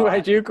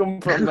 Where'd you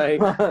come from, mate?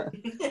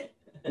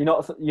 You're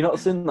not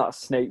seeing that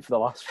snake for the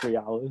last 3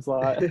 hours.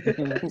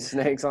 Like,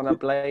 Snakes on a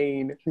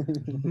plane.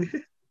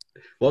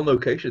 One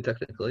location,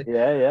 technically.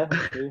 Yeah.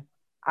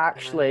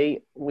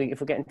 Actually,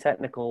 if we're getting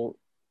technical,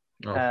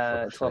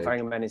 Oh, 12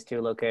 Angry Men is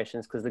 2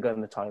 locations because they go in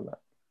the toilet.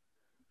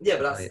 Yeah,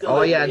 but that's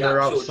still and they're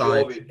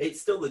outside. jury.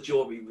 It's still the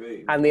jury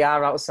room. And they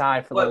are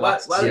outside for the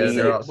last why do you scene.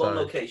 say outside. one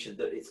location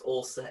that it's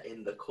all set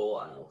in the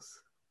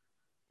courthouse?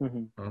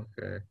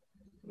 Okay.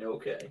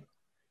 Okay.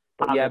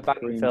 But yeah, back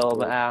Green in film,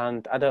 Book.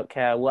 and I don't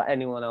care what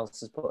anyone else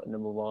has put at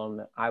number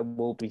 1. I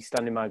will be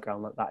standing my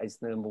ground that is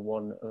the number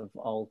 1 of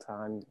all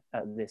time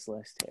at this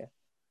list here.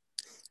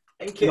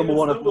 And Kieran's Number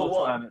one of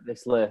all time at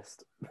this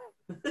list.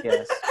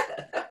 Yes.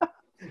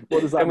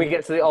 What does that Then we mean?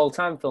 get to the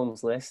all-time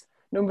films list.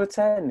 Number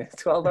 10,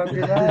 12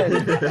 Angry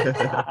Men.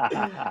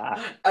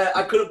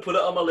 I couldn't put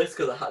it on my list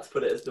because I had to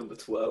put it as number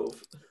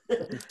 12.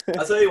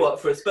 I tell you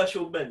what, for a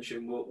special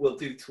mention, we'll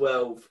do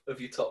 12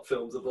 of your top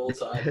films of all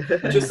time,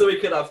 just so we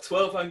can have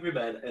 12 Angry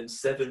Men and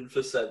 7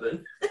 for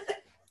 7.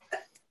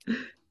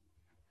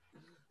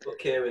 But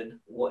Kieran,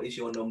 what is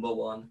your number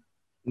 1?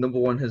 Number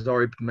 1 has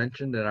already been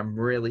mentioned, and I'm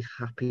really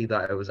happy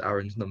that it was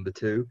Aaron's number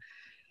 2.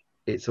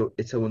 It's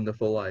a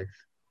Wonderful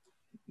Life.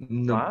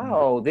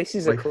 Wow, this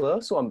is a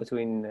close one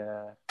between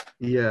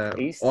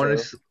these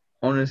two.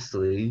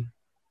 Honestly,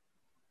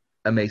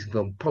 amazing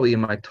film. Probably in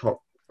my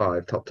top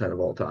 5, top 10 of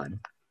all time.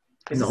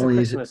 It's a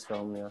Christmas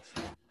film, yes.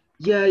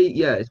 Yeah,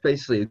 it's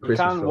basically a Christmas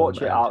film. You can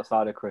watch it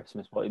outside of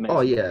Christmas, but it makes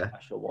it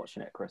special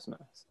watching it at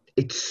Christmas.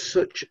 It's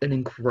such an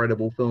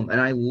incredible film, and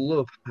I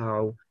love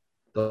how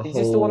Is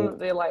this the one that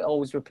they like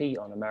always repeat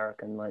on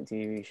American like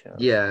TV shows?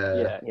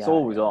 Yeah, it's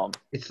always on.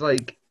 It's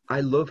like,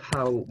 I love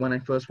how when I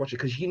first watch it,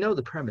 because you know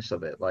the premise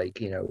of it, like,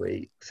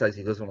 he says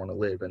he doesn't want to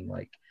live, and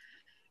like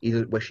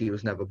either where she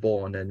was never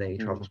born, and then he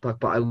travels back.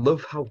 But I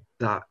love how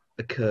that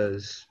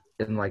occurs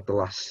in like the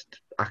last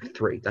Act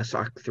 3. That's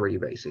Act 3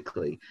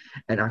 basically,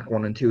 and Act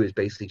 1 and 2 is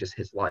basically just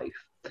his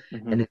life,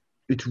 and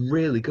it's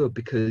really good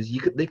because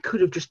they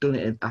could have just done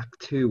it in Act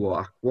 2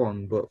 or Act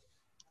 1, but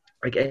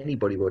like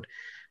anybody would.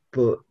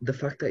 But the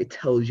fact that it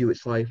tells you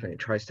its life and it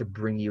tries to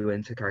bring you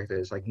into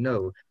characters, like,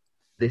 no,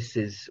 this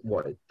is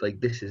it. Like,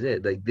 this is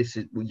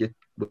we're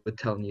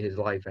telling you his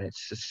life, and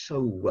it's just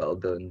so well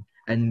done.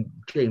 And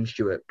James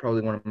Stewart,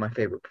 probably one of my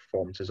favorite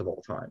performances of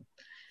all time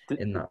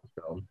in that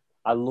film.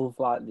 I love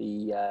like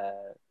the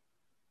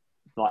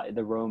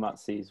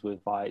romances with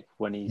like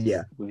when he's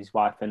with his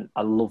wife, and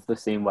I love the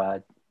scene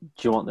where, do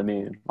you want the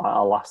moon? Like,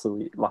 I'll lasso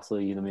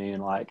you the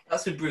moon. Like,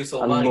 that's with Bruce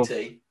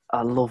Almighty.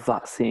 I love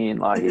that scene.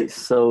 Like, it's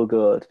so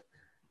good,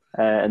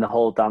 and the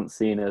whole dance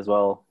scene as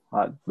well.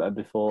 Like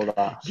before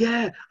that.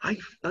 Yeah,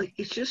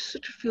 it's just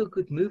such a feel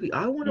good movie.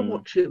 I want to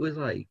watch it with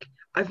like.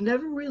 I've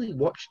never really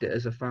watched it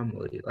as a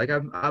family. Like,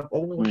 I've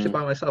only watched it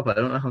by myself. I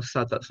don't know how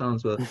sad that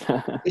sounds, but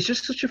it's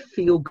just such a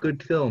feel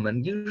good film.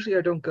 And usually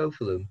I don't go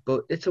for them,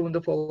 but It's a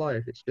Wonderful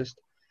Life. It's just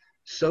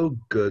so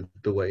good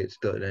the way it's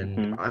done, and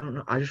Mhm. I don't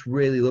know, I just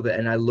really love it,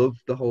 and I love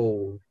the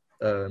whole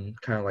kind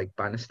of like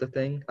banister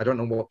thing. I don't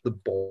know what the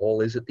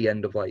ball is at the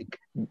end of like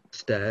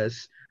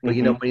stairs, but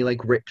you know when he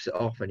like rips it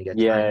off and he gets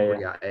Yeah,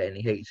 angry at it and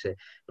he hates it,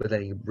 but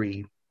then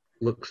he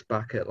looks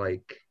back at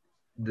like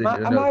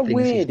Am I things he's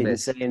weird in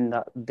missed. saying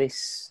that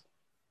this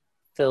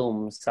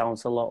film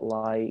sounds a lot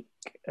like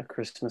A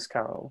Christmas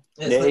Carol?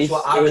 It's much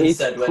what Aaron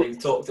said when he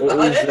talked about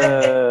it.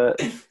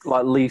 it. Is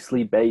like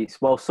loosely based.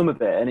 Well, some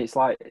of it, and it's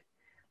like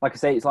I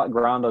say, it's like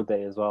Groundhog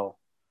Day as well.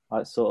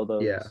 Like sort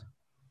of Yeah.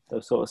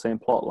 those sort of same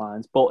plot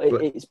lines. But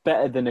it's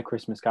better than A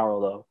Christmas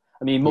Carol, though.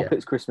 I mean,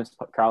 Muppets Christmas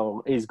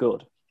Carol is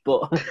good,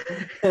 but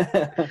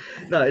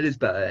no, it is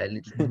better, and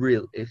it's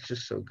real. It's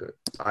just so good.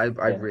 I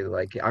really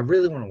like it. I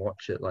really want to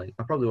watch it. Like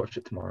I'll probably watch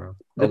it tomorrow.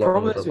 The along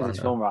problem is with Atlanta.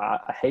 this film, right?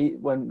 I hate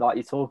when like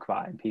you talk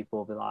about it and people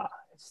will be like,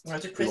 "It's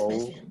It's a too Christmas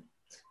old." film.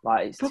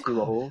 Like it's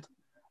too old.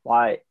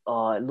 Like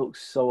it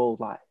looks so old.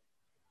 Like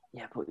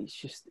yeah, but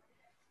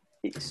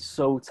it's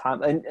so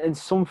time. And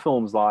some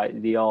films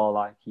like they are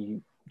like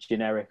you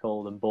generic,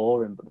 old, and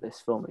boring. But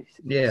this film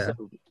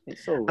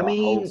it's so I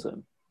mean,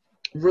 wholesome.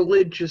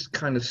 Religious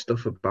kind of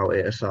stuff about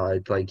it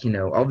aside, like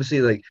obviously,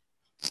 like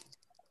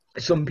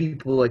some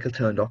people like are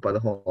turned off by the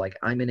whole like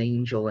I'm an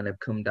angel and I've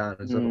come down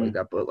and stuff like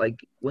that. But like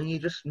when you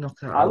just knock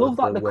that I out love of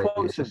like the the way,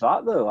 quotes of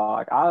that though.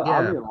 Like I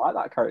really like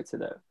that character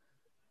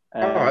though.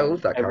 I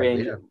love that every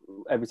character.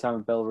 angel, every time a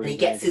bell rings, He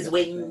gets his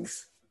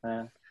wings.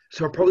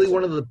 So probably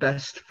one of the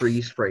best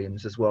freeze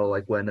frames as well,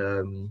 like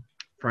when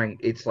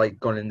Frank, it's like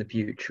gone in the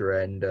future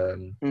and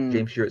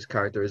James Stewart's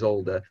character is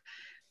older,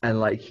 and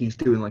like he's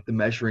doing like the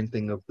measuring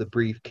thing of the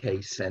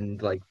briefcase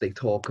and like they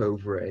talk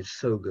over it. It's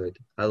so good.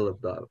 I love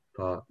that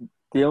part.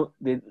 The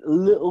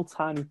little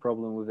tiny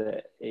problem with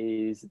it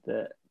is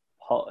that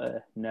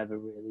Potter never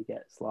really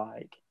gets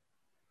like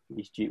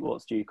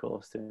what's due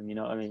course to him. You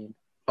know what I mean?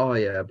 Oh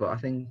yeah, but I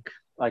think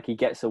like he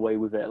gets away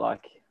with it.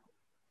 Like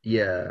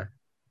yeah,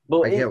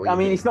 but I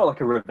mean, it's not like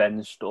a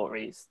revenge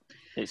story.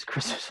 It's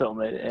Christmas film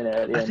at the end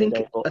of the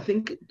day. But I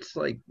think it's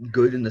like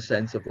good in the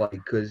sense of like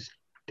because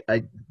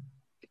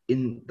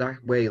in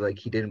that way, like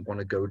he didn't want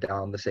to go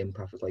down the same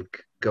path as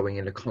like going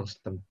in a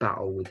constant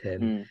battle with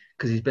him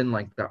because he's been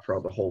like that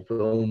throughout the whole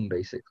film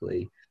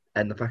basically.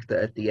 And the fact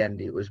that at the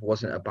end it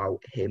wasn't about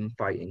him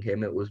fighting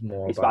him, it was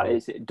more about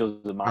it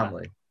doesn't matter.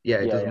 Family. Yeah,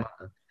 it doesn't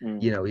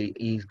matter.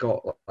 He's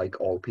got like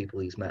all the people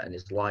he's met in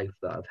his life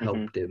that have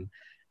helped him,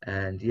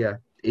 and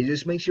it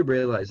just makes you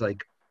realize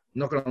like,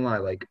 not gonna lie,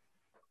 like,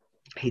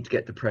 I hate to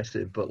get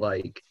depressive, but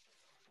like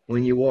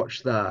when you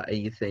watch that and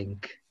you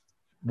think,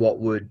 what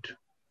would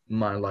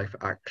my life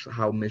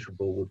how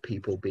miserable would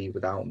people be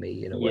without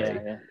me in a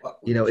way?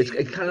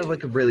 It's kind of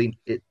like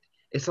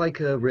it's like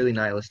a really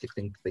nihilistic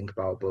thing to think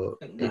about, but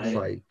it's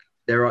like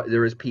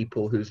there is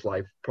people whose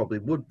life probably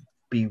would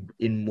be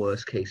in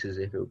worse cases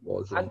if it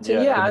wasn't.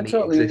 I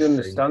totally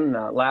understand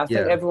that. Like I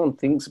think everyone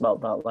thinks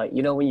about that. Like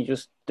when you're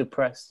just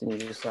depressed and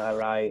you're just like,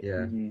 right,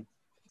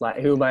 like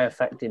who am I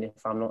affecting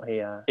if I'm not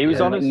here? It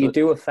was honestly, you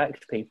do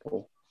affect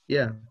people.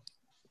 Yeah,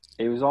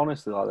 it was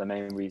honestly like the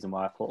main reason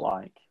why I put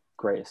like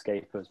Great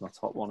Escape as my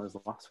top one as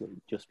last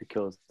week, just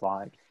because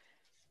like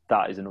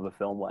that is another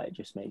film where it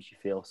just makes you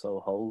feel so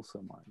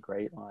wholesome, like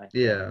great, like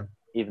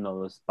even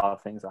though there's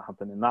bad things that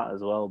happen in that as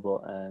well,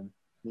 but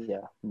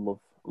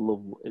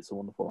love It's a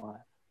Wonderful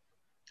Life.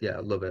 Yeah,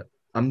 I love it.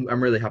 I'm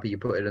really happy you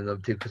put it in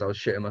number two because I was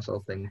shitting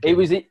myself thinking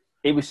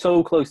it was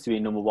so close to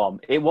being number one.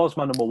 It was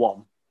my number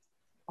one.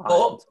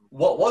 But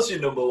what was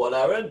your number one,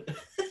 Aaron?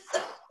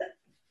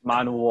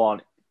 My number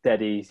one,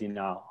 dead easy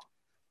now.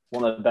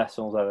 One of the best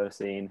films I've ever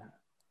seen.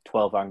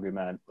 12 Angry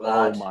Men.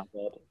 Lad. Oh my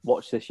god!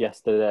 Watched this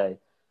yesterday.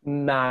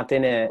 Mad,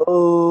 innit?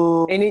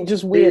 Oh, ain't it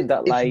just weird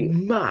that like it's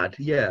mad?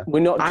 Yeah, we're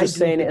not just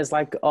saying it as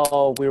like,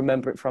 oh, we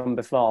remember it from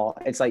before.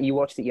 It's like you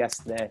watched it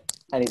yesterday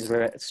and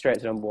it's straight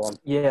to number one.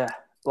 Yeah,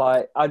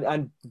 like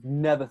I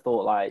never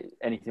thought like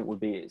anything would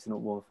be It's a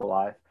Wonderful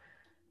Life.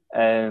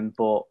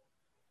 But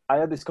I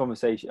had this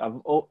conversation.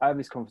 I have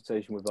this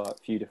conversation with a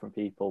few different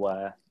people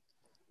where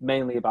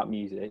mainly about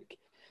music.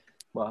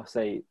 Well, I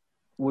say,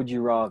 would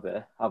you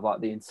rather have like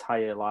the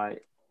entire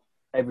like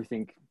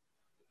everything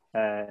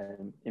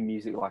in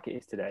music like it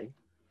is today,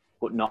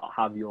 but not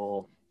have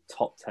your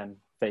top 10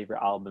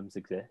 favorite albums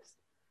exist,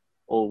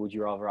 or would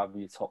you rather have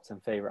your top 10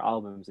 favorite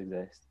albums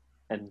exist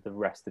and the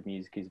rest of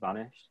music is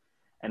vanished?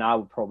 And I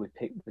would probably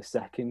pick the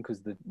second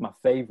because my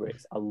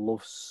favorites I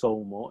love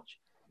so much.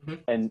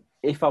 And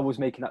if I was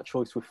making that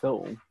choice with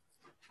film,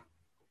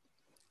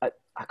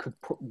 I could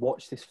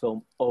watch this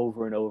film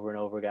over and over and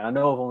over again. I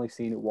know I've only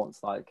seen it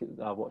once, like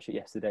I watched it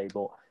yesterday,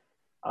 but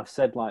I've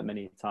said like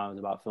many times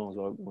about films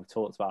where we've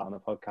talked about on the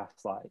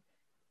podcast, like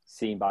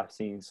scene by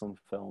scene, some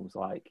films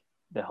like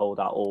they hold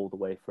out all the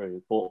way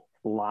through, but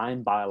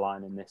line by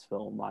line in this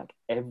film, like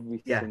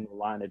every single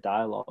line of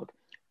dialogue,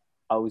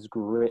 I was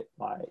gripped,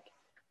 like,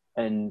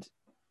 and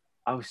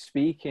I was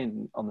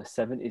speaking on the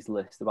 70s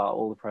list about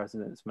All the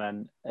President's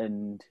Men,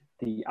 and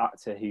the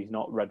actor who's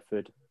not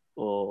Redford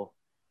or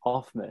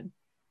Hoffman,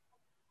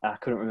 I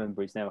couldn't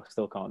remember his name, I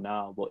still can't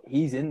now, but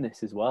he's in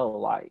this as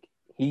well. Like,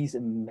 He's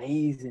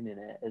amazing in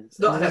it. It's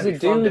not There's Henry a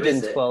Fonda, dude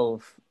is in it?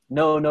 12.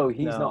 No,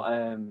 he's No.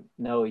 not.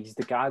 No, he's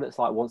the guy that's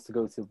like wants to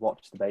go to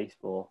watch the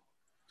baseball.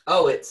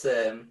 Oh, it's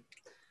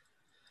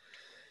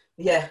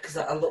yeah, because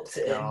I looked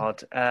at him.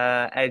 God.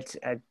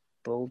 Ed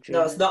Bull Jr.?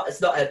 No, it's not. It's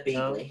not Ed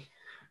Beagley.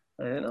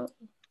 I don't know.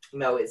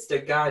 No, it's the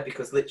guy,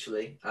 because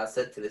literally, I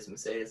said to this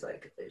Mercedes,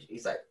 like,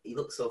 he's like, he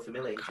looks so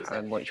familiar. And she was I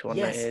don't know like, which one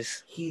yes, that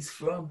is. he's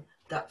from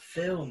that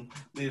film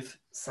with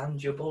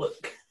Sandra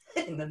Bullock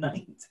in the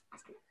 90s.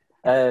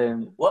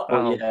 What?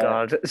 Oh, yeah.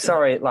 God.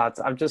 Sorry, lads.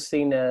 I've just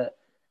seen a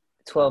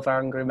 12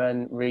 Angry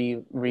Men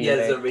remake. Yeah,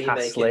 there's a remake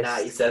cast in list.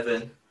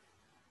 97.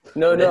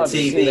 No, a I've just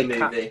seen TV the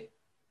movie.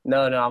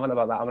 No, I'm not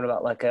about that. I'm on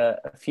about like a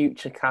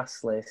future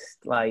cast list.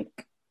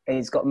 Like, and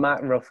it's got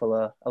Matt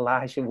Ruffalo,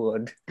 Elijah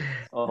Wood.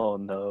 Oh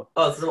no.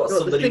 Oh, so what? No,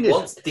 the Somebody thing is,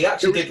 wants. They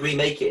actually there did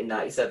remake it in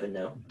 97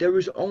 now. There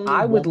was only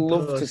I would one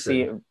love person. to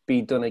see it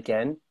be done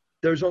again.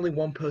 There's only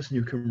one person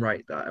who can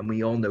write that, and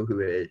we all know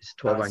who it is.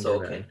 12 Aaron Angry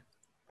Sorkin. Men.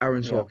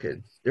 Aaron Yeah.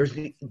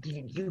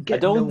 Sorkin. You get I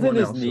don't no think one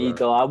there's else for need that.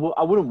 though.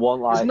 I wouldn't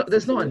want like.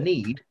 There's not a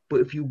need,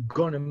 but if you're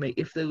gonna make,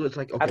 if there was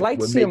like, okay, I'd like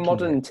to we're see a making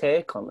modern it,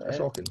 take on it.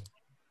 Sorkin.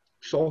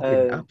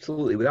 Sorkin,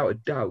 absolutely, without a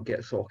doubt,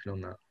 get Sorkin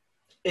on that.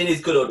 In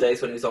his good old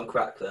days when he was on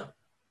crack, though.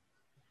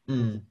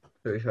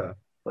 Very fair.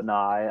 But no,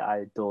 I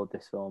adored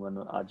this film, and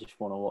I just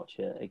want to watch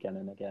it again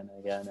and again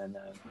and again. And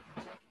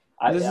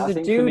There's I a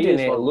think for dude me in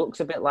as it. well- Looks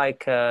a bit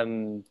like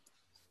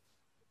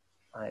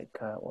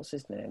what's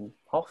his name?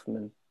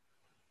 Hoffman.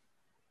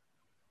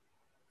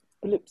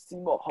 Philip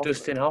Seymour Hoffman.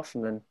 Dustin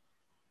Hoffman.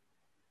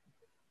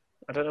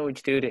 I don't know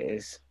which dude it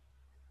is.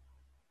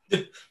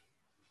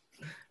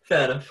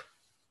 Fair enough.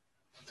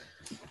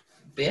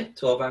 But yeah,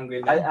 12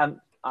 Angry Men.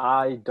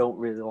 I don't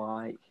really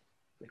like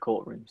the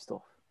courtroom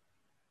stuff.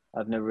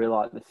 I've never really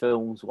liked the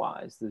films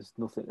wise. There's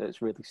nothing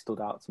that's really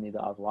stood out to me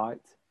that I've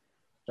liked.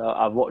 So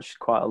I've watched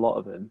quite a lot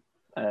of them.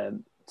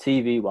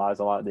 TV wise,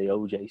 I like the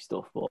OJ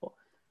stuff, but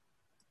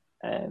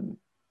I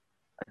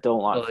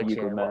don't like Few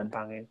Good Men.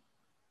 Banging.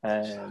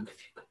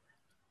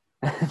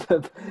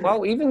 But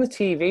Well, even the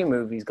TV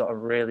movie's got a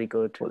really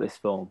good. this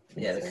film.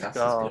 Yeah, the cast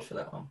is Oh. good for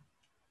that one.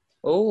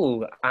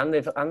 Oh, and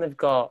they've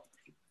got.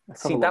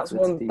 Let's have See, a look that's at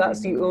the one. TV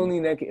That's the movie. only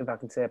negative I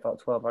can say about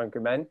 12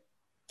 Angry Men.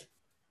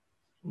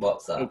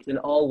 What's that? It's an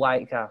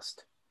all-white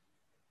cast.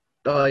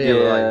 Oh yeah,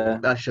 Yeah.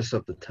 Like, that's just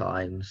of the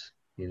times,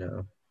 you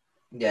know.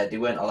 Yeah, they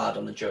weren't allowed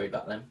on the jury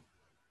back then.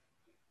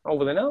 Oh,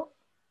 were they not?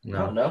 I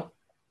don't know.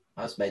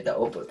 I just made that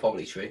up, but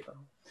probably true.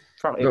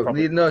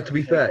 No, to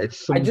be fair,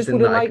 it's I something just would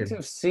have that I liked can. to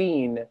have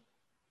seen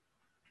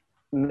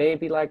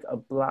maybe like a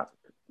black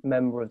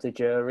member of the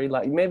jury,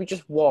 like maybe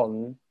just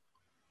one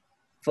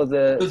for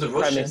the Those are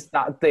premise Russian.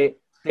 that they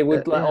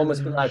would like Yeah.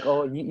 almost be like,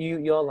 oh,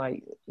 you're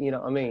like, you know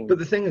what I mean? But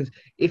the thing is,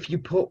 if you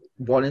put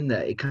one in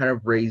there, it kind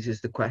of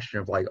raises the question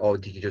of like, oh,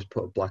 did you just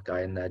put a black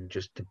guy in there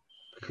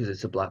because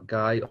it's a black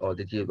guy, or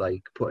did you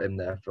like put him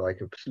there for like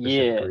a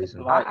specific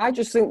reason? I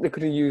just think they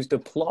could have used a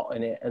plot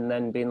in it and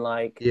then been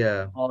like,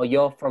 Yeah, oh,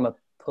 you're from a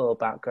poor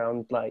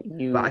background, like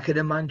you. but I could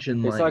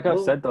imagine It's like like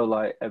I've said though,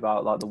 like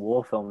about like the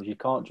war films, you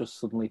can't just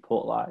suddenly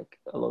put like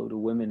a load of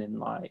women in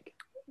like.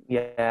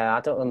 Yeah, I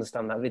don't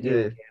understand that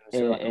video. Yeah.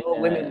 So like,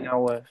 women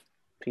now are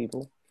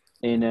people.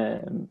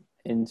 in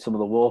some of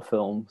the war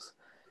films,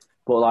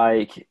 but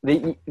like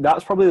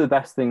that's probably the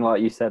best thing.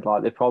 Like you said,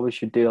 like they probably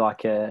should do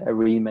like a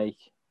remake,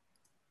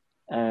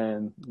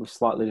 with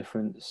slightly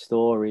different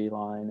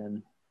storyline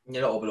and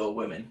You're not all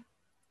women.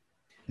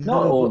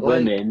 not all but,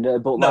 like,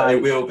 women, but No, like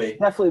it will be.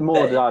 definitely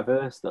more Hey.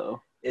 diverse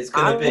though. It's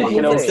gonna be I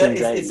would love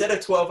it. instead of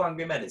 12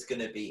 Angry Men, it's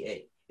gonna be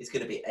 8. It's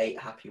gonna be 8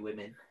 happy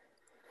women.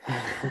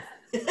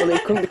 Well,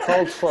 it couldn't be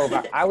called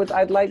 12.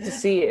 I'd like to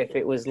see it if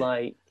it was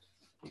like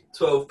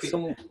 12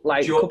 people. some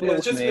like couple It's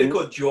of just women, gonna be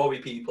called Jory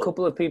people.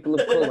 couple of people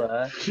of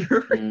colour,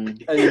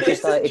 Mm. and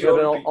just like if you had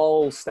an Jory.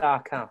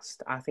 all-star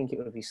cast, I think it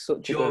would be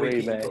such a good Jory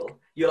remake. people.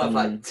 You'll have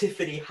like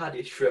Tiffany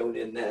Haddish thrown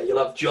in there.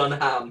 You'll have John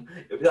Hamm.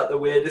 It'll be like the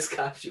weirdest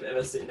cast you've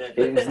ever seen.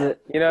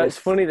 You know, it's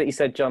funny that you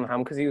said John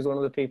Hamm because he was one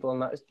of the people on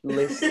that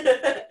list.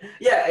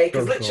 Yeah,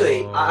 because Oh,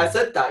 literally, God. I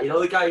said that. You know,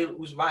 the guy who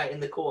was right in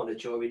the corner,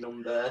 jury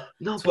number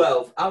No,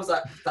 12. I was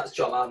like, that's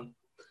John Hamm.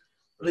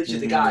 Literally,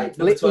 the guy,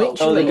 number Li- 12.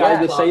 literally, Oh, the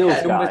guy, the Clark sales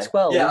Kent. guy. Number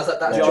 12. Yeah, I was like,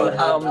 that's Yeah. John John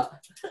Hamm.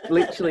 Hamm.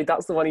 Literally,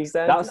 that's the one he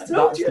said. That's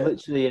told you.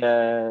 literally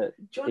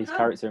John his Hamm.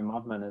 character in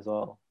Mad Men as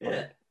well. Yeah.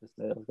 Like, the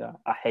sales guy.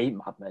 I hate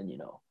Mad Men. You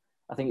know,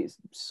 I think it's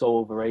so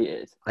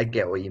overrated. I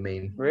get what you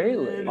mean.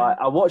 Really? Like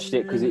I watched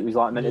it because it was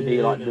like meant to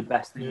be like the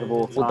best thing of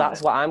all time. Well,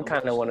 that's what I'm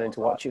kind of wanting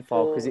to watch it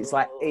for because it's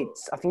like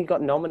I think it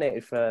got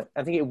nominated for.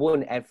 I think it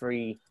won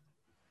every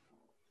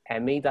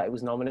Emmy that it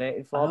was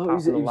nominated for. I know,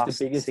 Apart from the it was last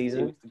the biggest, season.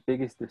 It was the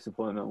biggest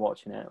disappointment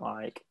watching it.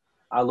 Like,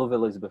 I love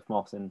Elizabeth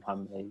Moss in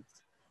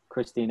Handmaids.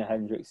 Christina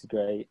Hendricks is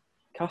great.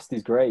 Cast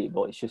is great,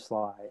 but it's just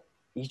like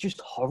he's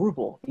just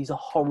horrible. He's a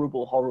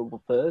horrible,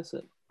 horrible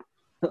person.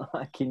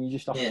 Like, can you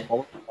just have to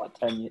follow him, like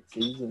 10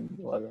 seasons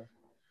or whatever?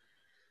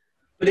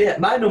 But yeah,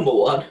 my number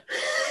one.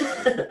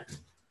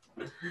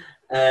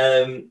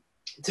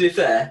 To be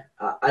fair,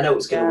 I know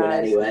it's going to win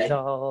anyway.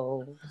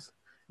 Dolls.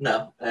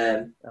 No,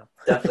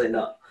 definitely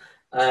not.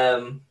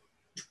 But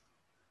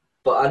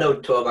I know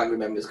 12 Angry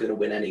Men was going to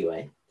win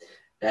anyway,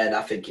 and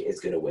I think it is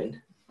going to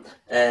win.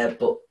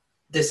 But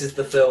this is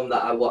the film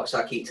that I watched.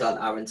 I keep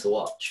telling Aaron to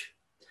watch.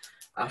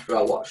 After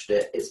I watched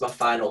it, it's my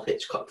final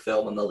Hitchcock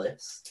film on the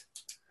list.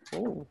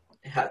 Ooh.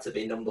 It had to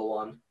be number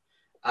one.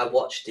 I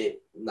watched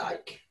it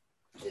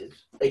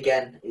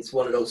again. It's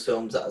one of those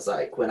films that was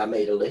like when I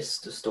made a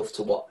list of stuff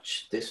to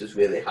watch. This was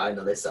really high on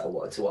the list that I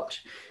wanted to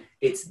watch.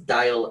 It's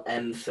Dial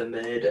M for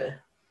Murder.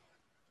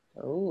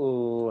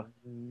 Ooh.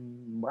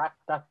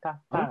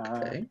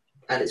 Okay.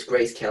 And it's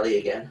Grace Kelly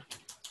again.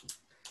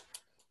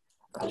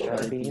 I Try love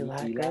to it. be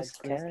like Grace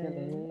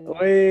Kelly.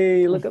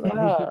 Wait, look at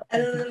that.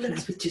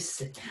 That's what you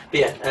say. But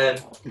yeah,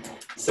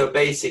 so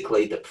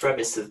basically the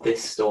premise of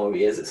this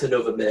story is it's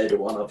another murder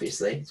one,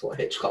 obviously. It's what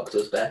Hitchcock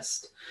does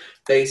best.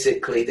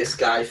 Basically, this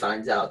guy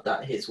finds out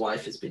that his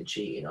wife has been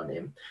cheating on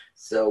him.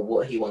 So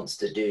what he wants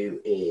to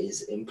do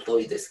is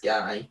employ this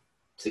guy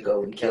to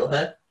go and kill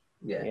her.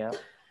 Yeah.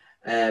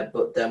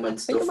 But then when I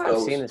think I stuff might have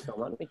goes... seen this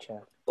film. Let me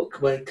check. But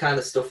when kind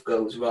of stuff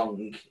goes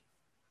wrong,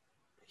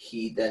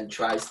 he then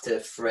tries to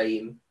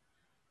frame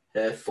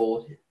her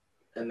for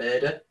a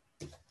murder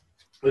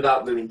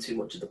without ruining too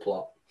much of the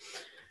plot.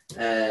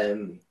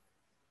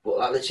 But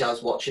like literally, I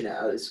was watching it.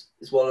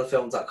 It's one of the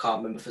films I can't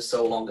remember for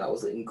so long. I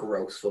was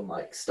engrossed from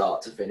like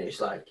start to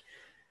finish. Like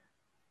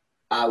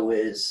I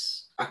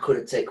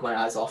couldn't take my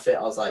eyes off it.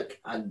 I was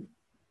like, I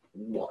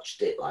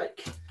watched it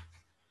like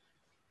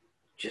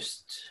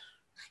just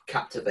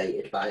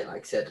captivated by it.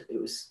 Like I said, it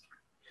was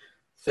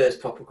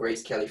first proper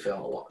Grace Kelly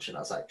film I watched, and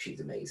I was like, she's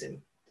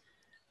amazing.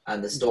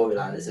 And the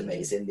storyline is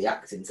amazing, the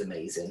acting's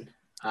amazing,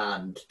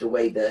 and the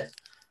way the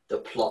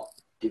plot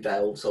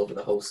develops over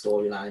the whole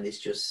storyline is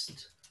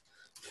just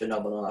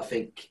phenomenal. I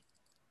think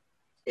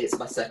it's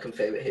my second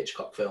favourite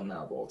Hitchcock film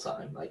now of all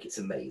time. Like, it's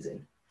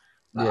amazing.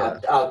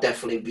 Yeah. I'll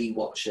definitely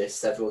rewatch this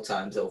several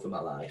times over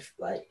my life.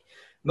 Like,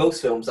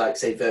 most films, like,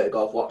 say,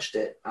 Vertigo, I've watched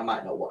it, I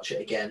might not watch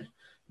it again,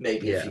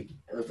 maybe a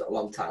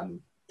long time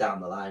down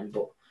the line,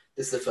 but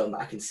this is a film that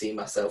I can see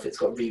myself. It's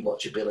got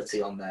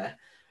rewatchability on there.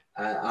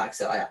 Like I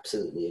said, I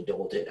absolutely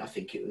adored it. I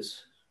think it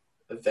was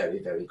a very,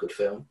 very good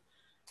film.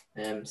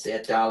 So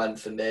yeah, Dial M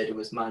for Murder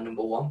was my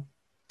number one.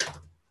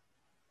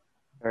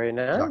 Very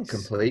nice. That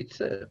completes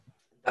it.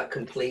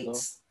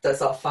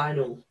 That's our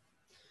final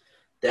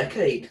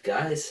decade,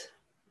 guys.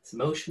 It's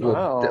emotional.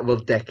 Wow. Well,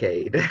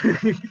 decade.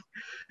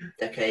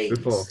 Decades.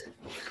 Before.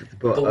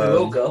 But we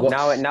will go.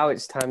 Now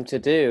it's time to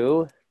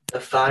do The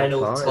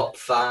final top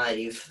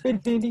five.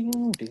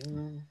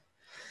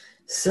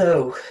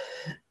 So,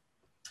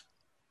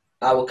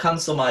 I will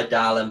cancel my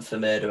Dial M for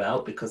Murder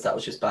out because that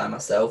was just by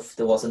myself.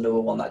 There was another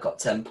one that got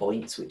 10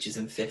 points, which is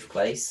in 5th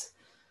place.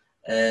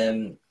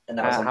 And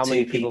that was on how two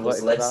many people people's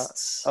voted for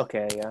lists. that?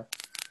 Okay, yeah.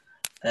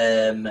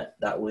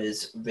 That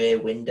was Rear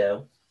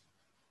Window.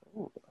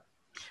 Ooh.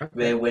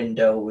 Rear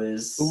Window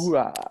was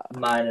Hoorah.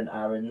 mine and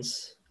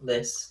Aaron's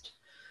list.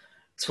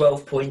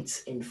 12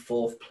 points in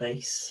 4th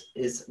place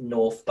is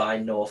North by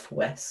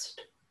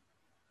Northwest.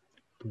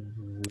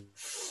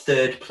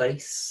 3rd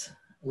place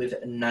with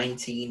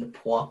 19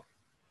 points.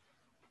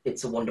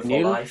 It's a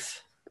Wonderful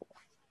Life.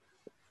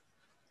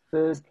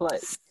 3rd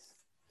place.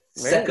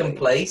 Second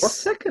place. What's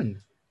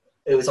second?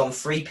 It was on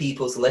 3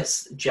 people's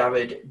list.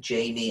 Jared,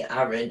 Jamie,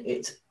 Aaron.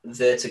 It's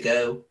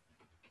Vertigo.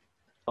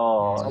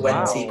 Oh,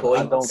 20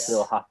 points. I don't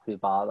feel happy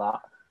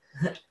about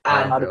that.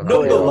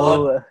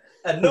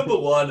 And number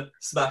one,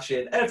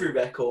 smashing every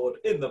record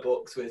in the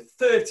books with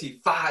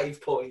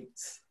 35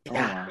 points.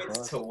 Oh,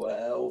 It's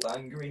 12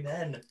 Angry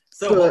Men.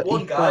 So what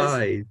won,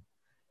 guys?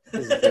 So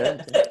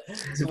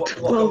what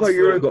 12 goes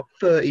Angry Men through? got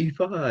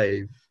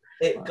 35.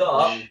 It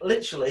got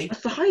literally.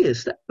 That's the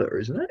highest ever,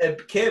 isn't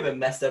it? Kieran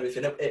messed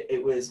everything up.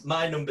 It was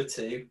my number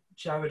 2,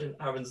 Jared and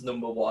Aaron's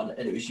number 1,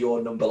 and it was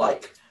your number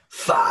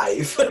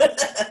 5.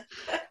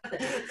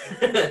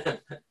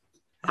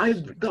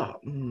 I've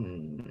got.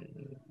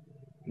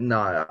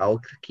 No,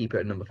 I'll keep it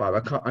at number 5.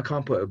 I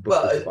can't put a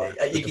book. Well,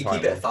 you can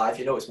keep it at 5.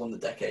 You know it's won the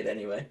decade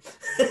anyway,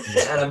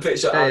 and I'm pretty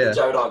sure Aaron and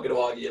Jared aren't going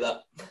to argue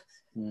that.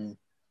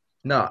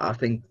 No, I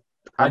think.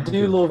 I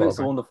do love It's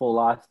a Wonderful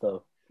Life,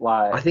 though.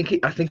 Like, I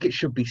think it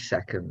should be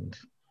second.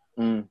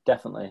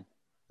 Definitely.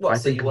 What?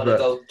 So you want to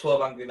go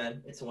 12 Angry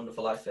Men? It's a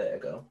Wonderful Life.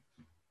 Vertigo.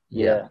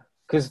 Yeah,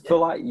 because for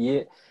like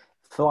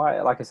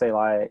I say,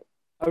 like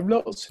I've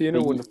not seen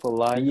A Wonderful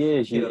Life. For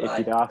years, if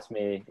you'd asked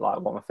me like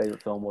what my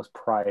favourite film was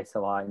prior to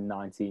like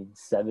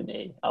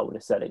 1970, I would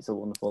have said It's a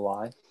Wonderful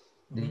Life.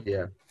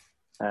 Yeah.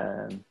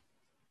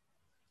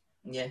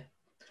 Yeah.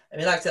 I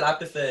mean, like I said, I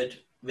preferred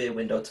Rear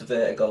Window to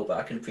Vertigo, but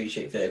I can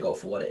appreciate Vertigo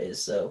for what it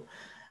is. So,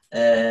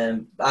 I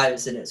haven't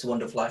seen It's a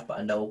Wonderful Life, but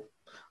I know,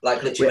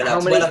 like literally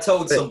when I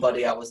told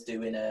somebody I was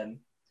doing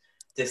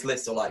this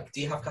list, or like,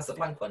 do you have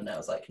Casablanca on there? I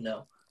was like,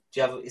 no. Do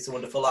you have It's a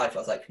Wonderful Life? I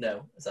was like,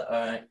 no. Is that all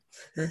right?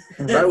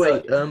 By the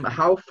way,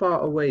 how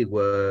far away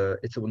were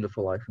It's a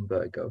Wonderful Life from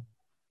Vertigo?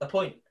 A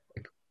point.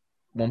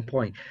 1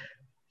 point.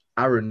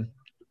 Aaron,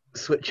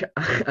 switch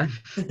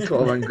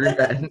 12 Angry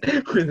Men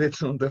with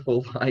It's a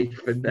Wonderful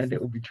Life, and then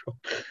it will be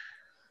dropped.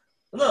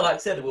 No, like I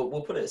said,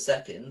 we'll put it as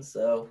second.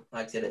 So,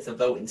 like I said, it's a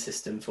voting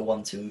system for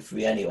 1, 2, and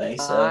 3 anyway.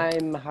 So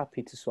I'm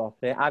happy to swap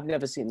it. I've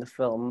never seen the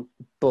film,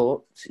 but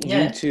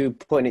Yeah. you two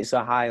putting it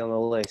so high on the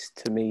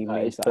list to me That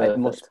means is that it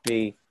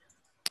perfect.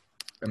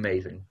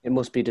 Amazing.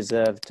 must be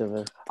deserved of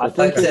a. I good think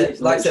Like I film. said-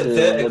 it's like I said,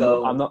 literally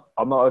Vertigo-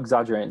 I'm not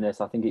exaggerating this.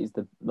 I think it's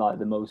the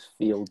most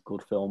feel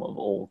good film of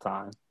all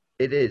time.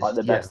 It is. Like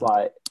the yeah. best.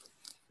 Like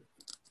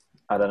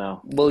I don't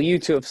know. Well, you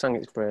two have sung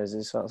its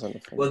praises, so that's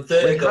anything. well, When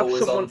you Vertigo have was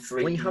someone- on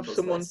 3 when you have people's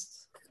someone- lists.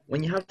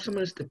 When you have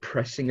someone as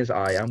depressing as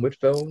I am with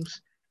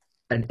films,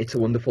 and It's a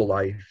Wonderful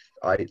Life,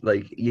 I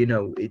like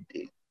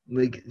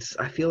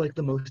I feel like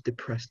the most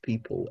depressed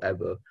people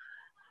ever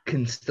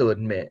can still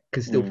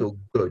feel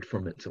good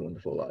from It's a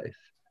Wonderful Life.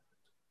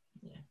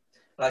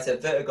 Like I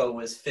said, Vertigo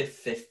was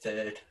fifth,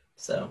 third.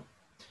 So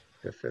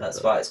Fifth, that's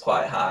fifth. why it's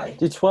quite high.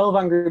 Did 12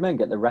 Angry Men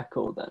get the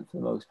record then for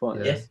the most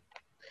points? Yeah. Yes.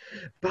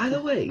 By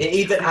the way, It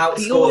even I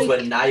feel outscores like-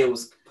 when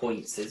Niall's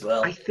points as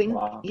well. I think,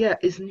 Wow.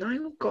 is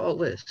Niall got a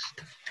list?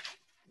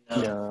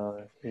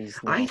 No,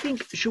 he's not. I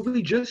think, should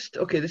we just,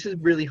 this is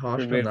really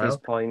harsh on Remove his Niall.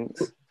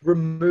 points.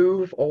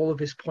 Remove all of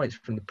his points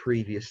from the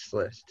previous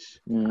lists.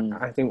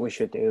 I think we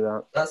should do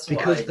that That's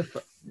Because why.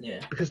 the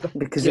Yeah.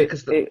 because yeah,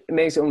 it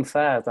makes it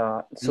unfair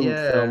that some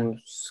Yeah.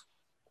 films.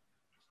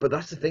 But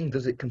that's the thing,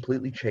 does it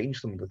completely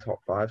change some of the top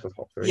 5 or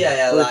top 3?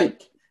 Yeah, Well, if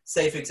like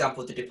say for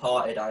example, The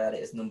Departed, I had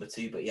it as number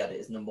 2, but he had it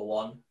as number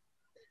 1.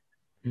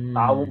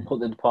 I won't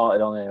put The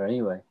Departed on here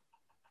anyway.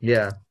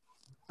 Yeah.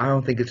 I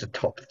don't think it's a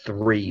top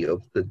 3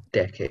 of the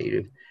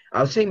decade.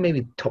 I would say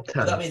maybe top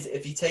 10. But that means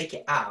if you take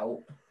it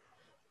out,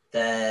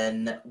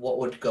 then what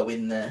would go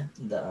in there?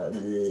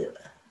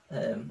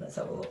 Let's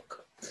have a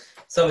look.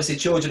 So obviously,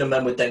 Children of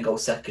Men would then go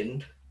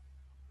second.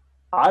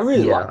 I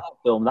really Yeah. like that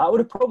film. That would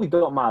have probably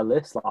got on my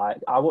list. Like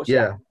I watched it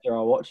Yeah. after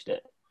I watched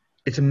it.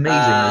 It's amazing,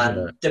 And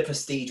isn't it? The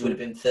Prestige would have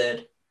been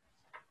third.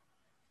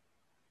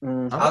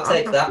 Mm. I'll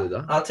take I'm that. happy with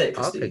that. I'll take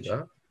I'll take Prestige.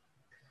 that.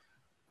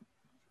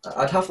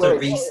 I'd have to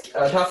Wait,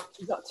 I'd have.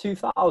 Is that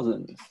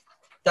 2000?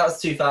 That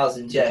was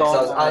 2000. Yeah, Dark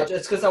 'cause Knight.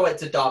 just because I went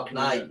to Dark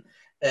Knight.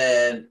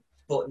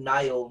 But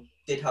Niall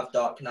did have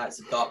Dark Knight,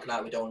 so Dark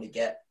Knight would only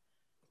get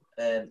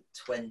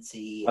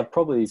 22 I'd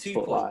probably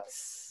put like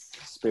points.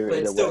 But Spirited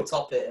it'd still Away.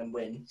 top it and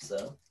win.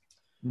 So,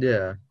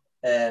 Yeah.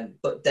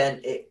 but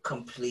then it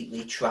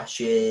completely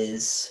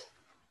trashes.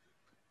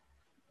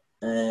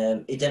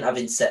 He didn't have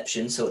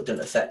Inception, so it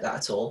didn't affect that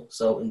at all.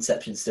 So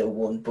Inception still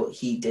won, but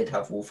he did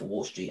have Wolf of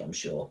Wall Street, I'm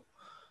sure.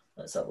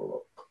 Let's have a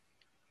look.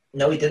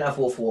 No, he didn't have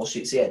Wolf of Wall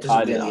Street, so yeah, it I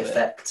doesn't didn't really have it.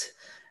 affect.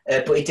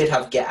 But he did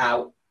have Get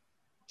Out.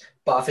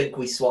 But I think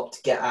we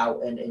swapped Get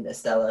Out and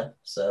Interstellar.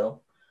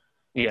 So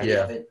Yeah.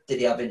 did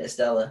he have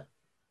Interstellar?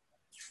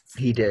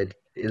 He did.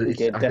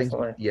 did, I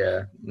definitely.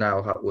 think,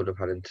 Niall would have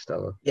had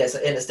Interstellar. Yeah, so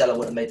Interstellar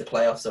wouldn't have made the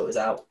playoffs, so it was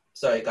out.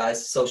 Sorry,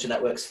 guys. Social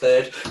Network's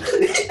third.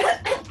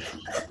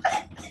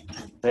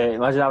 Hey,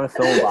 imagine having a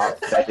film about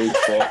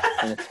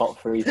Facebook in the top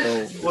 3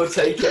 films. We'll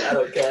take it. I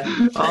don't care.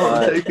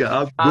 I'll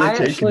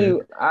take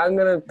it. I'm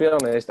gonna be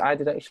honest. I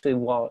did actually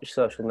watch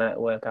Social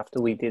Network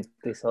after we did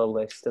this whole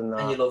list, and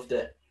And you loved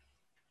it.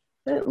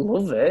 I didn't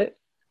love it.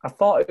 I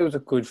thought it was a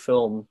good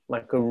film,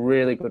 like a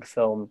really good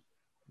film.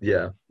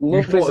 Yeah.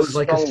 Love thought is it a was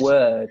like strong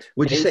word.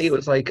 Would you say it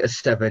was like a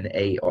 7,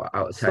 8 or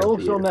out of 10 for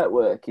Social you?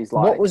 Network is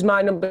like What was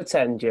my number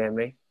 10,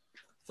 Jamie?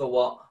 For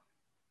what?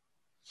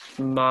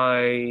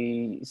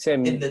 My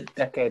same In the-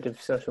 decade of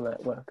Social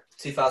Network.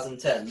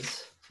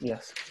 2010s.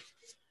 Yes.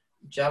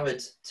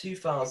 Jared's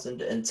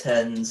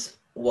 2010s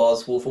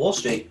was Wolf of Wall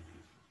Street.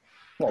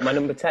 What, my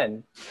number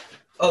 10?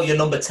 Oh, your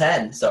number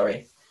 10,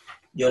 sorry.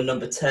 Your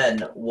number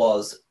 10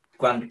 was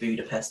Grand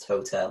Budapest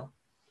Hotel.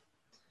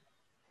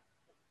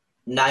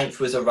 9th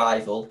was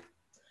Arrival.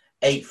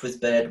 8th was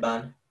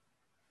Birdman.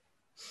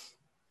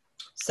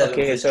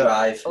 7th was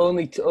Drive.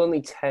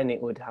 Only 10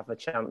 it would have a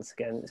chance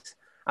against.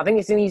 I think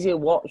it's an easier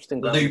watch than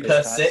Grand Looper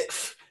Budapest.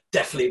 6th.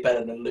 Definitely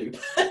better than Loop.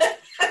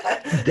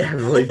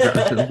 Definitely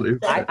better than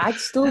Looper. I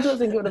still don't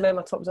think it would have made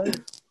my top 10.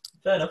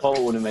 Fair enough. What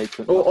would have made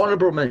it? Oh,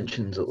 honourable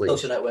mentions at least.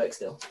 Social Network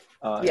still.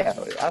 Yeah,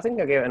 I think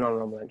I gave it an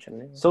honourable mention.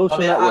 Yeah. Social I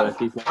mean,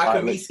 Network is I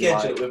can like, reschedule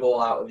literally it with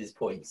all out of his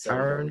points. So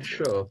Aaron,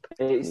 shut up.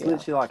 It's Yeah.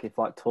 literally like if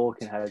like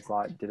Talking Heads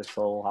like did a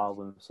soul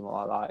album or something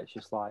like that. It's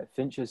just like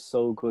Fincher's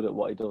so good at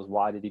what he does.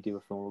 Why did he do a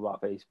film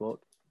about Facebook?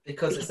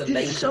 Because it's He did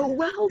amazing. it so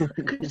well.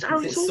 Because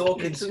Aaron It's Sorkin's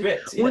Sorkin's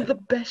script, yeah. one of the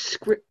best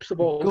scripts of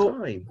all Go-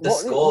 time. The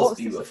score's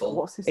beautiful.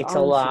 What's this It's a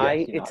Aaron lie.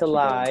 Sorkin It's a actually done?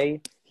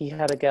 lie. He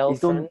had a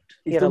girlfriend.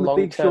 He's He had a done The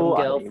Big long-term Short.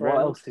 hasn't he? girlfriend.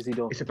 What else has he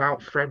done? It's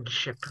about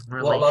friendship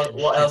and What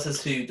relationship. else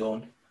has who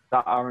done?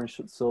 That Aaron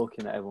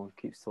Sorkin that everyone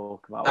keeps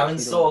talking about. Aaron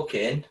What's he done?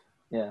 Sorkin,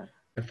 Yeah.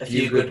 A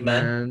Few Good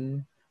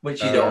Men.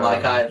 which you don't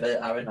like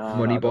either, Aaron.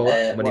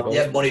 Moneyball. Moneyball.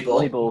 Yeah,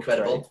 Moneyball. Moneyball,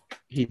 Incredible.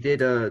 He did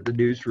the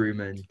Newsroom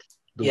and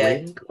The Yeah,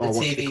 Wing. the Or what's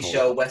it TV called?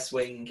 show West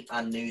Wing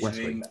and West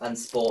Newsroom Wing. and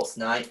Sports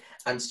Night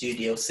and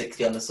Studio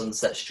 60 on the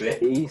Sunset Strip.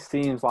 He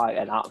seems like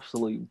an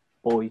absolute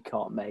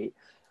boycott, mate.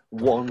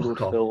 One Fuck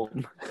good off.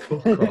 film.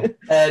 Fuck off.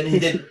 And he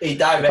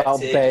directed and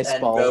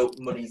baseball. wrote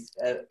Molly's.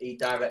 He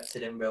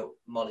directed and wrote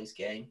Molly's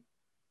Game.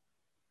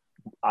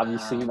 Have you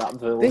seen that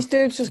film? This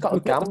dude's just got a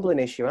gambling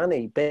issue, hasn't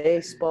he?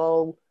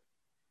 Baseball,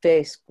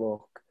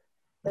 Facebook,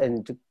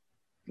 and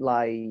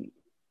like, you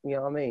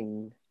know what I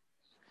mean?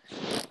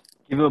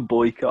 Give him a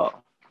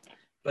boycott.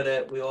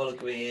 But we all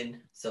agreeing.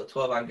 So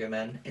 12 Angry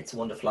Men, It's a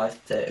Wonderful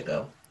Life, Potato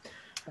Go.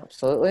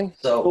 Absolutely.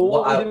 So Well,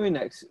 what are we doing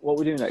next? What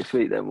we doing next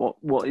week then?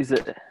 What is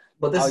it?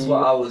 Well, this is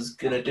what I was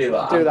gonna do. Do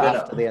I'm that gonna,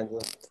 after the end of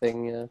the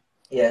thing, yeah.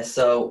 Yeah.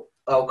 So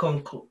I'll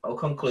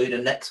conclude,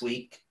 and next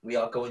week we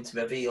are going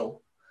to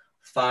reveal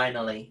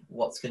finally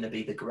what's going to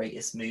be the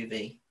greatest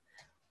movie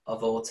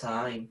of all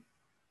time.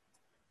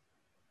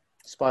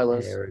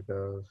 Spoilers. Here it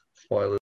goes. Spoilers.